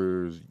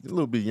neighbors, a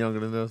little bit younger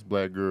than us,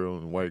 black girl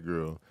and white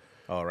girl,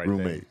 All right,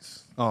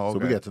 roommates. Oh, So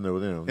we okay. got to know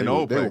them. In They the would-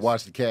 old they would place?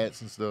 watch the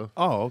cats and stuff.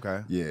 Oh,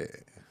 okay. Yeah,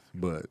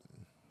 but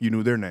You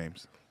knew their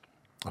names.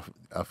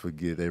 I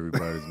forget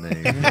everybody's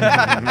name.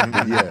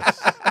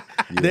 Yes.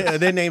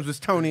 Their names was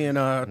Tony and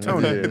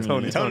Tony. Yeah.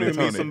 Tony would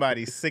meet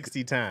somebody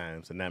 60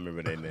 times and not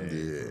remember their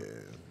name.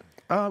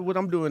 Yeah. What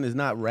I'm doing is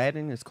not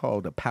ratting. It's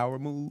called a power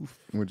move.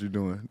 What you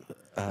doing?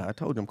 I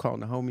told them calling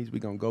the homies. We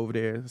gonna go over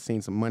there.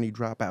 Seen some money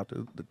drop out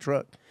the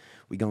truck.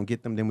 We gonna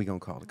get them. Then we gonna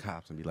call the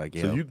cops and be like,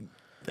 "Yeah, So you,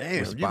 damn,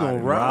 you spotted gonna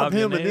him. rob Rob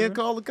your him and then neighbor?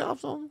 call the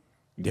cops on him?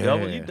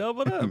 You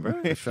doubled up,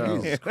 bro.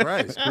 Jesus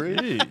Christ, Chris.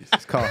 Jeez.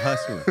 it's called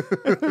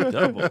hustling."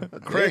 Double.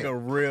 Craig, a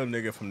real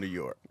nigga from New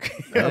York.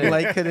 I'm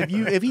like, cause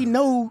if he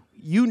know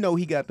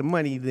he got the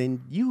money,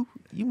 then you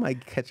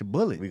might catch a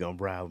bullet. We gonna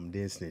bribe him,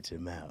 then snitch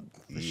him out.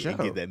 Yeah, sure.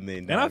 Get that $1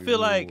 million. And I feel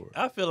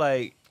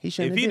like He if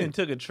shouldn't he have didn't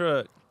took a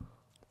truck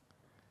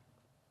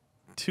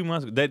 2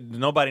 months ago, that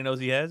nobody knows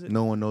he has it.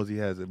 No one knows he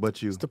has it,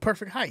 but you. it's the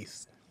perfect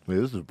heist.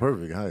 Man, this is a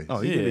perfect heist.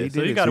 Oh, Yeah, he did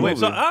so he it got away.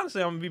 So smoothly.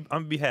 honestly, I'm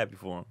gonna be happy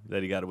for him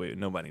that he got away with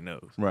nobody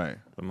knows. Right.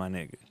 But my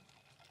nigga,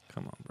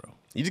 come on, bro.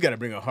 You just gotta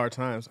bring up hard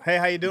times. Hey,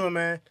 how you doing,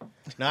 man?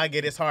 No, I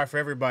get it's hard for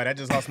everybody. I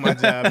just lost my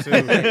job too.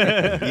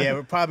 Yeah,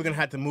 we're probably gonna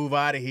have to move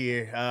out of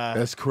here.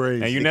 That's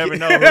crazy. And you never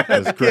know.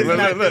 That's crazy.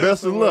 Look,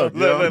 Best of luck.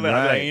 Look, yo.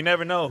 like, you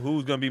never know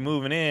who's gonna be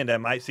moving in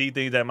that might see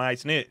things that might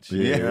snitch.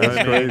 Yeah, You know that's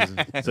what I mean?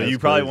 crazy. So you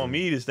probably want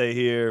me to stay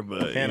here,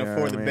 but Can't you know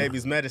afford what the I mean?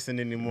 baby's medicine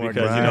anymore.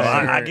 Because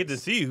Right. I get to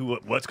see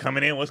what's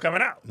coming in, what's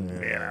coming out. You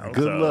know,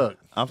 Good so luck.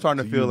 I'm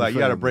starting to you feel and like the you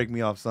got to family. break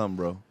me off something,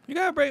 bro. You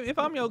gotta break. If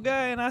I'm your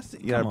guy and I see,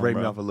 You got to break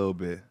me off a little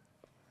bit.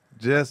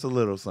 Just a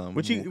little something.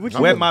 What you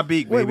Wet my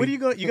beak, Wait, baby. what are you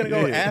going? You gonna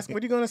go Yeah. ask?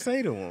 What are you gonna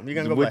say to him? You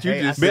gonna go? What Like, you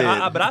hey, just I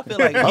said. But I feel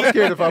like I'm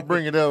scared if I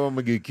bring it up, I'm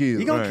gonna get killed.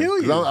 He gonna kill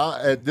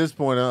 'Cause you. at this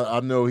point, I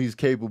know he's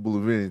capable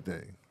of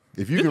anything.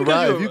 If you Just can because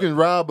rob, you're- if you can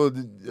rob a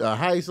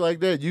heist like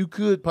that, you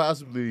could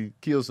possibly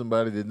kill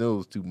somebody that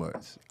knows too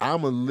much.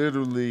 I'ma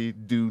literally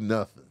do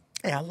nothing.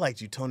 Hey, I liked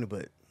you, Tony,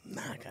 but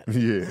nah, I got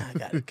Yeah. I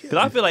got to kill. Because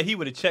I feel like he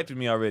would have checked with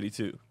me already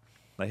too.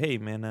 Like, hey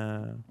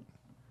man,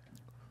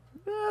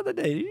 the other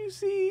day, did you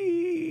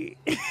see?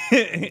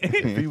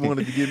 If he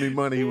wanted to give me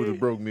money, he would have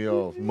broke me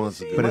off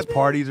months ago. But his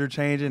parties are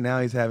changing.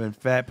 Now he's having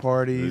fat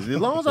parties. As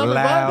long as I'm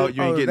loud, invited,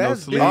 you ain't getting no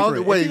that's sleep. different.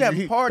 different. Wait, If you have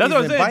he- parties, That's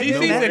what I'm saying. invite DC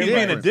them, said that's he's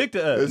being a different. dick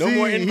to us. Is No he,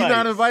 more he invites.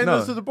 not inviting No.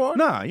 us to the party?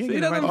 Nah, you ain't See,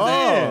 getting that's what invited.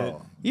 I'm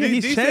saying. Yeah,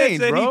 he's DC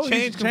changed, said bro. he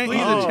changed He's completely.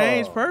 a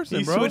changed person,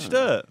 He bro. switched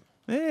up.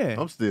 Yeah.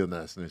 I'm still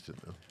not snitching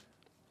though.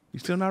 You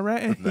still not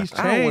ratting? He's changed,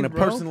 I don't want a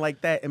bro. person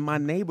like that in my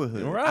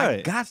neighborhood. I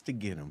Right. got to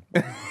get him.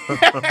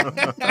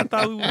 I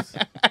thought we was.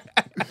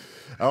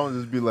 I don't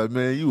just be like,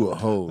 man, you a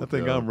hoe. I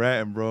think yo. I'm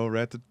ratting, bro.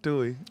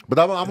 Ratatouille. But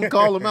I'm gonna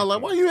call him out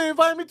like, why you ain't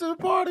invite me to the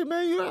party,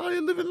 man? You out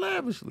here living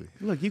lavishly.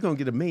 Look, you're gonna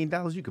get $1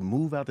 million. You can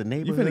move out the You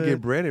neighborhood. finna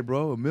get breaded,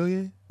 bro. $1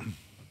 million?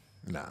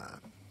 Nah.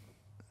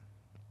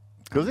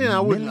 Cause then I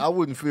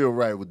wouldn't feel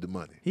right with the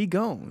money. He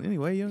gone.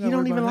 Anyway, you He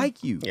don't even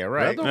like you. Yeah,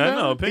 right. That don't I know.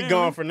 matter. He Apparently.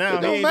 gone for now. It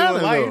He don't ain't matter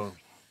doing life. though.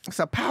 It's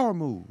a power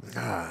move.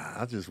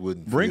 I just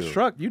wouldn't. Brinks feel.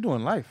 truck, you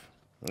doing life.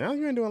 Now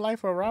you ain't doing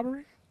life for a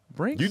robbery.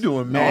 Brinks? You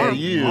doing mad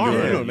years? Armed,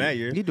 right? you doing mad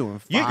years. He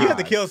doing You have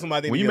to 5. kill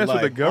somebody. When to you get mess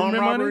with life. the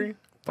government Armed money? robbery,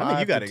 I 5 think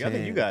you to gotta. I think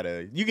 10. you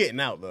gotta. You getting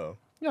out though.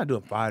 You gotta do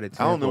a 5 to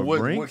 10. I don't know for what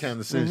Brinks. kind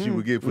of sense you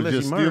would get for Unless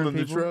just you murder stealing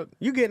the people. truck.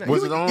 You getting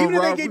Was you, it armed even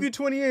if they robbery? gave you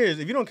 20 years,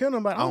 if you don't kill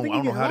nobody, I I don't don't, think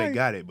you know get how they life.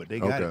 got it, but they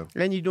got Okay.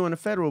 it. And you doing a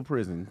federal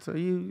prison, so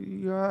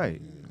you all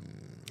right.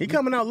 He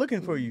coming out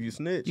looking for you. You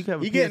snitch. You can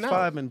have a getting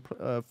out. PS5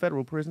 in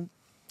federal prison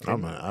I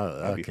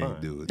be can't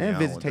fine. do it. and I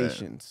don't want that.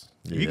 visitations.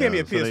 If you gave me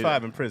a so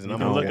PS5 in prison, You I'm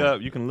can on look one.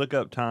 up. You can look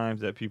up times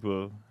that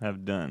people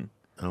have done.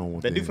 I don't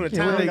want That dude from the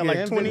Yeah, town what got they like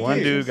get? 20 One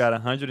years. dude got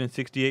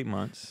 168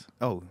 months.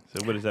 Oh,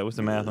 So what is that? What's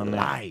the math on that?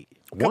 Light.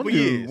 couple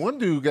years. One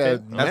dude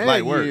got mad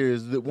light work.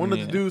 years. One of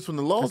Yeah. the dudes from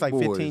the Lost That's like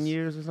Boys 15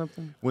 years or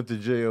something. went to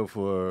jail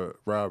for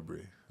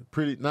robbery.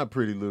 Not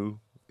Pretty Lou.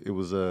 It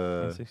was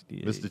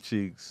 168. Mr.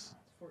 Cheeks.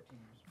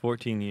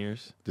 14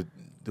 years.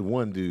 The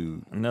one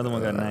dude. Another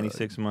one got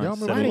 96 months.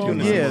 y'all remember 72 Lost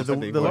months. Boys? Yeah, Most of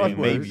the they Lost fucking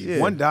Boys. babies. Yeah.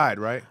 one died,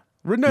 right?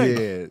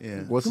 Renee.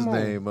 Yeah. What's his Come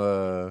on.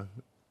 name?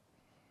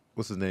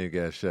 What's his name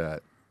got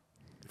shot?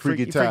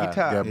 Freaky Ty.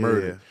 got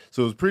murdered.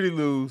 So it was Pretty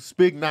Lou.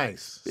 Spig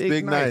Nice. Big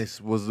Spig Nice.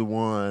 Nice was the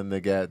one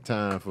that got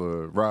time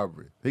for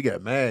robbery. He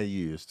got mad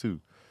years too.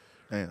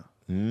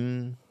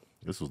 Damn.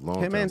 This was a long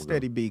Him time and ago.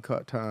 Steady B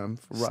caught time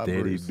for Steady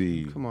robberies.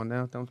 B. Come on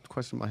now, don't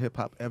question my hip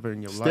hop ever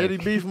in your Steady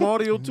life. B from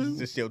Audio It's too.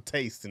 just your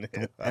taste in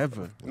it.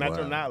 Ever. Not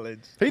your Wow.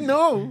 knowledge. He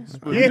knows.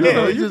 But Yeah, you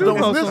know, you he just do don't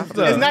know listen some to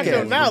stuff. It's not cats your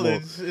no more.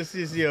 knowledge. It's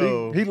just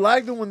your. He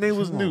liked them when they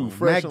was new,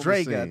 fresh Mac on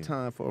Dre the got scene.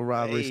 time for a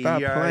robbery. Hey, Stop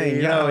yeah,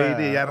 playing. yeah, Yeah,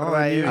 he did. Yeah, Oh,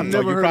 right. yeah. I've Oh,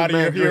 never you heard proud of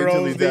of your Mac Dre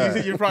till heroes, he died.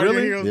 DC? You're proud of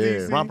your heroes, Yeah.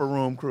 DC? Romper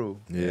Room Crew.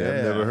 Yeah,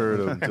 I've never heard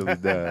of him until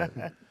he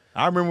died.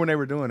 I remember when they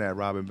were doing that,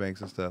 robbing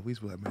banks and stuff. We used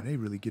to be like, man, they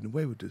really getting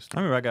away with this. I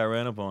remember I got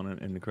ran up on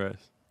in the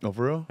Crest Oh,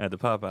 for real? at the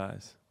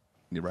Popeyes.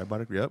 Yeah, right by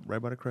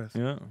the crest.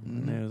 Yeah,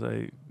 and it was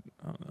like,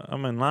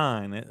 I'm in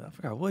line. I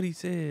forgot what he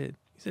said.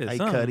 He said Hey,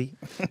 something, Cuddy.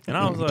 and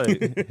I was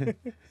like,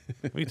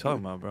 "What are you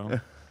talking about, bro?"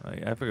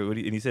 Like I forgot what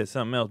and he said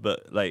something else.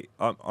 But like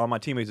all my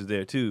teammates was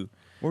there too.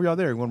 Where were y'all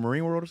there? Going to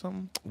Marine World or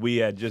something? We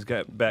had just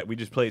got back. We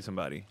just played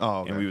somebody.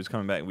 Oh, okay. And we was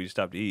coming back. and We just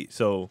stopped to eat.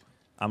 So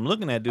I'm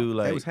looking at dude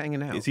like, was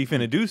hanging out. Is he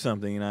finna do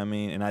something? You know what I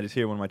mean? And I just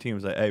hear one of my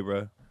teammates like, "Hey,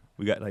 bro,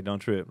 we got like don't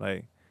trip.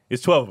 Like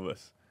it's 12 of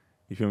us.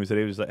 You feel me?" So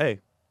they was like, "Hey,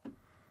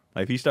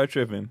 like if he start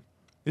tripping,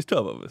 it's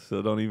 12 of us.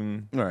 So don't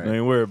even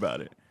worry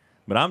about it."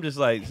 But I'm just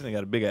like, this nigga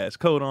got a big ass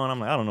coat on. I'm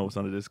like, I don't know what's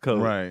under this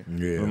coat. Right.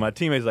 Yeah. But my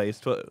teammates like, it's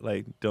 12,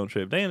 like don't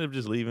trip. They ended up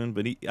just leaving.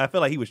 But I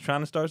felt like he was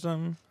trying to start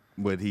something.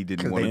 But he didn't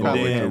Because want they to go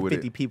probably then- into had with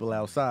 50 it. people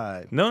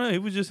outside. No, he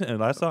was just.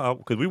 And I saw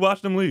because we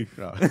watched him leave.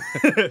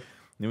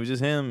 It was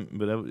just him,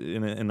 but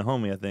in the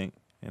homie, I think,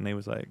 and they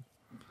was like,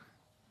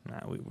 "Nah,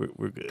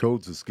 we're good."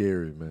 Coats are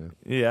scary, man.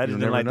 Yeah, I just You didn't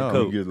never like the know.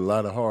 coat. You get a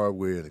lot of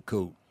hardware in a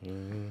coat.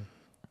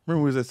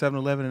 Remember we was at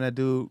 7-Eleven and that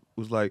dude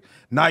was like,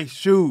 nice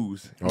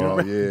shoes. You Oh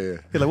remember? yeah.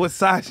 He's like, what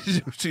size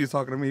shoes? She was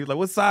talking to me. He was like,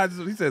 what size?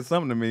 He said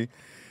something to me.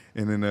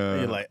 And then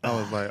You're like, I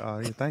was like, oh,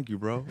 yeah, thank you,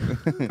 bro.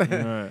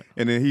 Right.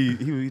 And then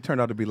he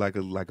turned out to be like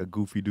a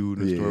goofy dude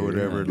in the store or Yeah,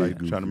 whatever, yeah, like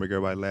goofy. trying to make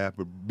everybody laugh.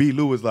 But B.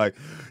 Lou was like,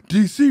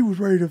 DC was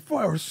ready to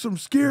fight or some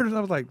scared. And I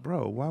was like,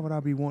 bro, why would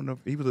I be wanting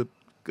to? He was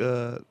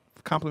a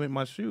compliment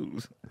my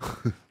shoes.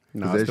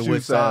 No, that it's the shoe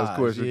which size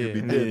question could be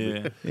yeah.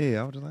 different. Yeah.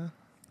 Yeah, I was just like,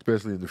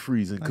 Especially in the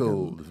freezing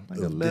cold. it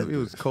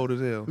was cold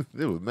as hell.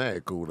 It was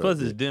mad cold Plus,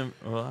 out it's there. dim.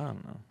 Well, I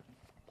don't know.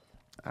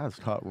 I was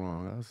taught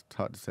wrong. I was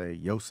taught to say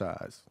your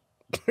size.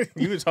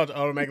 You was taught to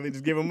automatically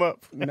just give them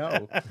up.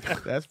 No,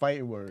 that's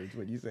fighting words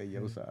when you say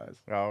your size.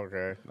 Oh,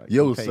 okay. Like,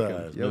 Yo take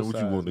size, your man. What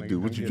you size, want to nigga, do?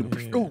 don't What you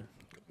get do? it.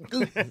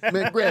 Oh,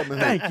 man, grab me.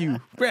 Thank you.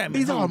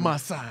 These are my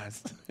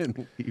size.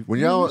 When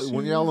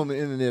y'all on the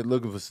internet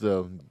looking for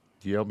stuff,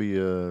 do y'all be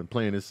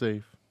playing it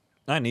safe?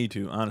 I need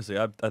to honestly.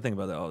 I think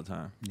about that all the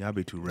time. Yeah, I'd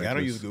be too reckless. Yeah, I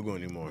don't use Google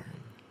anymore.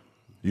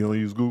 You don't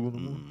use Google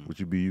no more? What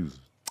you be using?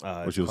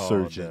 What's It's your called,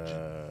 search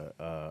engine?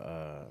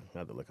 I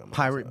have to look up my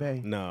Pirate stuff.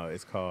 Bay? No,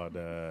 it's called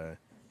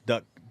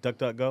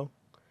DuckDuckGo.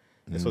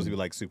 It's supposed to be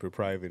like super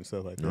private and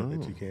stuff like that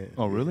that you can't.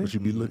 Oh, really? What you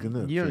be looking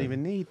up? You don't Jay?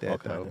 even need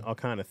that though. All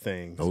kind of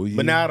things. Oh, yeah.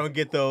 But now I don't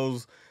get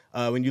those.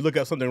 When you look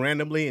up something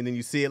randomly and then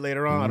you see it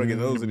later on, I don't get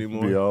those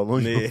anymore. Be all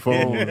on your Yeah.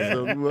 phone. And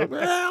stuff. You like,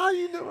 "Ah,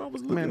 you know, I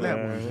was looking Man, that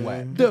at one's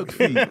whack. duck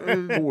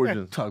feet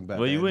origins. Talk about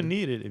Well, that. you wouldn't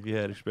need it if you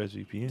had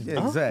ExpressVPN.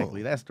 Yeah,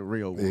 exactly. That's the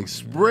real one.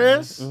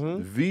 Express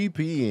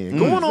VPN.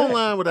 Going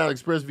online without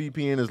Express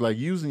VPN is like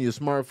using your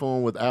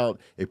smartphone without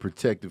a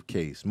protective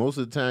case. Most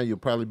of the time, you'll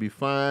probably be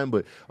fine,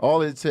 but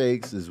all it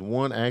takes is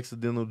one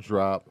accidental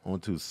drop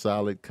onto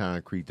solid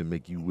concrete to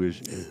make you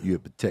wish you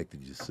had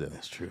protected yourself.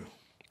 That's true.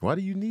 Why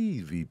do you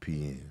need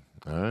VPN?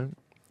 All right.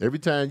 Every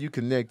time you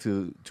connect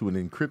to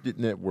an encrypted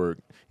network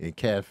in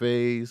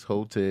cafes,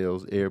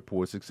 hotels,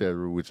 airports,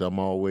 etc., which I'm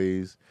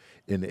always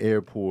in the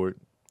airport,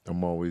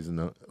 I'm always in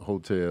the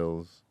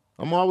hotels,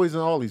 I'm always in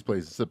all these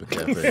places except a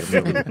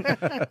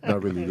cafe. I'm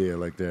not really there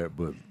like that,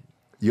 but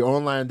your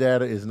online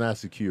data is not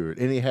secured.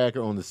 Any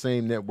hacker on the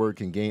same network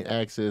can gain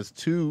access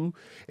to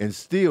and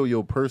steal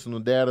your personal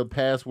data,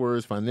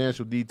 passwords,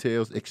 financial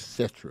details,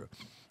 etc.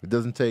 It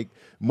doesn't take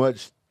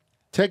much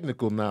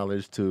technical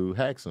knowledge to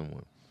hack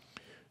someone.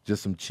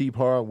 Just some cheap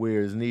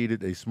hardware is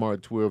needed. A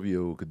smart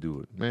 12-year-old could do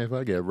it. Man, if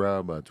I get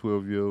robbed by a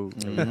 12-year-old,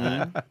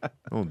 I'm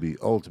gonna be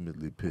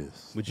ultimately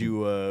pissed. Would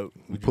you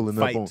pulling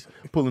fight?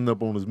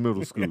 up on his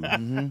middle school?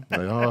 Like,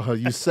 oh,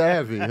 you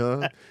savvy,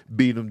 huh?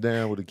 Beat him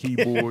down with a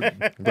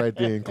keyboard right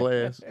there in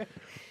class.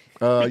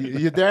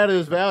 Your data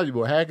is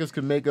valuable. Hackers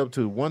can make up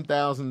to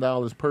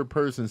 $1,000 per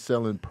person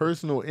selling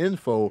personal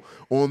info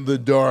on the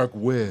dark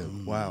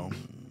web. Wow.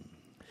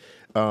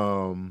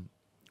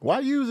 Why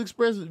use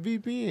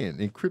ExpressVPN?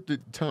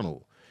 Encrypted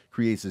tunnel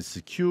creates a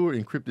secure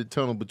encrypted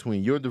tunnel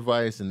between your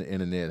device and the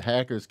internet.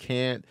 Hackers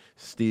can't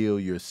steal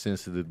your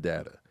sensitive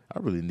data. I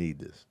really need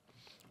this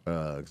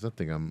because I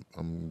think I'm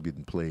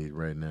getting played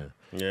right now.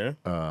 Yeah.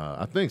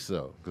 I think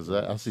so because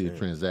I see a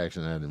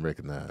transaction I didn't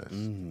recognize,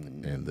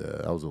 and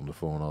I was on the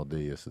phone all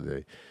day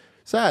yesterday.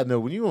 Side note: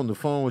 when you're on the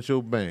phone with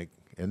your bank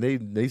and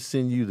they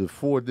send you to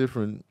 4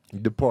 different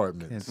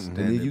departments, and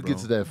then you get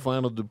to that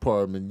final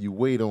department, you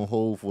wait on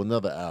hold for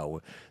another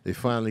hour. They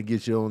finally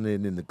get you on there,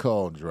 and then the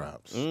call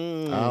drops.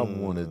 I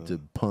wanted to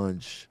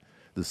punch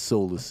the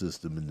solar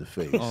system in the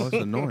face. Oh, it's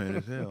annoying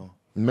as hell.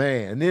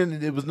 Man, and then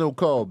there was no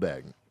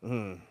callback.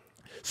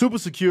 Super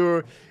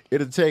secure.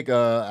 It'll take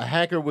a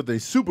hacker with a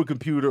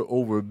supercomputer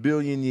over 1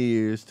 billion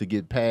years to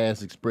get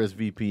past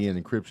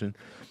ExpressVPN encryption.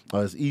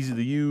 It's easy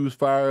to use.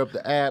 Fire up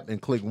the app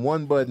and click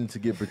one button to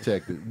get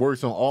protected.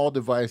 Works on all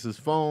devices,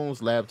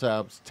 phones,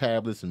 laptops,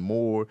 tablets, and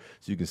more,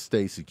 so you can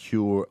stay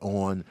secure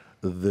on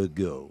the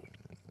go.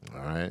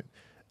 All right.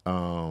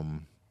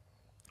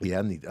 Yeah,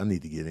 I need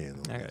to get in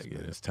on this.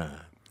 Man. It's time.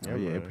 Oh,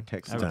 yeah, it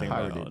protects Everything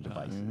pirated all the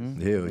time.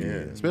 devices. Hell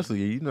yeah.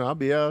 Especially, I'll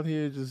be out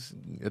here just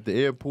at the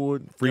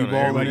airport, free balling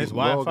everybody's it,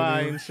 Wi-Fi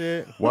logging in. and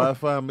shit.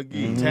 Wi-Fi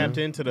McGee. Tapped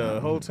into the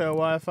hotel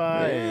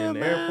Wi-Fi and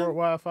man. airport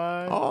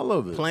Wi-Fi. All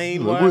of it.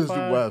 Plane Look, where's the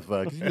Wi-Fi?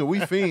 Wi-Fi? 'Cause,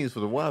 we fiends for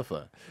the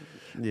Wi-Fi.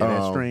 Yeah,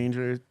 that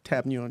stranger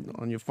tapping you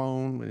on your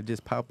phone and it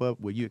just pop up.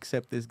 Will you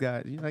accept this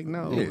guy? You're like,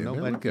 no, Yeah,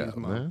 nobody man, look cares, out,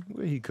 man. man.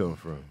 Where he come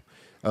from?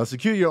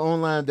 Secure your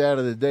online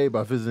data today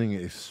by visiting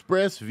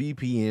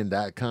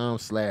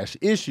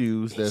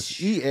expressvpn.com/issues. That's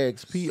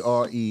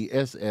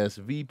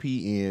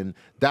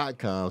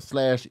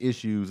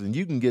expressvpn.com/issues. And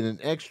you can get an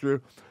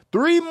extra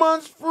 3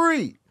 months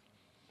free.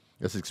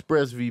 That's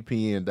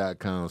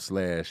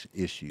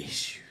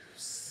expressvpn.com/issues.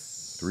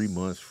 3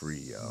 months free,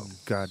 y'all.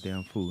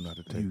 Goddamn fool not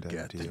to take You that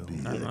got to deal. be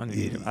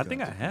I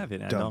think I have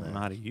it. I don't know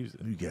how to use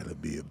it. You gotta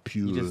be a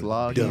pure You just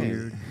log dummy,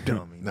 in.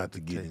 Dummy. not to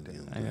get in there.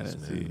 I gotta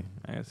see.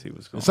 I gotta see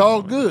what's going on. It's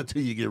all with good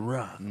till you get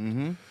robbed. Mm-hmm.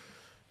 You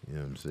know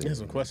what I'm saying? There's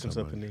some questions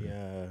Come up in on. the.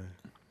 it.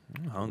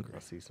 I'm hungry. I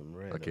see some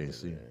red. I can't up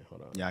see. there.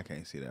 Hold on. Yeah, I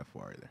can't see that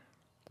far either.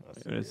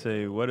 Let's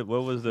say what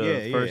was the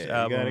Yeah, first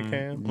yeah, you got album? it,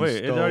 Cam?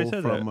 Wait, it already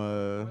said from that.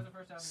 a was the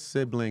first album?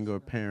 sibling or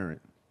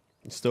parent.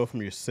 You stole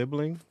from your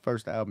sibling.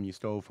 First album you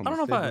stole from I a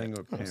don't know if I- sibling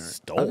or parent.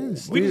 Stole.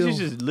 We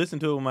just listen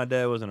to it when my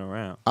dad wasn't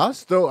around. I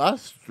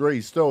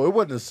straight stole. It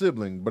wasn't a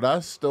sibling, but I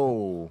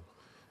stole.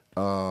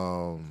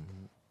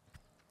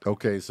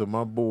 Okay, so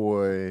my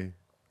boy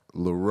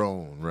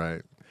Larone,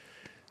 right?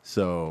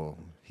 So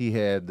he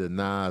had the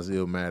Nas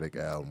Illmatic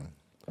album,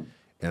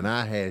 and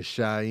I had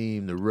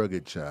Shaheem the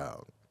Rugged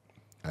Child.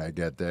 I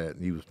got that,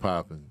 and he was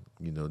popping.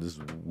 This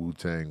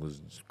Wu-Tang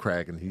was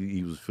cracking.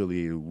 He was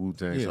affiliated with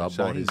Wu-Tang, so Yeah, I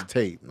bought his Shaheem.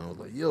 tape, and I was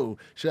like, yo,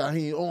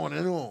 Shaheem on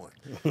and on.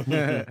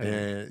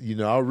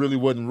 And, I really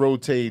wasn't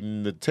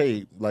rotating the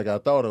tape like I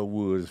thought I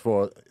would as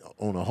far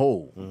on a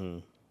whole.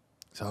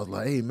 So I was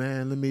like, hey,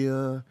 man,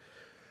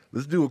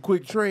 let's do a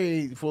quick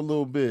trade for a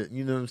little bit.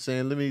 You know what I'm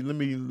saying? Let me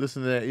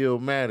listen to that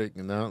Illmatic,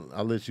 and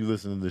I'll let you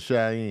listen to the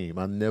Shaheem.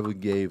 I never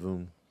gave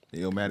him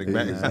The Illmatic his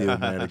back.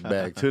 Illmatic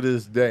back. To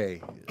this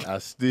day,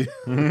 I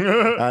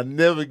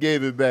never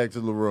gave it back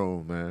to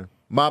Larone, man.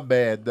 My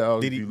bad,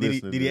 dog. Did if he? you Did he?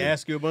 listening Did to he this.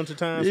 ask you a bunch of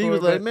times? He for was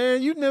it like, back?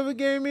 man, you never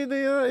gave me the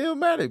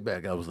Illmatic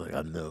back. I was like,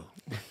 I know.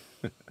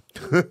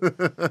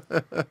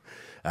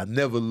 I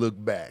never look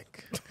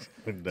back.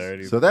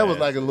 Dirty. So that was bastard.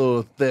 like a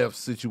little theft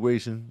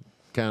situation,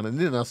 kind of. And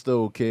then I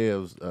stole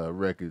Kev's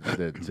records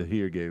that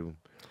Tahir gave him.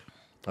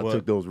 I What?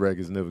 took those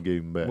records, never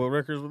gave them back. What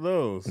records were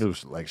those? It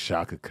was like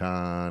Shaka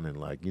Khan and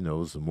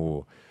some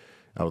more.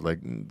 I was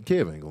like,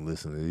 Kev ain't gonna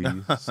listen to these.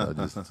 So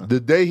the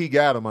day he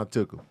got them, I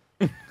took them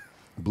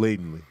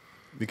blatantly.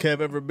 Did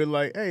Kev ever been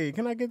like, "Hey,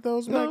 can I get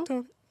those No. back,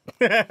 Tony?"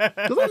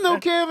 Because I know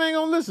Kev ain't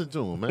gonna listen to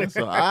them, man.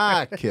 So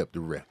I kept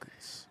the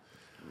records.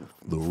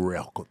 The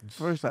records.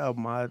 First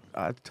album I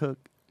took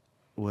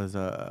was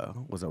a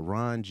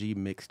Ron G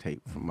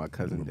mixtape from my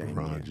cousin Damien.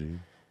 Ron G.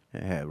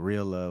 It had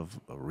Real Love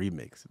a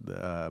remix.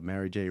 The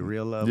Mary J.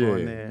 Real Love Yeah.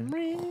 on there.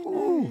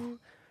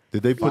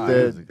 Did they put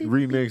Fire. that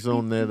remix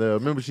on that?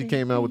 Remember she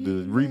came out with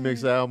the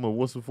remix album of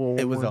What's the 411?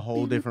 It was a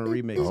whole different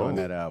remix Oh. on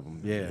that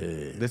album. Yeah.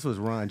 This was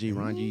Ron G.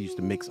 Ron G used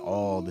to mix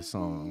all the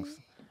songs.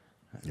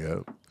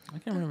 Yep. I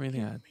can't remember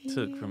anything I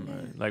took from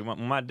like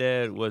when my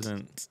dad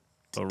wasn't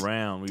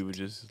around. We would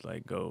just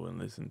like go and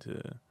listen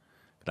to.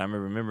 But I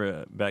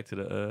remember back to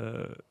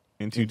the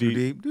In Too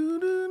Deep. He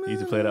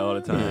used to play that all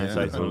the time. Yeah.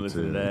 So I used to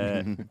listen to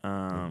that.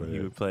 He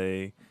would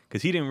play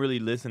because he didn't really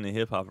listen to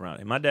hip hop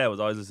around. My dad was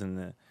always listening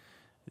to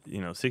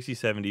 60s,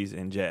 70s,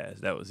 and jazz.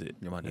 That was it.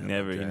 Yeah, my He dad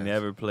never loved he jazz.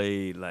 never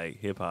played like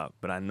hip hop,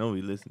 but I know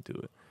he listened to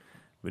it,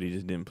 but he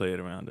just didn't play it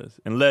around us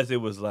unless it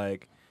was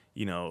like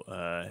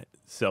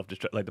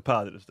self-destruct, like the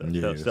positive stuff,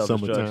 Yeah,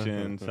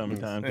 self-destruction,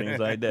 summertime, things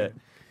like that.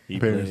 He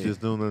Parents played.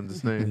 just don't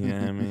understand.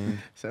 Yeah, I mean,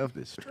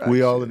 Self-destruction.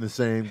 We all in the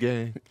same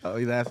gang. Oh,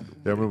 he's asking.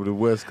 Y'all remember the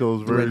West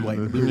Coast The red, version? white,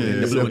 of blue,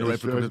 and the blue and the red,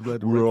 Self-Destruction? the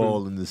blood, the We're red,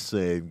 all in the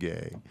same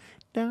gang.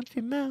 Don't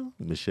you know?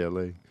 Michelle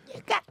A. You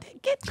got to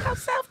get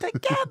yourself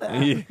together.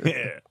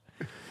 yeah.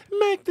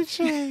 Make the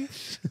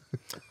change.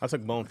 I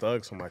took Bone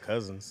Thugs from my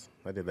cousins.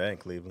 I did that in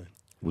Cleveland.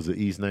 Was it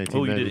East Oh,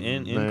 you 1999? did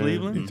it in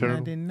Cleveland?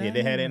 Eternal? Yeah,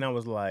 they had it, and I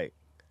was like,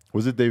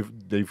 Was it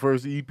they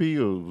first EP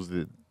or was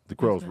it the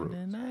Crossroads?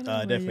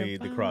 definitely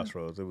the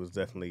Crossroads. It was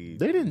definitely.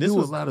 They didn't this do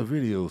was, a lot of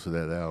videos for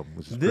that album,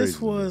 which is This crazy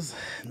to me. was.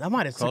 I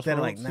might have took that in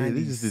like Yeah,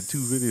 they 90s. just did 2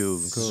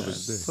 videos and called it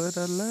a day. For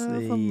the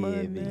love of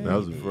money. That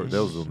was the first,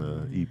 that was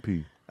on the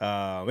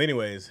EP.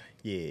 Anyways,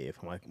 yeah,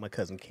 for my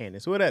cousin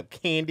Candace. What up,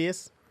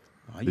 Candace?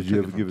 Did you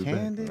ever give it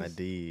back? I did.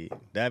 Did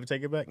I ever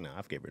take it back? No,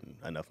 I've given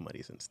enough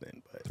money since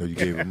then. But Oh, you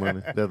gave her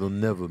money? That'll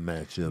never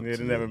match up. It'll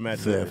to never match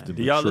up. theft and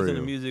Do y'all listen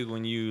to betrayal. music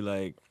when you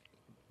like?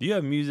 Do you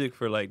have music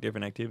for like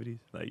different activities?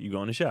 Like you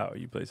go in the shower,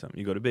 you play something.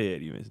 You go to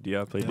bed, do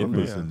y'all play I'm different?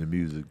 listening to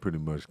music pretty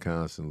much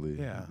constantly.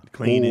 Yeah.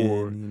 Cleaning,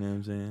 Or- you know what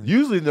I'm saying?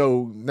 Usually,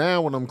 though,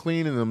 now when I'm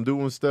cleaning and I'm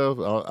doing stuff,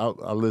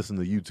 I listen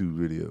to YouTube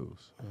videos.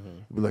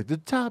 Be like the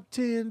top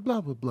 10,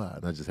 blah blah blah,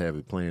 and I just have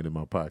it playing in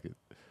my pocket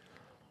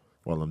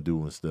while I'm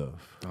doing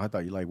stuff. I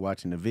thought you like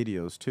watching the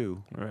videos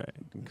too. Right.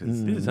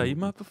 Because This is how you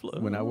mop the floor.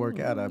 when I work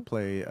out, I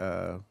play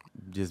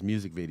just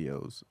music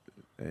videos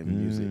and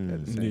music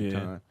at the same Yeah.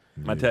 time.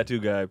 My tattoo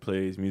guy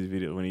plays music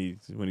videos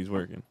when he's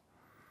working.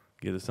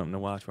 Gives us something to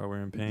watch while we're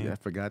in pain. I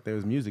forgot there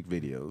was music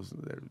videos.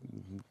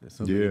 There's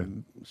so Yeah.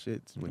 many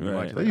shits when you Right.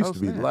 watch. That like, used oh, to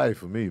be snap. life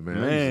for me, man. I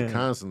used Man. to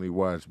constantly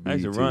watch BET. I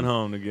used to run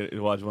home to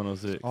watch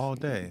 106. All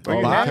day. All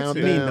the Box? countdowns.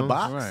 You mean the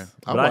box? Right.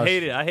 But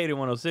I hated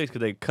 106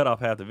 because they cut off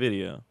half the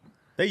video.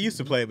 they used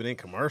to play it, but in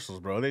commercials,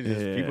 bro. They just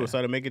Yeah. people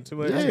started making too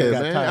much. Yeah,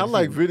 got man. tired I of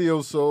like seeing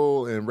Video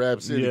Soul and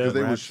Rap City because Yeah, they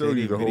would Rap show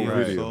City, you the whole Video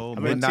video. Soul, I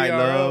mean, Midnight TRL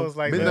Love. was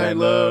like Midnight that.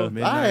 Love.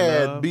 Midnight I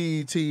had Love.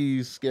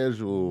 BET's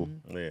schedule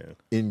Yeah.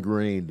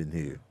 ingrained in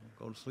here.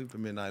 Go to sleep to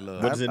Midnight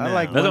Love. What is it I now?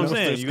 like That's what I'm What's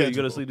saying. the You go to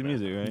schedule? sleep to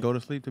music, right? Go to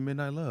sleep to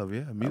Midnight Love.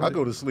 Yeah. Music. I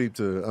go to sleep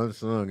to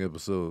unsung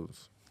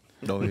episodes.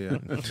 Oh yeah.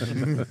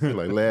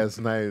 Like last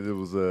night, it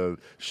was a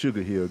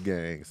Sugar Hill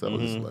Gang. So I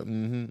was just like,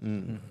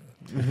 And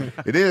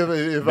then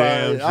if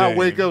Damn I shame.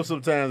 wake up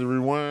sometimes and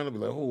rewind, I'll be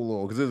like,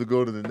 hold on, because it'll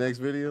go to the next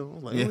video.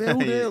 I'm like, who the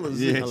hell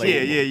is yeah, this?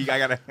 yeah. You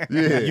gotta.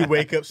 Yeah. You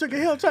wake up, Sugar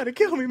Hill trying to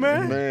kill me,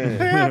 man. Man.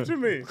 They after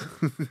me.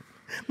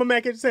 My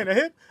man kept saying a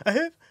hit, a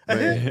hit, a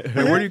hit.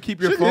 Hey, where do you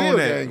keep your Sugar Hill phone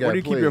Gang at? got Where do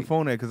you keep your played.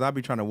 phone at? Because I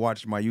be trying to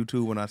watch my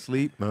YouTube when I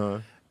sleep, Uh-huh.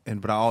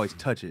 but I always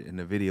touch it, and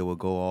the video will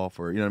go off,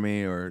 or you know what I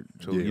mean, or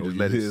so Yeah, you or just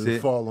let it it'll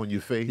sit. fall on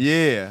your face.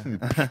 Yeah.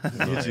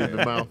 Hit you in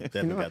the mouth.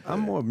 Definitely You know, got that. I'm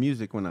more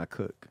music when I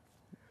cook.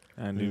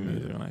 I do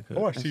music when I cook. I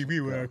watch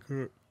TV when I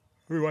cook.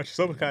 We watch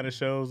some kind of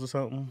shows or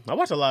something. I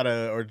watch a lot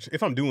of, or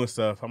if I'm doing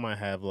stuff, I might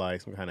have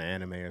like some kind of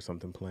anime or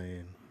something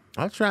playing.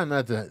 I try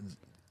not to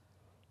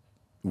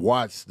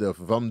watch stuff.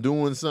 If I'm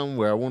doing something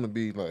where I want to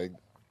be like,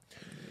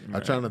 I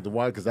try not to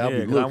watch because I'll Yeah,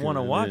 be 'cause I looking. wanna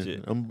and watch then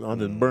it. I'm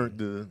done burnt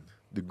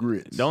the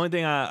grits. The only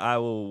thing I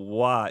will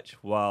watch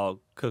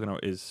while cooking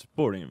is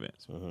sporting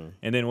events.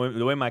 And then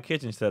the way my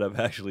kitchen's set up,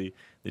 actually,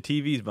 the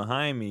TV's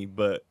behind me,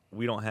 but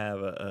we don't have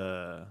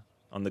a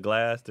on the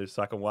glass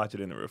so I can watch it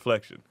in the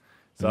reflection.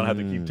 So I don't have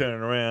to keep turning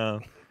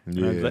around.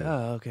 And I was like, Yeah.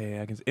 oh, okay,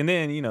 I can. And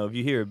then if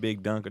you hear a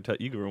big dunk or touch,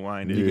 you can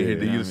rewind it. You can hit know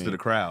the what I use to mean? the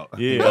crowd.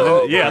 Yeah,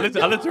 I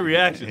listen to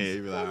reactions. Yeah,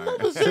 you be like, all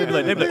right. They'd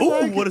be like,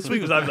 "Oh, what a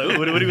sweep!" I'm like, "Oh,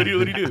 what do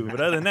you do?" But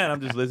other than that,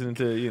 I'm just listening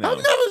to I've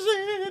never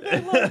seen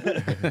anything like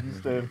that. You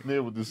standing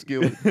there with the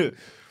skillet.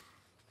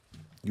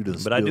 You done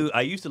But spilled.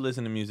 I used to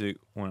listen to music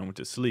when I went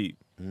to sleep,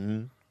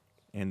 Mhm.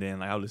 and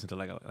then I would listen to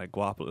like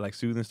guap, like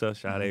soothing stuff,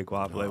 Sade,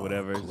 Guapa,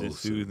 whatever, it's closer, just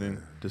soothing.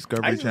 man.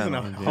 Discovery I used to listen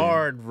Channel. to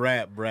hard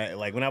rap,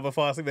 like when I would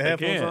fall asleep with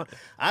headphones can't. on.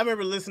 I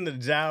remember listening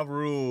to Ja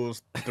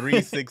Rule's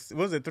 336. What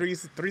was it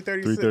 336?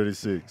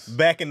 336.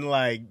 Back in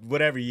like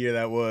whatever year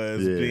that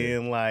was, Yeah.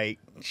 being like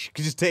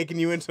just taking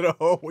you into the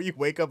hole where you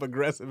wake up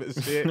aggressive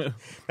as shit.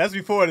 That's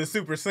before the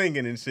super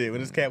singing and shit. When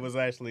this cat was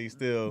actually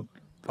still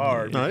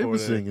hard. No, he before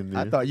was the- singing there.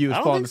 I thought you was I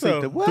don't falling think so.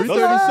 asleep to what?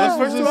 336 First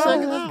was of the all,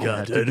 second album.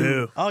 Got to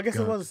do. Oh, I guess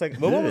it was a second.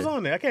 But what was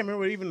on there? I can't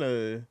remember even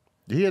the.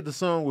 He had the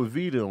song with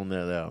Vita on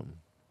that album.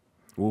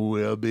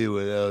 We'll be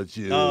without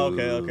you. Oh,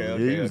 okay, Yeah,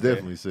 he was okay.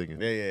 definitely singing.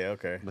 Yeah,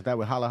 okay. Was that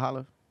with Holla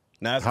Holla?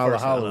 Nah, that's the Holla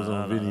first Holla one. was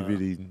on Vinny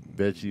Vinny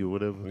Betchy or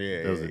whatever.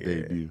 Yeah, that was a yeah.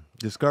 debut.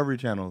 Discovery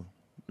Channel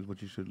is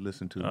what you should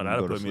listen to. Oh, when you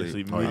that'll go put me to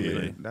sleep. sleep Oh, yeah.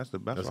 immediately. That's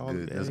That's all.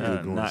 good. That's yeah.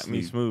 good going to Knock me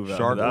sleep. smooth.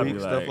 Shark I'll be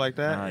Week, stuff like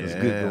that? nah, It's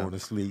Yeah. good going to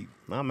sleep.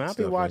 Nah, man, I'll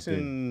be Stuff like that.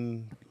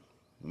 watching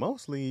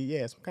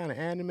mostly, some kind of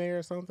anime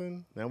or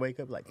something. And I wake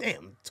up like,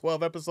 damn,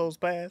 12 episodes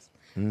passed.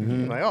 Mm-hmm.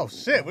 I'm like, oh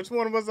shit, which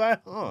one was I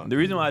on? The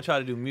reason why I try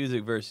to do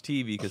music versus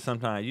TV because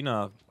sometimes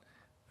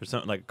for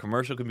something like a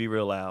commercial can be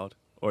real loud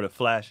or the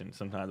flashing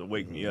sometimes will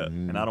wake me up,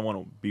 and I don't want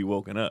to be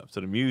woken up. So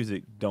the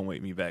music don't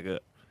wake me back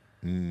up.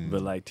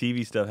 But like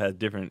TV stuff has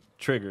different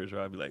triggers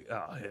where I'd be like,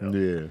 oh hell.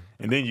 Yeah.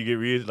 And then you get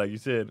real, like you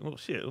said, well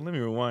shit, let me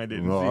rewind it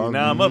and No, see.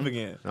 Now I'm up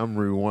again. I'm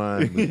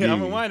rewinding. Yeah,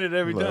 I'm again. rewinding it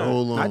every Like, time.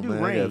 Hold on, I do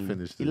man. I gotta rain.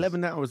 finish this.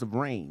 11 hours of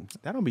rain.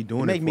 That don't be It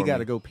doing make it me for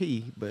gotta go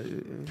pee, but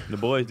The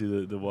boys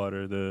do the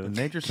water, the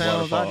Nature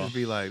sounds. I waterfall. just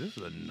be like, this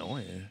is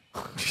annoying.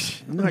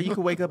 no, you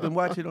can wake up and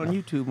watch it on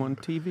YouTube on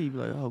TV. Be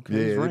like, oh, okay, Yeah,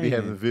 it's they be raining.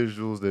 having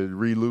visuals that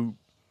reloop.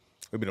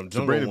 Maybe them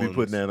jungle Sabrina be ones.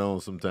 putting that on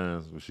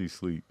sometimes when she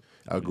sleep.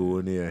 I'll go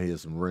in there and hear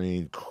some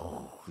rain.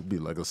 It'd be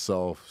like a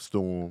soft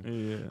storm.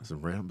 Yeah.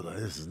 Some rain. But like,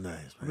 this is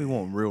nice, We man.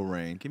 want real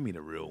rain. Give me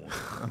the real one.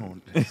 I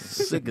don't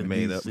Sick of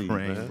made up DC,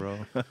 rain, man. bro.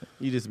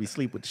 You just be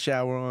sleep with the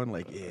shower on,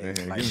 like, yeah,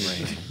 it's like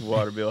rain.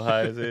 water bill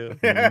high as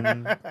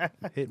hell.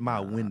 Hit my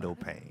window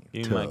pane.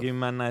 Give me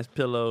my nice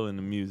pillow and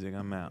the music.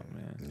 I'm out,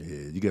 man.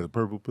 Yeah, you got a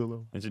purple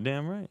pillow? Is you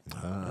damn right?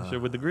 Sure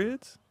with the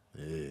grids?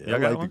 Yeah, Y'all I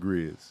got like one? the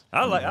grids.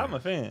 I'm a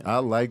fan. I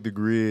like the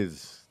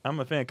grids. I'm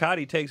a fan.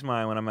 Cotty takes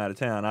mine when I'm out of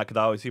town. I could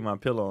always see my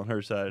pillow on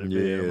her side of the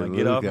bed. Yeah, I'm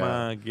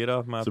like, get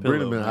off my Sabrina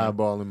pillow. been man.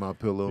 eyeballing my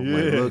pillow. I'm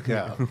like, Yeah. look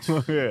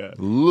out. Yeah.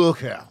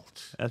 Look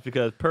out. That's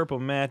because Purple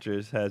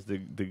Mattress has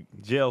the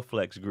Gel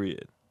Flex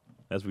grid.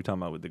 That's what we're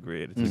talking about with the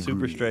grid. It's a super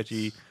Grids.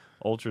 stretchy,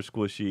 ultra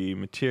squishy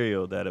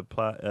material that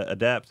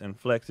adapts and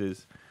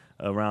flexes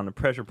around the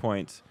pressure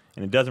points,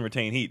 and it doesn't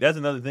retain heat. That's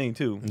another thing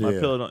too. My Yeah.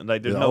 pillow don't,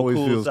 like there's It no always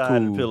cool feels side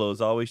of the cool. pillow.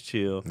 It's always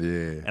chill,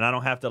 Yeah. and I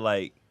don't have to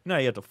like you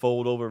have to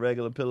fold over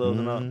regular pillows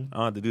and all. Mm-hmm. I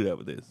don't have to do that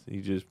with this.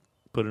 You just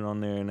put it on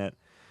there, and that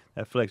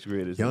flex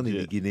grid is Y'all need to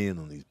legit. get in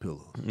on these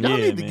pillows. Yeah, Y'all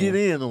need to man. get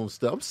in on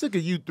stuff. I'm sick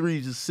of you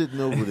three just sitting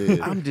over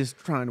there. I'm just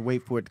trying to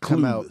wait for it to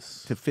come out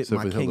Clueless. to fit Except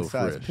my for Hello king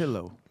size Fresh.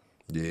 pillow.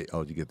 Yeah.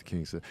 Oh, you get the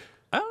king size.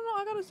 I don't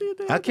know. I gotta see it.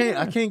 There.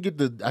 I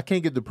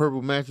can't get the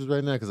purple mattress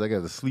right now because I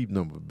got a sleep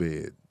number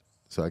bed,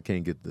 so I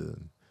can't get the.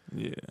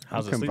 Yeah.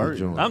 How's it converting.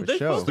 sleeping? joint. I'm, For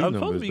sure. I'm Sleep supposed to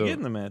numbers, be though.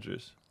 getting the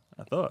mattress.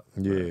 I thought.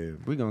 Yeah.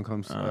 We're going to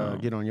come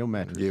get on your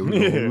mattress. Yeah,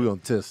 we're gonna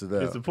test it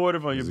out. It's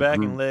supportive on your It's a back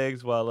group. and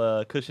legs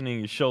while cushioning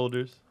your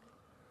shoulders,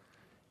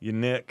 your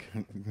neck.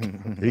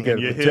 He got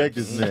to your protect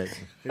hips. his neck.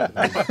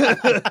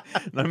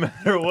 No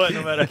matter what,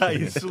 no matter how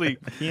you sleep.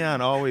 Me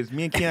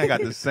and Keon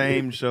got the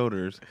same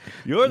shoulders.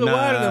 Yours are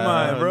wider than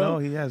mine, bro. No,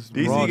 he has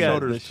DC broad got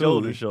shoulders the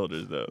too.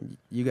 shoulders though.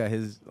 You got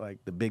his, like,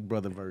 the big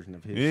brother version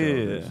of his Yeah.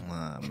 shoulders.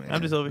 Nah, man.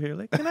 I'm just over here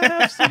like, can I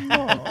have some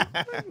more?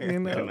 You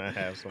Can know? I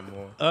have some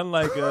more?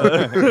 Unlike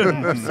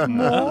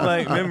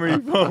unlike memory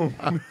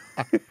foam,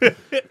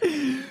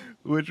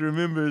 which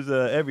remembers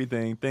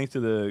everything thanks to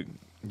the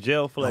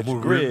Gel Flex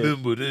grid.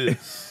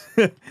 this.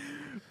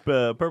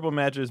 Purple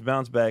mattress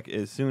bounce back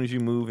as soon as you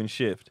move and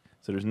shift.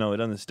 So it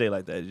doesn't stay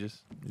like that. It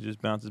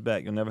just bounces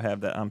back. You'll never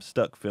have that I'm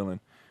stuck feeling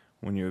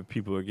when your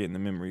people are getting the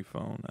memory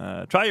foam.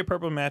 Try your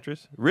Purple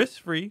mattress,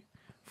 risk-free,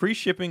 free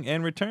shipping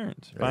and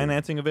returns.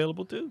 Financing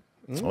available too.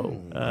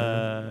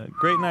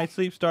 Great night's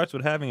sleep starts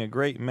with having a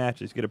great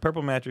mattress. Get a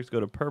Purple mattress. Go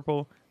to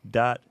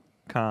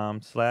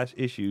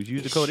purple.com/issues.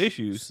 Use the code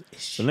issues.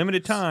 For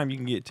limited time, you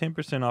can get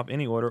 10% off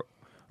any order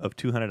of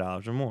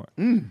 $200 or more.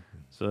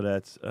 So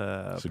that's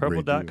a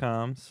great deal.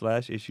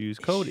 purple.com/issues,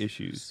 code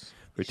issues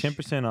for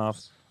 10%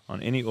 off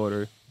on any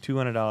order,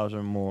 $200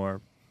 or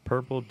more.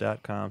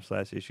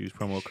 Purple.com/issues,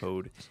 promo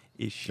code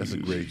issues. That's a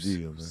great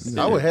deal, man.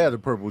 I would have the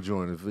purple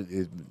joint if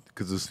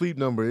because the sleep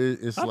number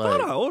it's I like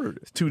thought I ordered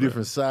it. it's two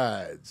different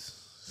sides,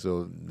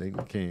 so they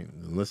can't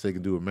unless they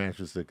can do a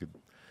mattress that could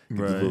get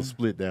this little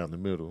split down the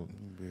middle.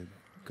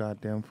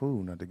 Goddamn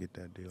fool not to get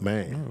that deal.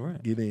 Man, All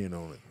right. get in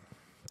on it.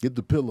 Get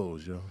the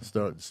pillows, yo.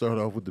 Start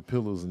off with the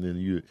pillows, and then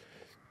you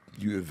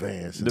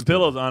advance. The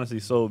pillows honestly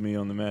sold me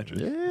on the mattress.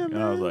 Yeah, And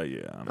I was like,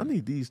 yeah. I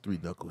need these three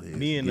knuckleheads.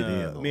 Me and to get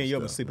in on Yo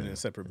been stuff, sleeping man. in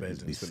separate beds.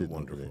 Just be It's been sitting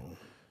over wonderful. there.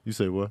 You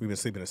say what? We've been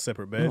sleeping in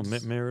separate Oh,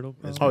 beds. marital.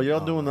 Oh,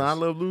 y'all doing the I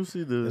Love Lucy?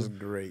 It's The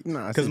great.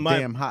 Nah, it's 'Cause his my-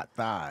 damn hot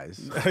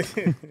thighs.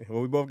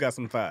 Well, we both got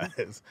some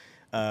thighs.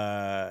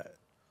 so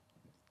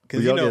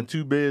Because y'all got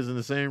two beds in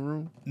the same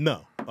room?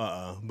 no,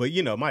 but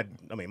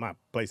my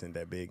place ain't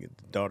that big. The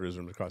daughter's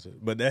room is across it,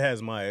 but that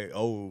has my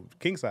old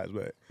king size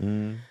bed.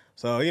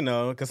 So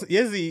because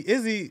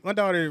Izzy, my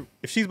daughter,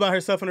 if she's by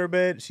herself in her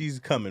bed, she's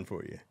coming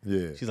for you.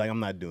 Yeah. She's like, I'm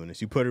not doing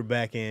this. You put her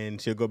back in,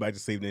 she'll go back to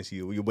sleep, then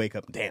you wake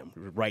up, damn,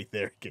 right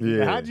there.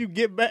 Yeah. How'd you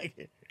get back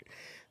here?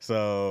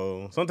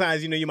 So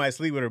sometimes you might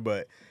sleep with her,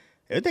 but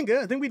everything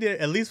good. I think we did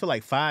at least for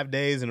like 5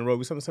 days in a row.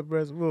 We slept in separate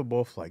beds. We were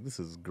both like, this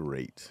is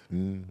great.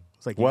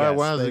 It's like you Why? got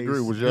Why is it space. great?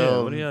 Was Yeah,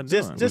 y'all what are y'all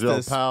Just- doing? was y'all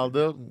this- piled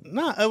up?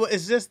 No,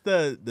 it's just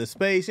the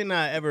space. You're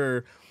not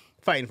ever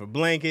fighting for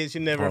blankets.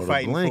 You're never Oh, the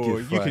fighting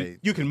blanket for fight.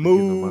 you can Getting on my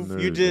move.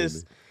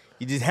 nerves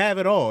You just have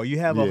it all. You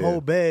have a Yeah.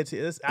 whole bed. I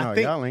Oh,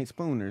 think. y'all ain't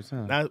spooners,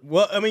 huh?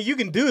 Well, I mean, you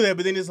can do that,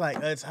 but then it's like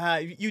it's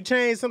hot. You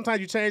change.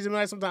 Sometimes you change the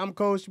night. Sometimes I'm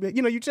cold.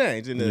 You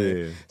change. And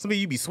Yeah. somebody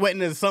you be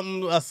sweating at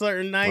something a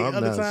certain night. I'm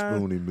other not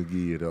time. Spoonie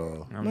McGee at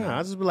all. No,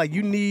 I just be like,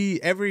 you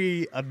need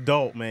every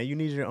adult man. You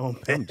need your own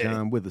bed. I'm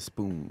John with a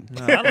spoon.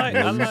 No, I like.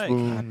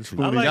 Spoon, I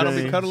Spoonie like- Y'all don't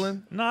be James.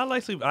 cuddling? No, I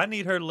like sleep. I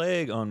need her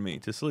leg on me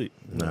to sleep.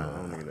 Nah.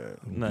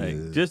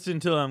 Like just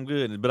until I'm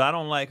good. But I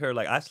don't like her.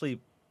 Like I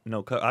sleep.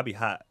 I be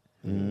hot.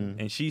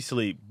 and she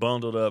sleep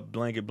bundled up,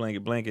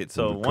 blanket.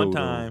 So With the one coat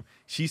time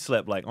she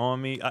slept like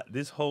on me.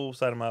 This whole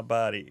side of my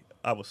body,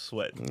 I was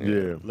sweating.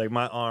 Yeah. Like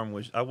my arm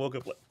was. I woke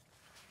up like,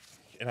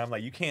 and I'm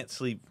like, you can't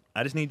sleep.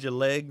 I just need your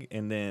leg,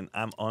 and then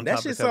I'm on That top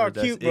of shit's the cover. all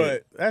That's cute,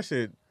 it. but that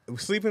shit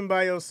sleeping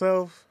by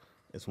yourself,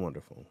 it's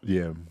wonderful.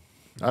 Yeah.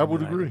 I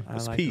would agree. I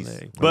It's like peace. the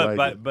leg. I But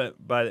like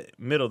but by the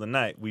middle of the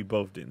night, we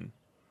both didn't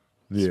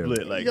Yeah.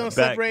 split. Like You gonna back.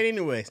 separate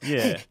anyways? Yeah.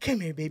 Hey, come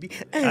here, baby.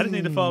 I just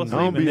need to fall asleep.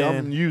 I'm and then,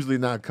 I'm usually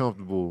not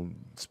comfortable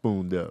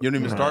spooned up. You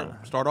don't even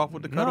start off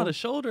with the no, cuddle. the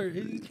shoulder.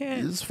 You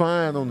can't. It's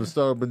fine on the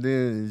start, but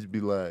then it'd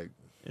be like,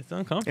 It's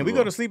uncomfortable. And we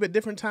go to sleep at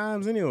different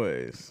times,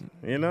 anyways.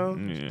 You know,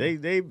 Yeah.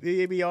 they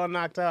be all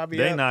knocked out. I be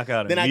They up. knock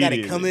out Then I gotta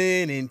immediately. come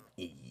in and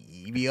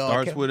you be all.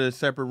 Starts with a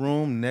separate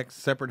room, next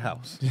separate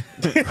house.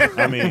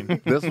 I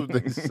mean, that's what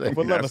they say.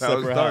 But love a That's how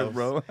it separate starts, house.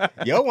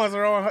 bro. Yo, ones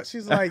are on.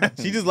 She's like,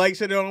 she just likes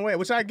shit on the way,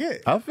 which I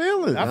get. I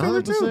feel it. I feel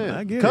it too. 100%.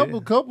 I get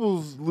it.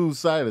 Couples lose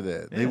sight of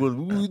that. They were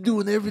we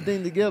doing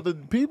everything together.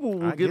 People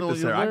will I get get, on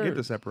your I nerves. get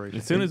the separation.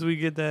 as soon as we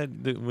get that,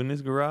 when this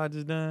garage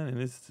is done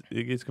and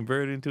it gets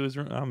converted into his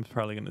room, I'm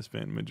probably gonna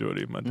spend the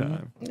majority of my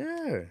time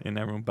Yeah. in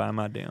that room by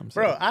my damn self.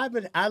 Bro, I've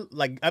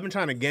been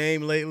trying to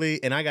game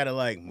lately, and I gotta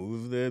like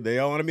move they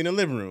all want to be in the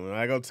living room, and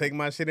I go take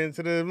my shit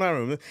into my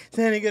room.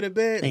 Then go to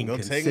bed, and go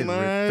take my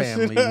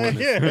family shit. want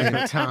to Yeah.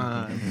 spend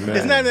time.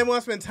 It's not that they want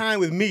to spend time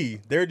with me;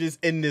 they're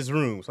just in this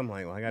room. So I'm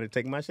like, well, I gotta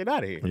take my shit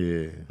out of here.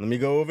 Yeah. Let me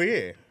go over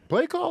here.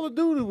 Play Call of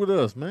Duty with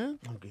us, man.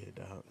 I'm good,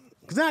 dog.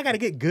 Cause then I gotta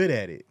get good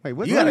at it. Wait,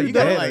 what You gotta- size you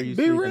gotta, bed like, are you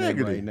be sleeping in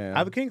raggedy. right now? I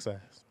have a king size.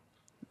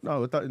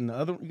 No, I thought in the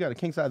other you got a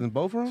king size in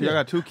both rooms. So y'all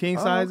got two king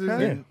sizes.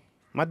 okay. in?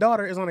 My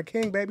daughter is on a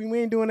king, baby. We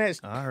ain't doing that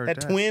I heard that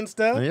that. twin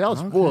stuff. Man, y'all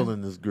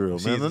spoiling this girl,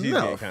 She's man. getting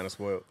Enough. kind of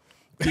spoiled.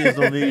 Kids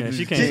don't need and she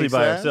these can't king sleep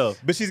by size. herself.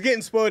 But she's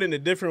getting spoiled in a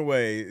different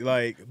way.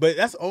 Like, but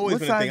that's always What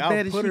been a size thing. I'll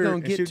bed is put she her gonna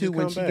and get she'll to just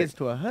when come she back. gets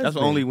to her husband? That's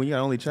only when you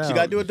got only child. She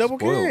got to do a double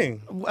Spoiled.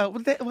 king.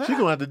 What? She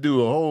gonna have to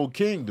do a whole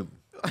kingdom.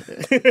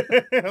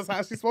 That's how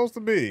she's supposed to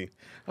be.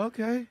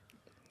 Okay.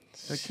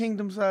 A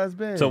kingdom size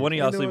bed. So one of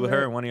y'all Ain't sleep doing with her,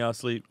 that. and one of y'all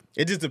sleep.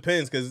 It just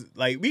depends, cause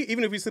like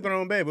even if we sleep in our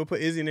own bed, we'll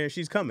put Izzy in there.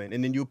 She's coming,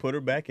 and then you put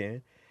her back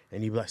in,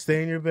 and you be like,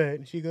 "Stay in your bed."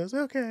 And she goes,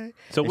 "Okay."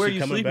 So And where are she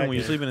you coming sleeping back when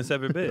you in. sleep in a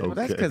separate bed? Well,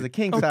 that's Okay. because a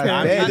king Okay. size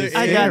I'm bed. either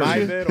I in got my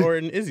you. bed or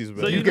in Izzy's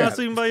bed. So you're not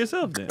sleeping by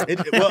yourself then?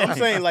 Well, I'm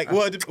saying like,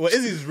 well,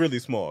 Izzy's really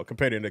small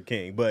compared to the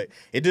king, but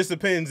it just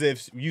depends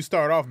if you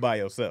start off by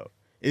yourself.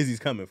 Izzy's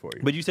coming for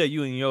you. But you said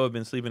you and Yo have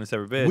been sleeping in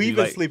separate beds. We've You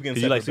been like- sleeping in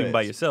 'cause you like separate sleeping by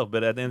beds. yourself,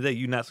 but at the end of the day,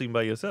 you're not sleeping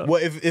by yourself. Well,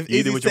 if You either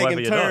Izzy's with your wife taking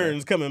or your daughter.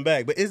 turns coming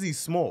back, but Izzy's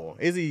small.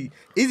 Izzy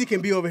can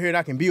be over here, and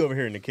I can be over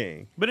here in the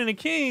king. But in the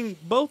King,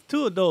 both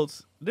two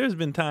adults, there's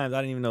been times I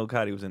didn't even know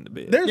Cotty was in the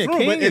bed. There's Yeah, room,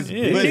 king but it's is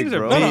big, but- Kings are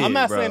no, big, I'm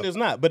not bro. saying there's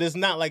not, but it's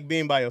not like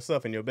being by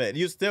yourself in your bed.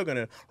 You're still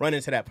gonna run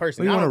into that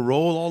person. You I want to don't-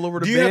 roll all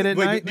over the do you bed have, at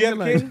wait, night? do you have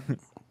a nigga? king?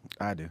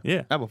 I do.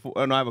 Yeah. I have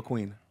no, I have a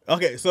queen.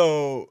 Okay,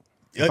 so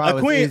If I a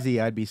was queen. Izzy,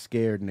 I'd be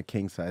scared in a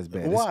king size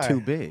bed. Why? It's too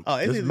big. Oh,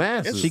 It's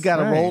massive. She got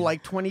to Right. roll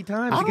like 20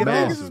 times I to don't get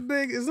think off. it's as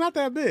big. It's not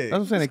that big. That's what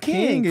I'm saying. A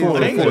king king is for-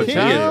 for for a a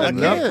child,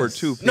 enough yes. for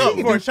two No,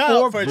 people. for a child,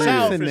 four for a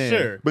child, bricks for in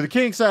there. sure. But the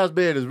king size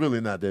bed is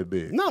really not that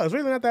big. No, it's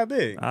really not that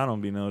big. I don't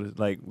be noticed.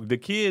 Like the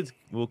kids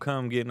will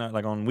come get in our,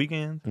 like on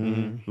weekends,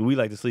 Mm-hmm. we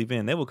like to sleep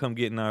in. They will come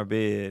get in our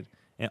bed,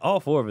 and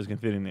all four of us can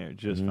fit in there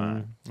just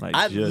fine. Like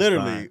I just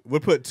literally fine.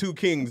 would put two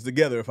kings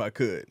together if I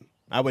could.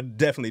 I would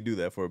definitely do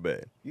that for a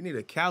bed. You need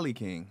a Cali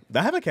king.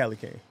 I have a Cali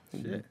king,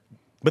 Shit.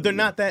 but they're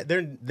not that.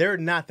 They're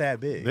not that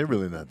big. They're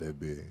really not that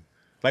big.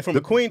 Like from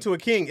a queen to a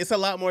king, it's a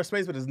lot more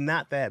space, but it's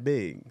not that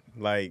big.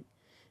 Like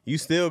you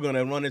still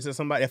gonna run into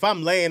somebody. If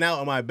I'm laying out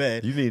on my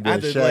bed, You need I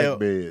have that to lay shack out-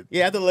 bed.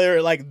 Yeah, I have to lay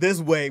it like this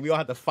way. We all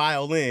have to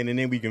file in, and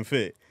then we can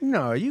fit.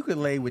 No, you could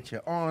lay with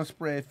your arms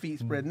spread, feet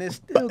spread, and it's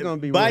still going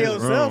to be By room.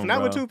 yourself, room,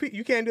 not with bro. two people.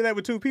 You can't do that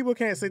with two people.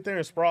 Can't sit there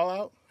and sprawl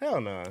out.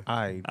 Hell no.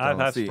 I I've don't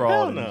had see.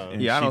 sprawled. Hell no.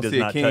 and Yeah, I she don't does see a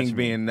not touch king me.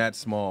 being that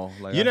small.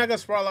 Like You're not gonna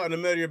sprawl out in the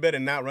middle of your bed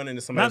and not run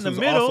into somebody Not in else the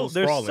who's middle, also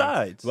there's sprawling.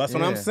 sides. That's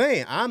what I'm Yeah.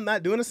 saying. I'm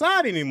not doing a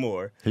side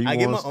anymore. He I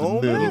get my wants the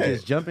own middle. You bed.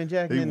 just jumping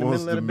jacking He in the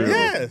wants middle of the the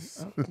bed. middle.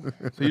 Yes,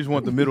 So you just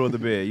want the middle of the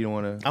bed. You don't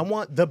want to. I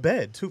want the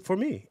bed for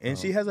me, and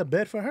she has a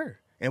bed for her,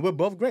 and we're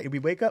both great. We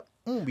wake up,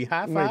 we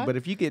high Wait, five. but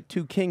if you get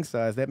two king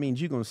size, that means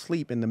you're going to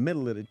sleep in the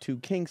middle of the two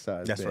king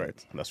size That's beds.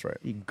 right. That's right.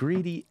 You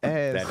greedy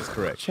ass. That is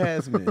correct.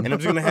 Chasman. And I'm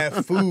just gonna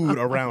have food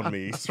around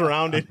me,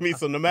 surrounding me,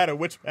 so no matter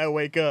which way I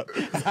wake up,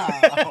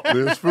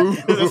 There's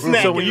food. there's a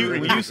snack. So when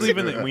you sleep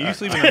in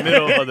the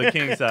middle of the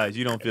king size,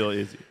 you don't feel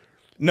Izzy.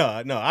 No,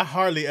 I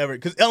hardly ever,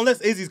 because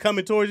unless Izzy's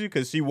coming towards you,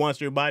 because she wants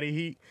your body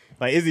heat.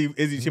 Like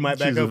Izzy, she might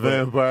back She's a up. but-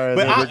 vampire in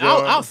But that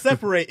regard. I'll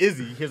separate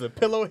Izzy. Here's a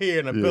pillow here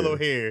and a Yeah. pillow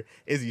here.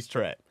 Izzy's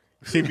trapped.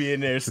 She be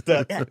in there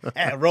stuck,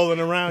 rolling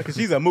around because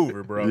she's a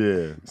mover, bro.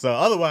 Yeah. So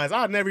otherwise,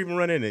 I'd never even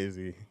run into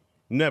Izzy.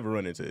 Never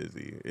run into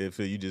Izzy. If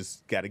you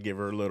just got to give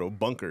her a little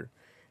bunker,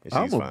 and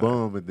I'm she's a fine.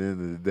 bum at the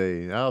end of the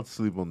day. I'll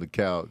sleep on the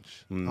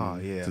couch Oh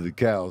yeah. till the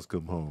cows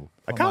come home.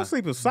 A couch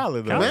sleep is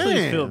solid though. Couch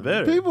sleep feel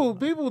better.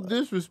 People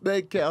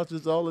disrespect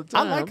couches all the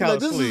time. like I'm couch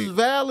this is sleep.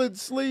 valid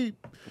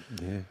sleep.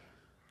 Yeah.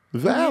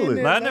 Valid.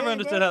 Yeah. But I never Hey,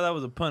 understood bro. how that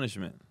was a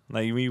punishment.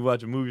 Like when you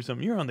watch a movie or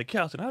something, you're on the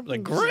couch, and I'd be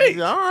like, great.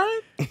 All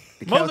right.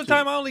 Most of the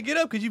time, I only get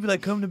up because you'd be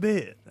like, come to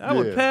bed. I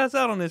would Yeah. pass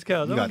out on this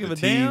couch. You I don't got give a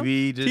the damn.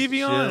 TV just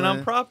TV on, and I'm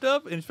chilling. propped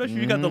up, and especially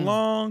if you got the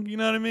long, you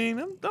know what I mean?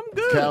 I'm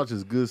good. Couch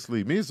is good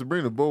sleep. Me and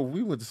Sabrina both,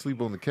 we went to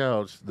sleep on the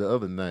couch the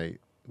other night.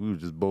 We were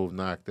just both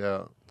knocked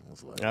out. I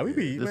was like, Nah, we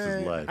be this man.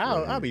 is life.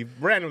 I'll right be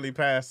randomly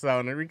passed out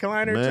on a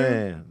recliner too.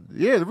 Man,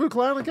 yeah, the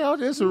recliner couch.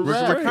 It's a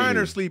wrap.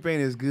 Recliner sleep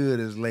ain't as good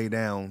as lay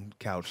down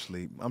couch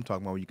sleep. I'm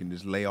talking about where you can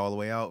just lay all the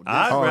way out.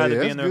 I'd Oh, rather yeah, be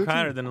that's in the good,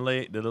 recliner too.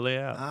 than the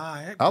layout.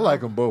 Heck I like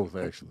them both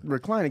actually.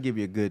 Recliner give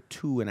you a good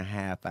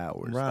 2.5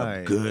 hours Right.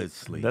 of good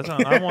sleep. That's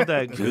all, I want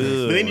that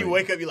good. But then you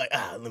wake up, you're like,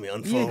 let me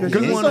unfold. Because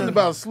there's wanna- something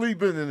about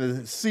sleeping in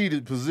a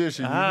seated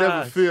position. You Ah,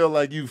 never feel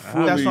like you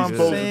fully That's what I'm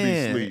supposed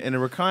saying. to be asleep. In a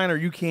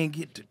recliner, you can't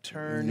get to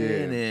turn Yeah.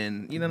 in,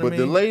 and you know what But I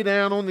to mean. lay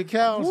down on the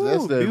couch,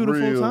 that's Woo, that beautiful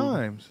real.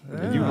 times.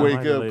 And you I wake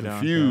like to up lay down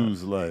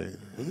confused, like,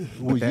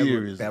 what that,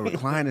 year is that it?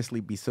 recliner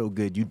sleep be so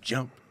good, you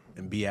jump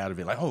and be out of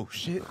it like, oh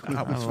shit,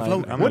 I was like-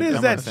 floating. I'm What a- is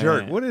I'm that a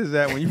jerk? fan. What is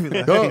that when you be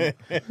like, Oh, hey,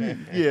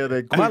 yeah,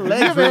 that quick. My You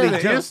legs ever really had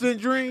an jump. instant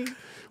dream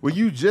where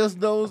you just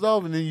dozed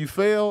off and then you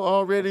fell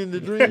already in the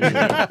dream?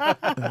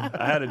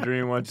 I had a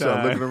dream one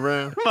Start looking time.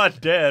 around. My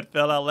dad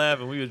fell out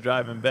laughing. We was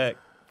driving back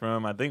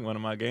from, I think, one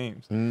of my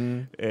games.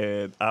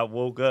 And I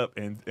woke up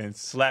and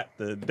slapped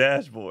the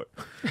dashboard.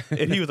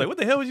 And he was like, what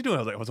the hell was you doing? I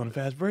was like, I was on a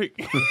fast break.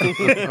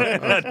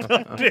 And I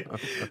dumped it.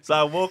 So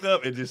I woke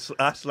up and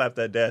I slapped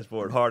that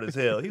dashboard hard as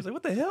hell. He was like,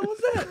 what the hell was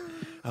that?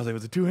 I was like, it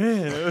was a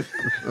two-hand.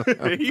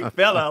 He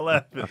fell out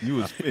laughing. you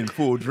was in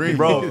full dream.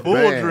 Bro, full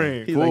Man.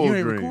 dream. He's like, Full you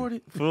ain't dream.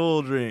 recorded?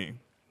 Full dream.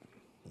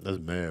 That's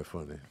mad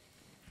funny.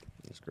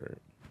 That's great.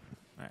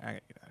 All right, I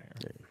gotta get out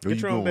of here. Where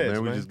Get you your own going, beds,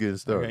 man? We man. just getting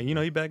started. Okay, you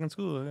know, he back in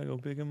school. I gotta go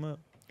pick him up.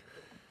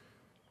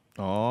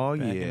 Oh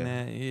Back in yeah.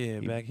 that, yeah,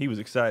 back. He was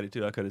excited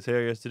too. I cut his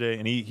hair yesterday,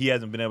 and he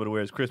hasn't been able to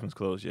wear his Christmas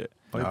clothes yet.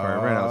 Oh, he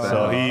probably ran out that.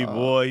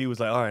 So he was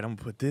like, all right, I'm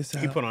gonna put this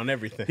out. He put on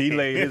everything. He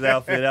laid his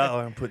outfit out. All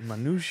right, I'm putting my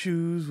new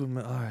shoes with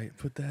my. All right,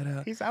 put that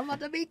out. He's I'm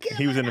about to be killed.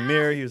 He was in the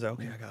mirror. He was like,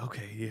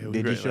 okay, yeah. it was Did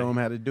you great. show Like, him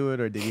how to do it,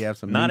 or did he have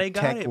some Nah, new they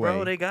got tech it, bro.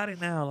 way? They got it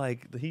now.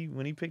 Like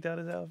when he picked out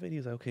his outfit, he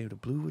was like, okay, the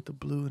blue with the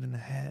blue and then the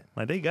hat.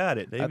 Like they got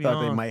it. They I be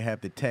thought they on. might have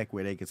the tech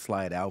where they could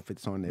slide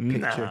outfits on their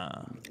picture.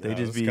 Nah, they Nah,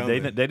 just it's be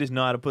coming. they just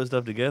know how to put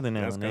stuff together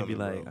now, That's and they be coming,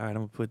 like, bro. all right, I'm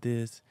gonna put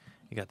this.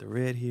 You got the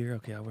red here.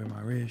 Okay, I'll wear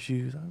my red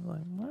shoes. I was like,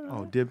 all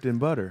Oh, right. dipped in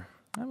butter.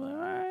 I'm like, all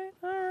right,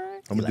 all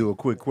right. I'm going to do a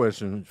quick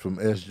question from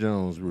S.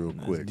 Jones real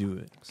Let's quick. do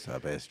it.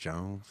 Sub S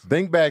Jones.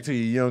 Think back to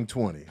your young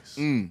 20s.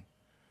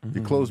 Mm-hmm.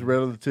 Your close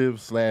relative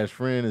 /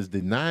 friend is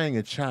denying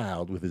a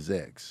child with his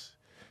ex.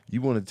 You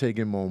want to take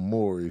him on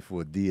Maury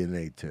for a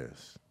DNA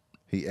test.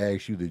 He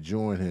asks you to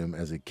join him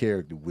as a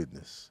character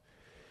witness.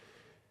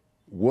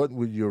 What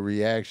would your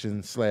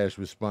reaction /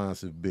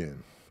 response have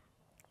been?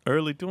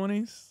 Early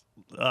 20s.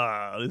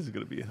 This is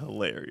gonna be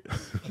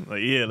hilarious.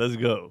 Like, yeah, let's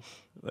go.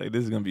 Like,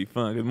 this is gonna be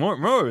fun. Cause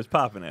more is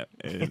popping at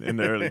in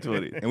the early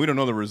 20s. And we don't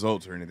know the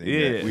results or anything. Yeah.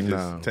 yet. We just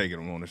No. taking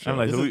them on the show. I'm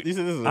like, This so is- this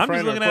is a I'm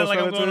friend just or looking at it like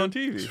I'm close going on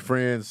relative? TV.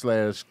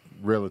 Friend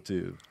 /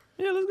 relative.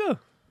 Yeah, let's go.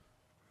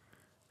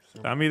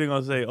 I'm either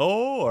gonna say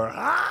or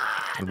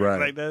Right.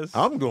 like that's.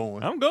 I'm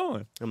going. I'm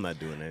going. I'm not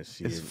doing that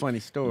shit. It's a funny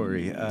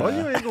story. Oh,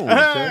 you ain't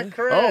going.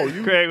 Craig. Oh,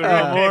 you. Craig with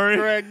Maury.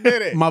 Craig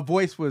did it. My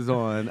voice was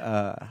on.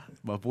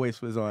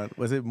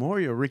 Was it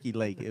Maury or Ricky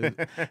Lake? It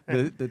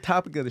was, the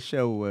topic of the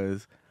show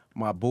was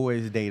my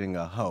boy's dating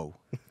a hoe,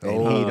 and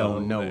he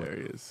don't know it.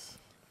 Hilarious.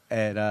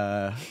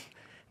 And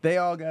they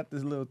all got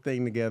this little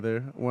thing together.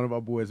 One of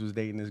our boys was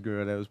dating this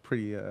girl that was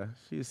pretty.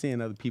 She was seeing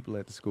other people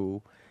at the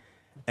school,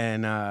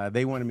 and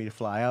they wanted me to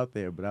fly out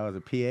there, but I was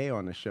a PA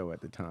on the show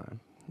at the time,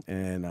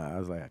 and I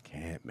was like, I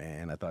can't,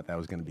 man. I thought that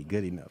was gonna be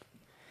good enough.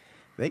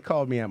 They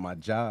called me at my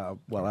job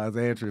while I was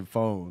answering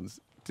phones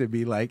to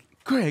be like,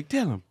 Craig,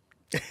 tell him,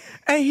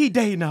 ain't he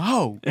dating a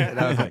hoe? And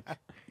I was like,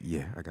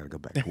 yeah, I gotta go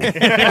back to work.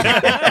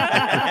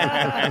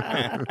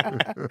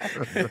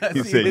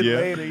 He said, yeah.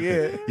 Later,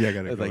 yeah. Yeah, I I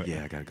gotta was go like, back.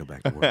 yeah, I gotta go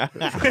back to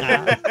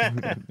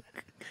work.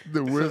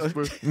 The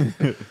whisper.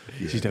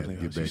 She's definitely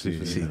get back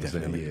to she's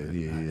definitely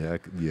Yeah.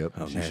 Yep.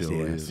 Oh, she nasty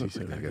sure ass. is. She's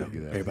so I gotta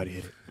get out. Everybody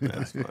hit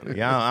it.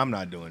 Yeah, I'm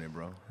not doing it,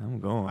 bro. I'm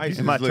going. I used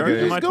to in my just look turn, at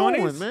in it. my He's going,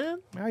 20s.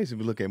 man. I used to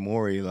look at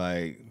Maury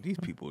like these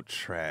people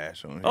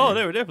trash on here. Oh,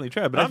 they were definitely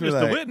trapped, but I I'm feel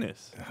just like- the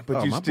witness. but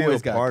Oh, you my still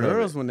boys got part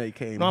girls of it. when they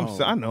came No,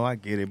 home. I know, I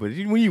get it, but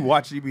when you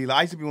watch it, you be like,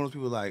 I used to be one of those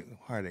people like,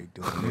 why are they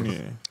doing this?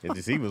 Yeah. It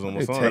just, he was They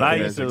almost on. taking I it.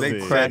 used to- they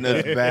setting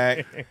us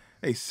back.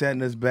 They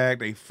setting us back.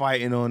 They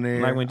fighting on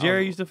there. Like when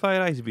Jerry Oh, used to fight,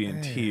 I used to be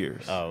in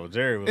tears. Oh,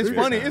 Jerry was. It's good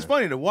funny. time. It's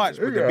funny to watch,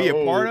 but to got be a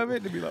part old. of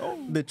it, to be like, oh,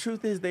 The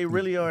truth is, they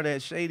really are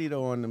that shady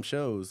though on them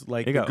shows.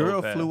 Like It the got girl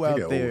old fast. flew It out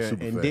got old there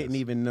super and fast. didn't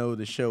even know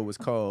the show was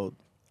called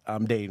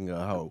 "I'm Dating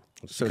a Hoe."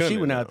 So she couldn't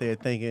went know. out there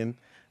thinking,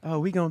 "Oh,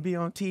 we gonna be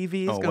on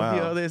TV. It's Oh, gonna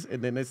be wow. all this."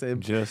 And then they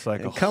said, Just like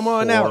a "And come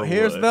on out. whore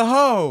Here's would. the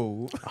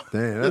hoe."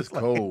 Damn, that's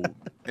cold.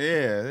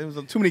 yeah, there was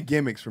too many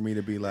gimmicks for me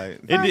to be like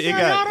It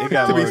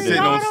got to be more sitting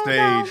on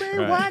stage.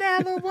 Right.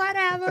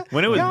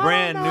 When it was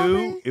brand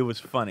new, it was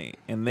funny,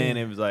 and then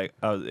it was like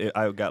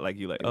I got like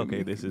you like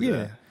okay, this is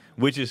Yeah.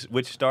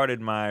 which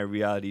started my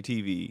reality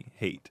TV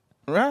hate.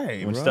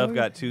 Right. When bro. stuff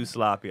got too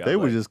sloppy, I They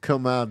was would like, just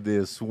come out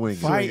there swinging.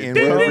 Fighting,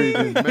 Every,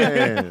 bro.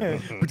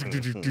 man.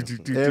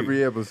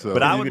 Every episode.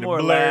 But I You would get a more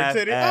blurred laugh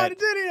titty. Oh, at the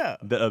titty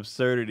out. the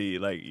absurdity,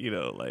 like you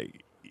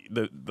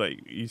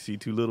see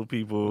two little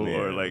people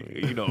or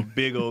like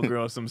big old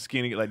girl, some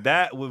skinny like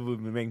that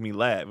would make me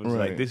laugh. It was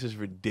Right. like this is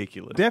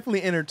ridiculous.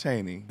 Definitely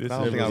entertaining. This I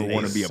don't is think I would a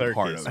want to be a circus.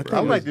 part of it. I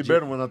liked it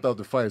better when I thought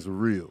the fights were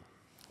real.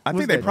 I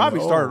think they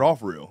probably started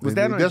off real. Was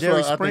that on That's Jerry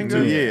what I think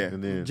Springer? too. Yeah.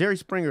 And then, Jerry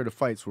Springer, the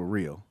fights were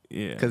real.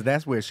 Yeah. Because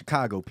that's where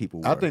Chicago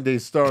people were. I think they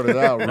started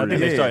out I real.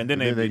 think they started,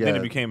 And and then got-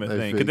 it became a thing.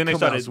 figured, Because then they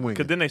come out started, swinging.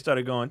 because then they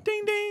started going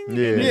ding ding. Yeah. and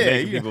Yeah,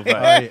 making yeah. people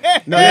fight.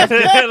 no, that's,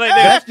 Like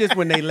that's just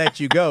when they let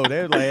you go.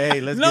 They're like,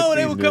 hey, let's no, get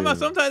they these would come out. niggas.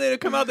 Sometimes they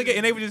would come out the gate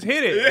and they would just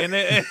hit it,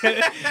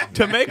 and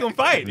to make them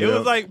fight. It Yeah.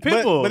 was like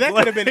pitbull. But that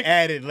could have been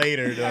added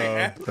later,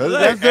 though.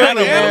 That's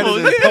definitely animals,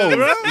 added in yeah,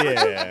 post. bro.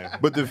 Yeah.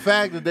 But the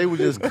fact that they would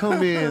just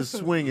come in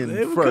swinging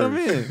They would first. come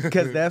in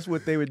because that's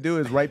what they would do.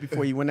 Is right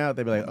before you went out,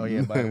 they'd be like, "Oh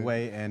yeah, by the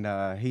way, and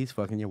he's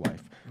fucking your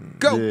wife."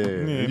 Go.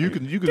 Yeah. You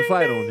can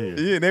fight on here.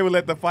 Yeah, they would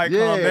let the fight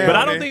Yeah. calm down. But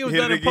I don't and think it was hit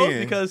done in post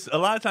again. because a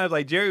lot of times,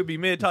 like Jerry would be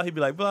mid talk, he'd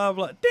be like blah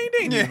blah, ding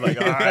ding. He'd be like,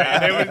 all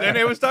right, and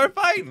they would start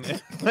fighting.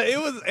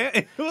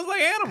 It was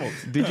like animals.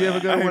 Did you ever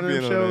go I to ain't one of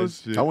been them on that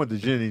shows? shit. I went to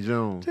Jenny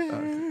Jones.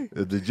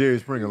 The Jerry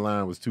Springer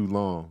line was too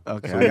long.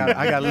 Okay, So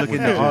I got to look in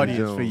Jenny the audience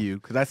Jones. for you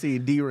because I see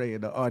D-Ray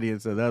in the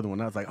audience of the other one.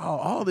 I was like, oh,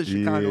 all the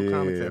Chicago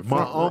comics. At My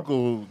front row.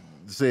 uncle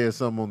said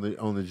something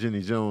on the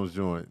Jenny Jones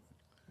joint,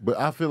 but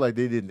I feel like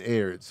they didn't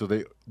air it. So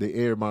they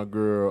aired my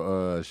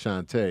girl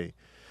Shantae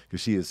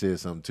because she had said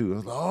something too. I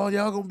was like, oh,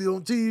 y'all gonna be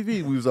on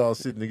TV. We was all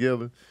sitting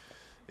together.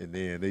 And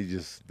then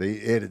they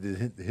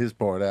edited his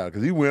part out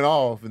because he went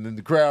off, and then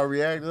the crowd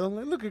reacted. I'm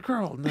like, look at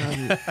Carlton out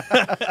here.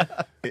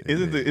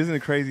 Isn't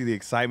it crazy the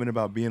excitement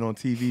about being on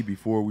TV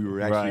before we were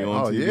actually Right.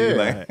 on Oh TV?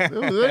 yeah, Like,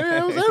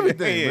 it was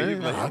everything, Yeah, man. you're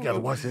like, I gotta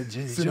watch that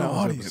Jenny in Jones the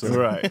audience. episode.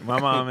 Right. My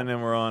mom and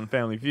them were on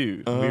Family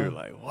Feud. We were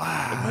like,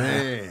 wow,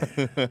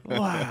 Man,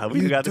 wow,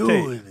 we you got the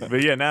doing tape.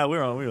 But yeah, now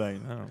we're on. We're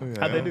like, no,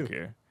 How'd I they don't do?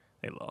 care.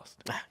 They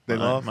lost. They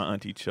lost? My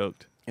auntie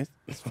choked.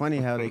 It's funny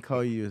how they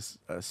call you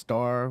a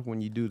star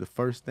when you do the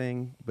first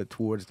thing, but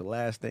towards the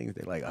last things,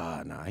 they're like,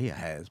 nah, he a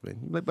has-been.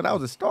 You're like, but I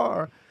was a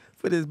star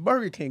for this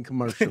Burger King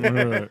commercial.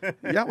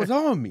 Y'all was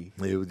on me.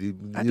 it was,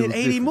 I did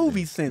 80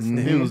 movies since then.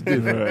 It was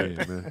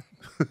different, man.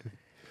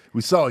 We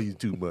saw you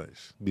too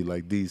much. Be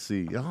like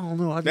DC. I don't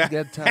know. I just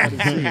got tired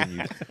of seeing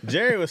you.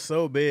 Jerry was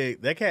so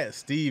big. That cat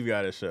Steve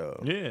got a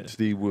show. Yeah.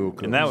 Steve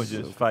Wilkos. And that was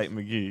just Fight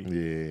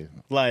McGee. Yeah,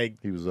 Like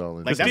he was all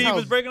in. Like, there. that's Steve how-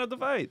 was breaking up the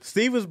fights.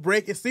 Steve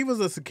was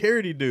a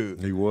security dude.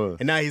 He was.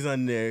 And now he's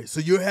on there. So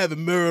you're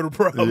having marital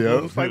problems.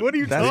 Yep. Like, what are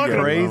you That's talking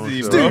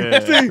crazy, about? bro. Yeah.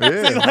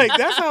 See, like,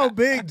 that's how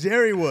big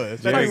Jerry was.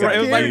 That's Jerry like was it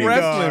was like security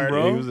wrestling, guard.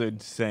 bro. He was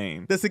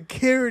insane. The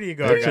security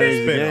guard That got a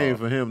changed the game spinoff.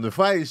 for him. The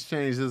fights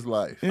changed his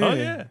life Oh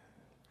yeah.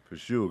 for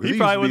sure. 'Cause He used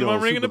probably to was be the one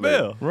on ringing the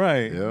Superman. bell.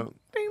 Right. Yeah,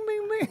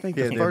 I think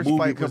Yeah, the that first movie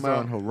fight was come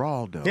on out.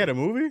 Geraldo. He had a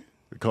movie?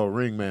 called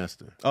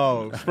Ringmaster. Oh,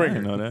 I didn't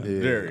Springer. know that.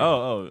 Yeah. Jerry.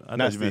 Oh, I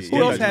Not thought you meant Steve.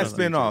 Who Yeah, else no, had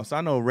no, no. spinoffs?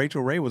 I know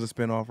Rachel Ray was a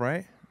spinoff,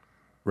 right?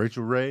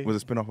 Rachel Ray.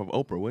 Was a spinoff of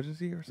Oprah. Wasn't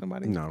she or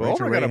somebody? No, Well,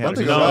 Rachel Oprah Ray got a had bunch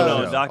a of show.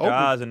 No, shows. Dr.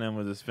 Oprah- Oz and them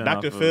was a spinoff.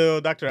 Dr. of-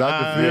 Phil, Dr.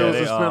 Dr. Oz. Phil's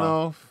they a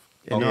all- spinoff.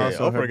 And Yeah,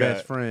 also her Oprah best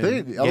got- friend. They,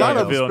 a Yeah, lot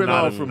of Phil, them spin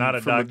not off a- from not a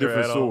a doctor different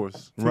at all.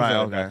 source. Right. not a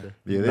Okay. doctor.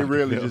 Yeah, they Dr.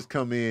 really Phil. just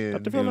come in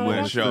Dr. Phil and not a win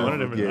doctor. show. One of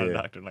them is not a Yeah.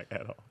 doctor like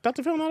at all.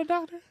 Dr. Phil not a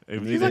doctor? It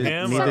was He's either like-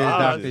 him Neither or is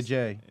Oz. Dr.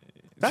 J.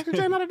 Dr.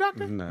 J not a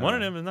doctor? No. One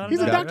of them is not He's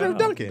a a doctor. doctor at of all.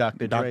 Duncan.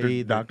 Dr.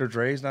 Dre. Dr.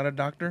 Dre's not a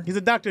doctor? He's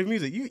a doctor of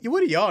music. What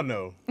do y'all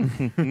know?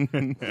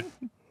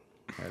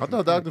 I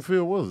thought Dr.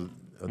 Phil was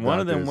a One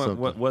of doctor them or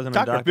something. wasn't a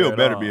Dr. doctor Phil at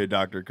better all. be a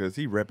doctor because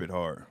he rep it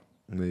hard.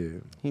 Yeah.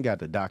 He got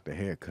the doctor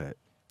haircut.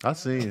 I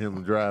seen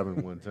him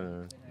driving one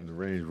time in the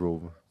Range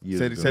Rover. Years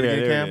Said- ago. said Yeah,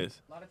 again, there Cam? it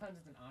is. A lot of times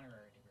it's an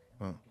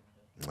honorary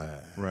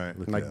degree. Right.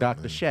 Look Like out,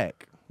 Dr. man. Shaq.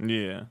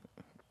 Yeah.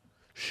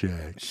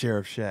 Shaq.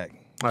 Sheriff Shaq.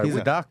 All right, He's a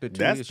what- doctor too.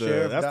 That's He's the a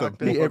sheriff that's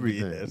doctor. the He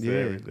everything. That's Yeah.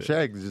 everything.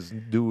 Shaq just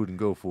do it and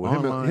go for it. Him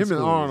Online and school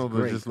is Arnold are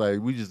great. just like,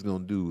 we just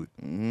gonna do it.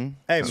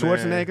 Hey,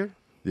 Schwarzenegger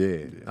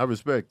Yeah, I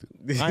respect it.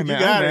 you I'm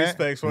gotta mad.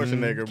 respect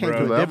Schwarzenegger, came bro.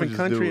 to I'ma a different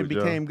just country do and it,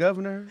 Joe. became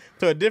governor.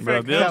 To a Bro,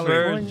 different Bill country.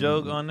 Burr's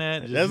joke on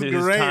that, just That's his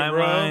great,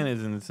 timeline bro.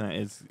 is insane.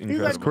 It's He's a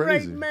incredible. great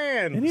crazy.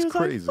 man. And he was It's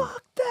crazy. like,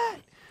 fuck that.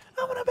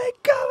 I'm going to be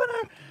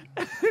governor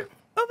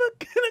of a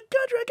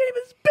country I can't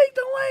even speak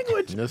the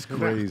language. That's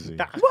crazy.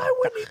 Why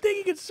wouldn't he think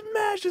he could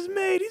smash his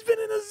mate? He's been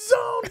in a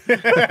zone for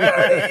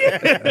 30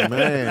 years.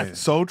 Man,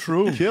 So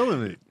true.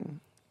 killing it.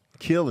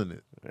 Killing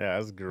it. Yeah,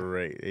 that's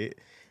great.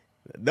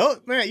 No,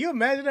 man, you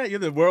imagine that? You're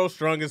the world's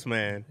strongest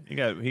man. He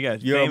got You're a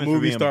famous for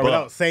movie being star buff.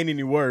 without saying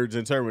any words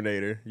in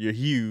Terminator. You're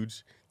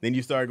huge. Then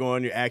you start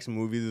going your action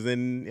movies, and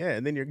then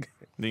you're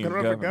Then gonna you're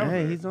run for governor. governor.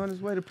 Hey, he's on his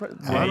way to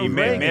president. Yeah, you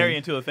marry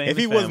into a famous if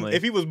he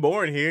family. was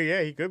born here,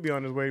 yeah, he could be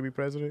on his way to be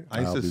president. I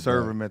used I'll to be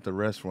serve back. him at the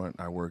restaurant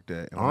I worked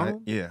at. And when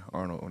Arnold?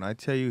 Arnold. When I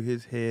tell you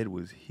his head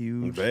was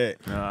huge.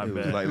 Bet. No, I It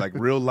was bet. like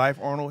real life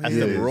Arnold That's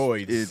head. the is-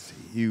 roids. It's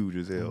huge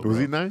as hell. Was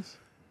he bro. nice?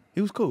 He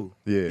was cool.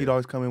 Yeah. He'd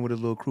always come in with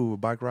his little crew of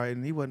bike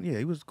riding. He wasn't. Yeah,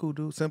 he was a cool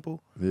dude.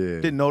 Simple. Yeah.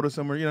 Didn't notice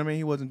him or you know what I mean.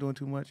 He wasn't doing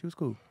too much. He was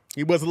cool.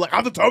 He wasn't like,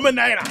 I'm the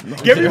Terminator.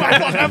 Give me my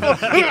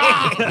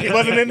fucking He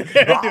wasn't in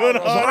there doing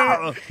all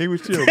that. He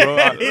was chill, bro.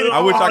 I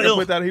wish I could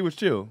put that. He was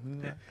chill.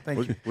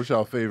 Thank you. What's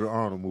your favorite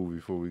Arnold movie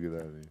before we get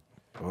out of here?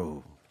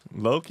 Oh,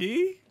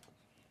 Low-key?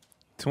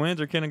 Twins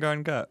or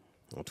Kindergarten Cop?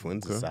 Well,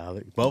 Twins are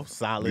solid. Both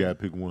solid. You gotta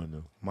pick one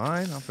though.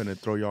 Mine, I'm finna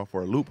throw y'all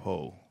for a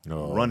loophole.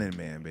 Oh. Running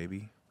Man,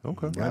 baby.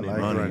 Okay. I like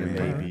Running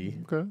Man. baby.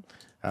 Okay.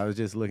 I was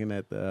just looking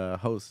at the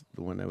host,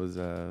 the one that was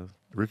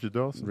Richard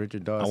Dawson.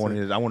 Richard I Dawson.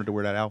 wanted to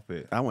wear that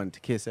outfit. I wanted to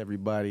kiss every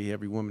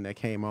woman that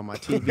came on my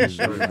TV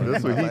show.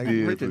 That's what he Like,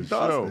 did Richard for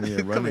Dawson. sure.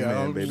 Yeah, Running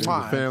Man, baby. The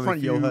Family Front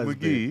of your Feud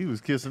husband. McGee. He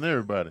was kissing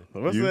everybody.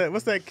 What's You? that?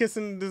 What's that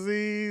kissing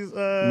disease?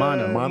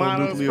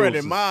 Mononucleosis.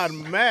 Spreading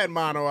mad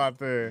mono out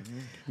there.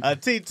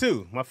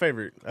 T2, my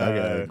favorite. I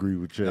gotta agree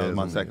with Chaz. That was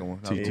my on second one.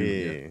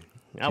 T2.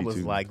 Yeah. I was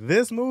T2. like,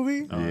 this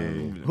movie?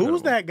 Who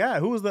was that guy?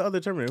 Who was the other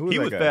Terminator? Who was He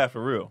that was guy? bad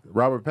for real.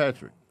 Robert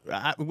Patrick.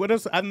 What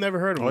else? I've never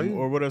heard of him, yeah.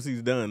 or what else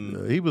he's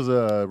done. He was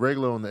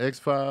regular on the X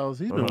Files.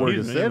 He's been working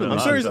He's been- steadily. I'm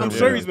sure I'm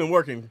sure he's been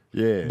working.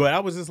 Yeah, But I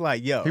was just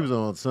like, yo. he was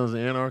on Sons of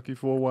Anarchy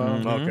for a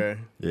while. Okay.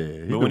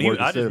 Yeah, But when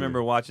I just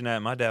remember watching that,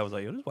 my dad was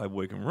like, "Yo, this white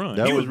boy can run."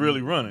 That He was was-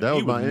 really running. that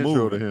was He my intro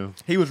moving. to him.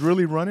 He was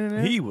really running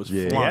it? He was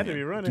Yeah. He had to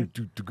be flying. running.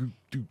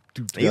 I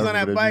He's on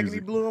remember that bike and he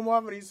music. blew him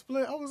off and he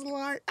split. I was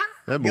like,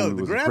 That yo, movie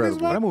the was grab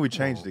incredible. That movie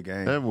changed the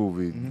game. That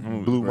movie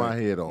blew my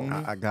head off.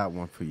 I got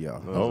one for y'all.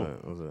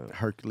 What was that?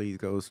 Hercules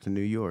Goes to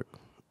New York.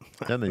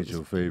 That ain't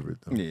your favorite,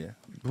 though. Yeah.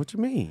 What you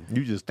mean?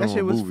 You just That throwing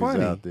shit was movies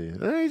funny. out there.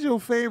 That ain't your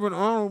favorite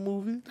Arnold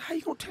movie. How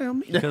you gonna tell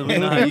me? Because we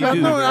know how you do, I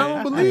man.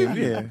 don't believe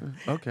you.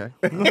 Yeah. Okay.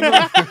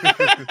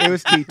 It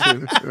was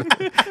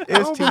T2. It I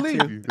was don't believe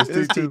T2. you. It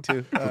was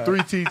T2. The 3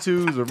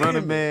 T2s, a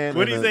running man.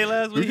 What did he and a- say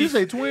last week? Did you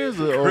say twins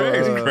or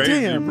Crazy, crazy,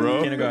 Damn,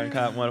 bro. Kindergarten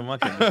Cop, one of my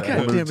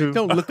kindergarten. God damn it!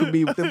 Don't look at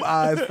me with them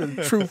eyes for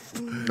the truth.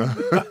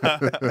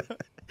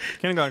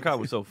 Kindergarten Cop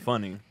was so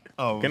funny.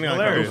 Oh, Kindergarten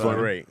Cop hilarious. was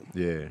great.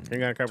 Yeah.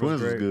 Kindergarten Cop Twins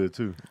was was great. good,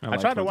 too. I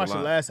tried to watch The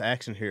Last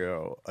Action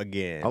Hero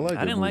again. I like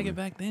I didn't like it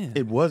back then.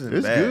 It wasn't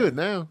It's bad. good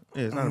now.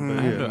 Yeah, it's not a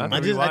bad. Yeah. I I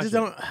just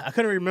don't. I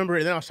couldn't remember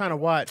it. Then I was trying to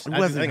watch. It I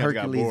wasn't think I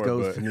got Hercules bored,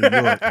 Goes but- to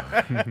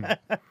New York.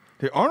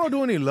 Did Arnold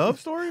do any love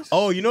stories?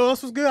 Oh, you know what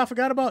else was good? I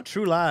forgot about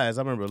True Lies.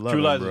 I remember loving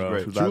True Lies bro.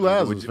 was great. True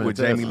Lies with, was with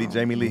Jamie Lee. fantastic.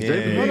 Jamie Lee. Jamie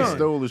Yeah. Lee Hold on.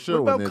 stole the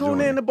show. What about in that Conan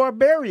joint. the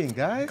Barbarian,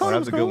 guys? Oh, that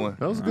was a good one.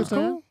 That was a good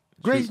time.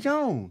 Grace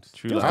Jones.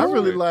 True I Lies.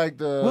 really liked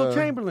Will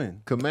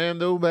Chamberlain.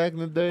 Commando back in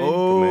the day.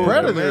 Oh,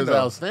 Predator is Commando.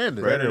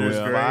 outstanding. Predator was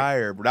Yeah.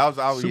 fire, but that was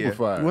out. Super Yeah.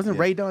 fire. Wasn't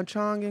Yeah. Ray Don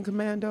Chong in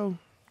Commando?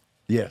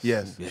 Yes.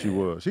 Yes. She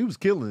was. She was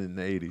killing it in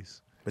the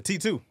 80s. But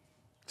T2.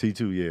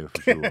 T2, yeah,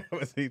 for sure.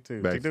 was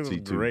T2. Back T2 to was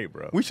T2. great,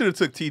 bro. We should have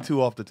took T2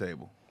 off the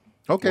table.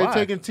 Okay, Why?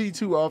 taking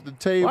T2 off the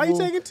table. Why you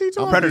taking T2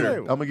 off Predator. the I'm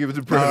table? going to give it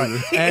to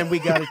Predator. And we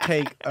got to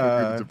take Give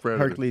it to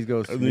Predator. Hercules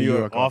Goes to New New York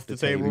York off the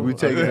table. We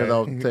taking it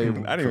off the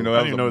table. I didn't even know I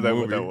that didn't know was that a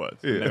what movie. that was.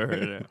 Yeah. Never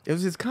heard of that. It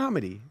was his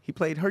comedy. He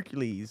played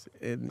Hercules,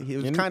 and he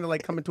was kind of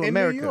like coming to in New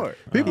America. York.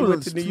 People He don't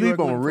went to New sleep York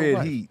on looking for Red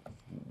life. Heat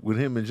with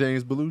him and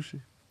James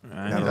Belushi.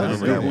 I Yeah, ain't that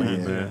was never a good heard one,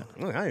 of that.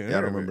 man. I ain't Yeah, I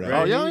remember that.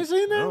 Oh, y'all ain't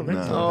seen that? I don't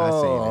think so.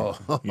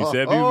 Oh, You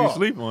said people be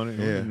sleep on it.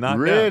 Yeah. Not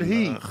Red that.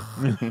 Heat.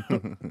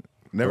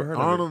 Never heard of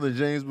Arnold and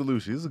James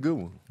Belushi. This is a good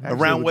one. it.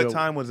 Around what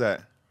time was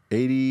that?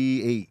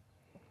 88.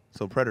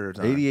 So Predator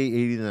time. 88,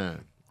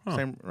 89.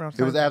 Same, around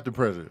It was same- after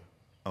Predator.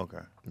 Okay.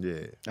 Yeah.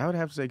 I would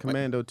have to say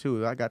Commando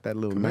too. I got that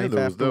little Commando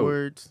knife was dope.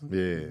 afterwards.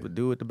 Yeah. The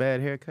dude with the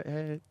bad haircut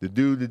had. The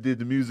dude that did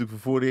the music for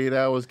 48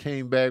 Hours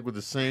came back with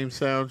the same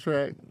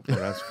soundtrack. Oh,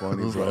 that's I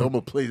funny, was like, bro. I'm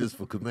going to play this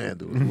for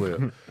Commando as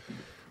well.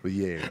 But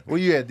yeah. Where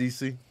you at,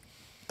 DC?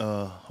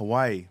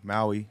 Hawaii,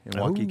 Maui, and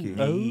Waikiki.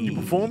 You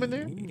performing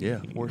there? Yeah,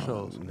 4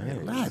 shows.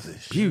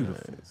 Lavish.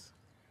 Beautiful.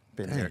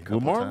 Been there a couple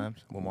With Marlon? times.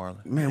 With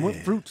Marlon. Man, what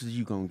fruits are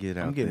you gonna get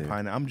out I'm getting there?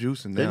 pineapple. I'm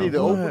juicing They now. need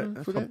to What? open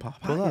That's for that?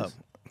 Pull up.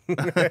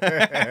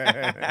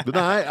 But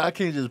no, I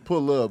can't just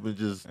pull up and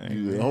just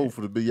hope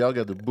for the big. Y'all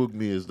got to book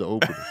me as the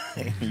opener.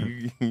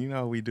 you know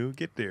how we do.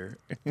 Get there.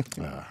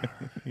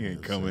 He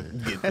ain't coming.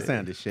 That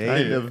sounded shady. I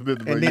ain't never been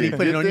to And then he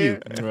put it on you.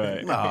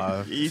 Right.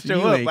 Nah, You so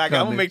show up. ain't Like, I'm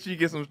gonna coming. make sure you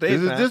get some stage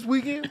Is it time. this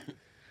weekend?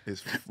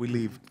 We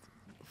leave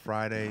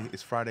Friday.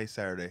 It's Friday,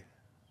 Saturday.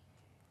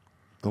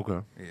 Okay.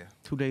 Yeah.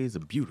 2 days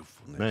of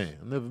beautifulness. Man,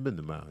 I've never been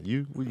to Mount.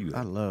 You? Where you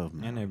I at? love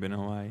I man. never been to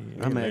Hawaii.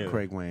 I'm at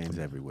Craig Wayne's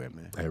everywhere,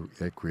 man.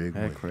 At Craig.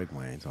 At Wayne. Craig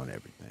Wayne's on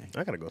everything.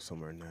 I gotta go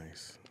somewhere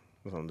nice.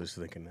 That's what I'm just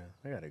thinking now.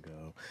 I gotta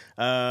go.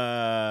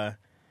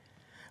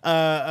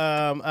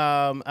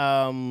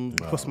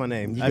 What's my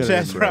name? You gotta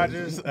Chaz remember.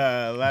 Rogers.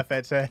 Laugh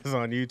at Chaz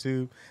on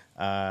YouTube.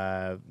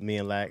 Me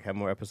and Lack have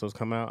more episodes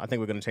come out. I think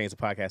we're gonna change the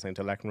podcast name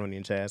to Lackaroni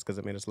and Chaz because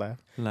it made us laugh.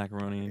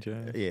 Macaroni and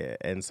cheese. Yeah,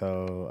 and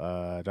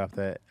so drop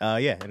that.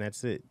 Yeah, and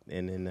that's it.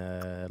 And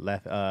then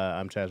laugh.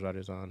 I'm Chaz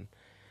Rogers on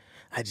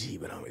IG,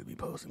 but I don't really be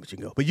posting. But you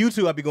can go. But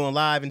YouTube, I'll be going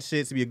live and shit.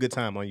 It's be a good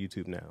time on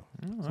YouTube now.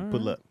 So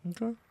pull up.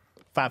 Okay.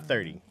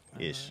 5:30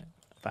 ish.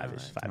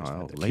 5ish. 5ish.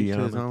 Oh, 5:30. late to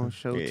his own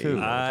show Yeah. too.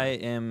 I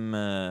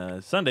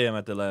am Sunday. I'm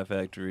at the Laugh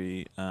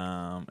Factory,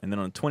 and then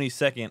on the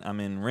 22nd, I'm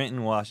in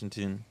Renton,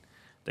 Washington,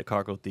 the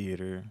Carco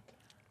Theater.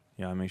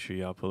 Yeah, make sure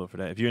y'all pull up for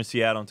that. If you're in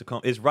Seattle and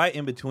Tacoma, it's right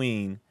in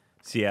between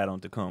Seattle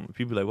and Tacoma.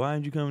 People are like, why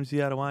didn't you come to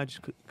Seattle? Why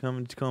didn't you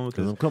come to Tacoma?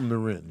 Because I'm coming to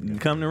Renton.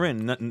 Come to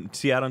Renton.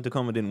 Seattle and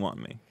Tacoma didn't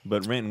want me,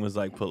 but Renton was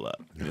like, pull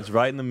up. It's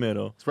right in the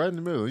middle. It's right in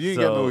the middle. You ain't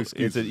got no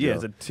excuses.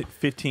 It's a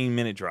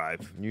 15-minute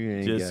drive. You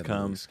ain't Just got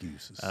come, no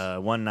excuses.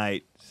 one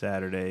night,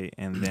 Saturday,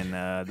 and then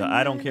the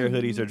I Don't Care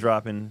hoodies are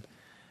dropping,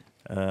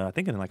 I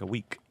think in like a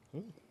week.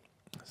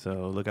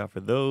 So look out for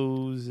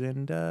those.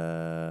 And,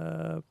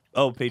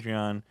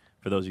 Patreon,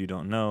 for those of you who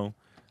don't know.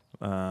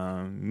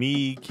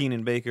 Me,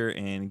 Keenan Baker,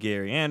 and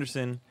Gary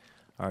Anderson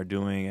are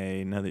doing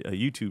a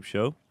YouTube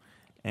show,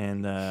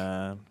 and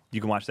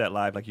you can watch that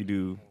live like you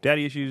do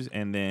Daddy Issues,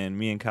 and then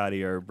me and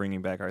Cody are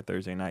bringing back our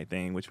Thursday night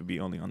thing, which would be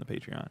only on the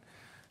Patreon.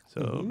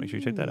 So make sure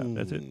you check that out.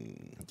 That's it.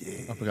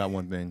 I forgot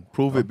one thing.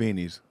 Prove It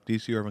Beanies.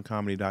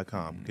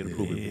 DCUrbanComedy.com. Get a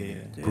Prove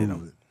It beanie.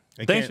 Prove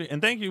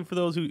it. Thank you for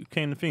those who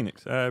came to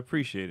Phoenix. I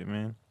appreciate it,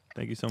 man.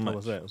 Thank you so much. What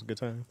was that? It was a good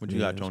time. What you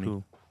got, it was Tony?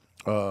 cool.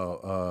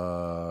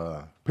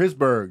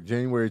 Pittsburgh,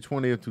 January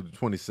 20th to the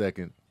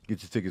 22nd.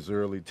 Get your tickets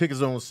early.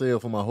 Tickets on sale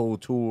for my whole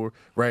tour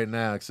right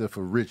now, except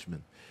for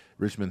Richmond.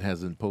 Richmond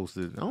hasn't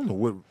posted. I don't know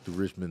what the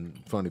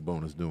Richmond Funny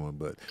Bone is doing,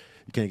 but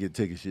you can't get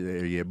tickets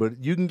there yet.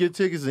 But you can get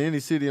tickets in any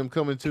city I'm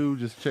coming to.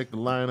 Just check the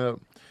lineup.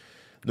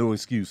 No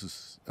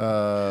excuses.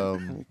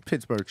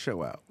 Pittsburgh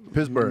show out.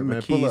 Pittsburgh,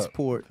 man, pull up.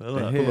 Port, Pull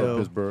the up. Pull up, Hill.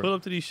 Pittsburgh. Pull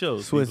up to these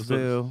shows.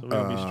 Swissville. So we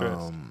don't be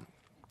stressed.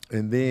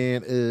 And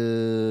then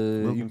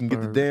you can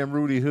get the Damn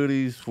Rudy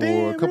hoodies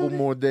for a couple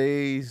more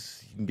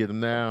days. You can get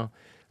them now.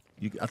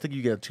 I think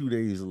you got 2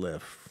 days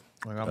left.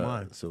 I got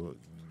mine. So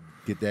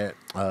get that.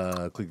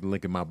 Click the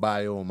link in my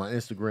bio on my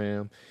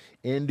Instagram.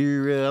 And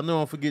I know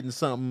I'm forgetting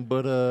something,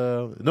 but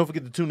don't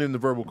forget to tune in to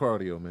Verbal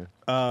Cardio, man.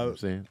 You know what I'm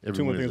saying? Every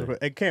Two more Wednesday. things.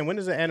 Hey, Cam, when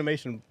does the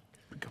animation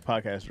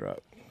podcast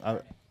drop?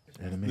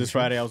 This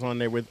Friday, I was on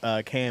there with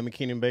Cam and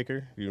Keenan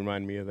Baker. You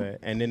remind me of that.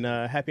 And then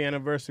happy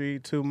anniversary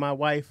to my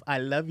wife. I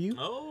love you.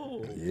 Oh.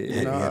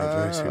 Yeah, happy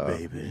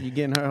anniversary, baby. You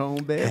getting her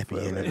own bed? Happy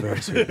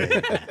anniversary,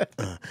 baby.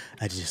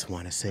 I just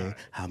want to say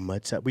how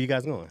much. Where you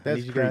guys going? I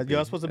need you guys.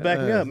 Y'all supposed to back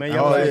me up, man.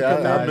 Y'all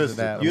I missed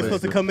it. You were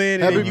supposed to come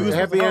in and then you was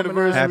supposed Happy to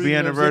anniversary. Happy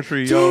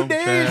anniversary, yo.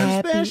 Today's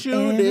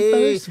special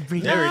day.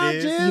 There it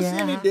is. Just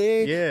any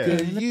day. Yeah.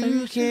 'Cause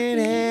you can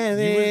have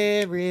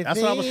everything. That's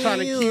what I was trying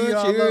to cue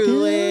y'all up.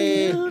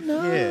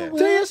 Yeah.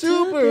 Tell your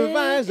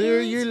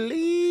supervisor you're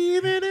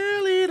leaving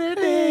early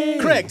today.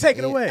 Craig, take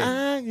it away.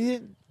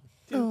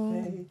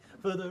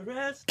 For the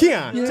rest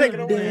Keon, take it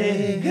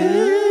away.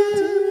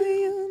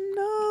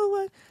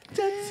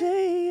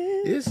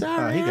 It's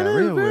our he got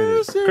real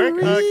with it. Craig,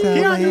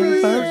 Keon,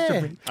 you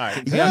ready? All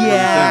right.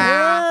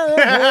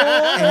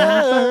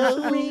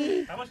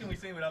 How much can we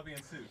sing without being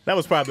sued? That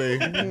was probably.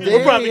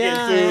 We're probably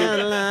getting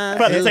sued.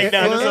 Probably take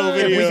down this whole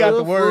video. We got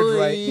the words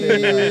right. You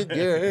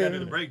gotta do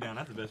the breakdown.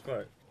 That's the best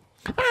part.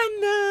 I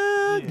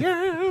know,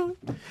 girl.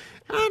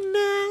 I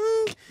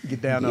know.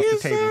 Get down off the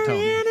table,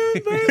 Tony.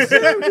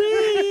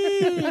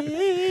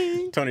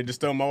 Tony just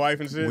stole my wife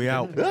and shit. We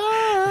out. Up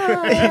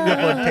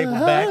on the table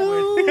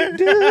backwards.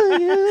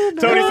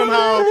 Tony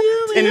somehow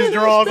in his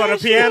drawers on the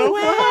piano.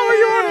 Oh,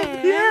 you're on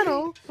the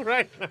piano.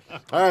 Right.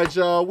 All right,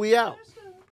 y'all. We out.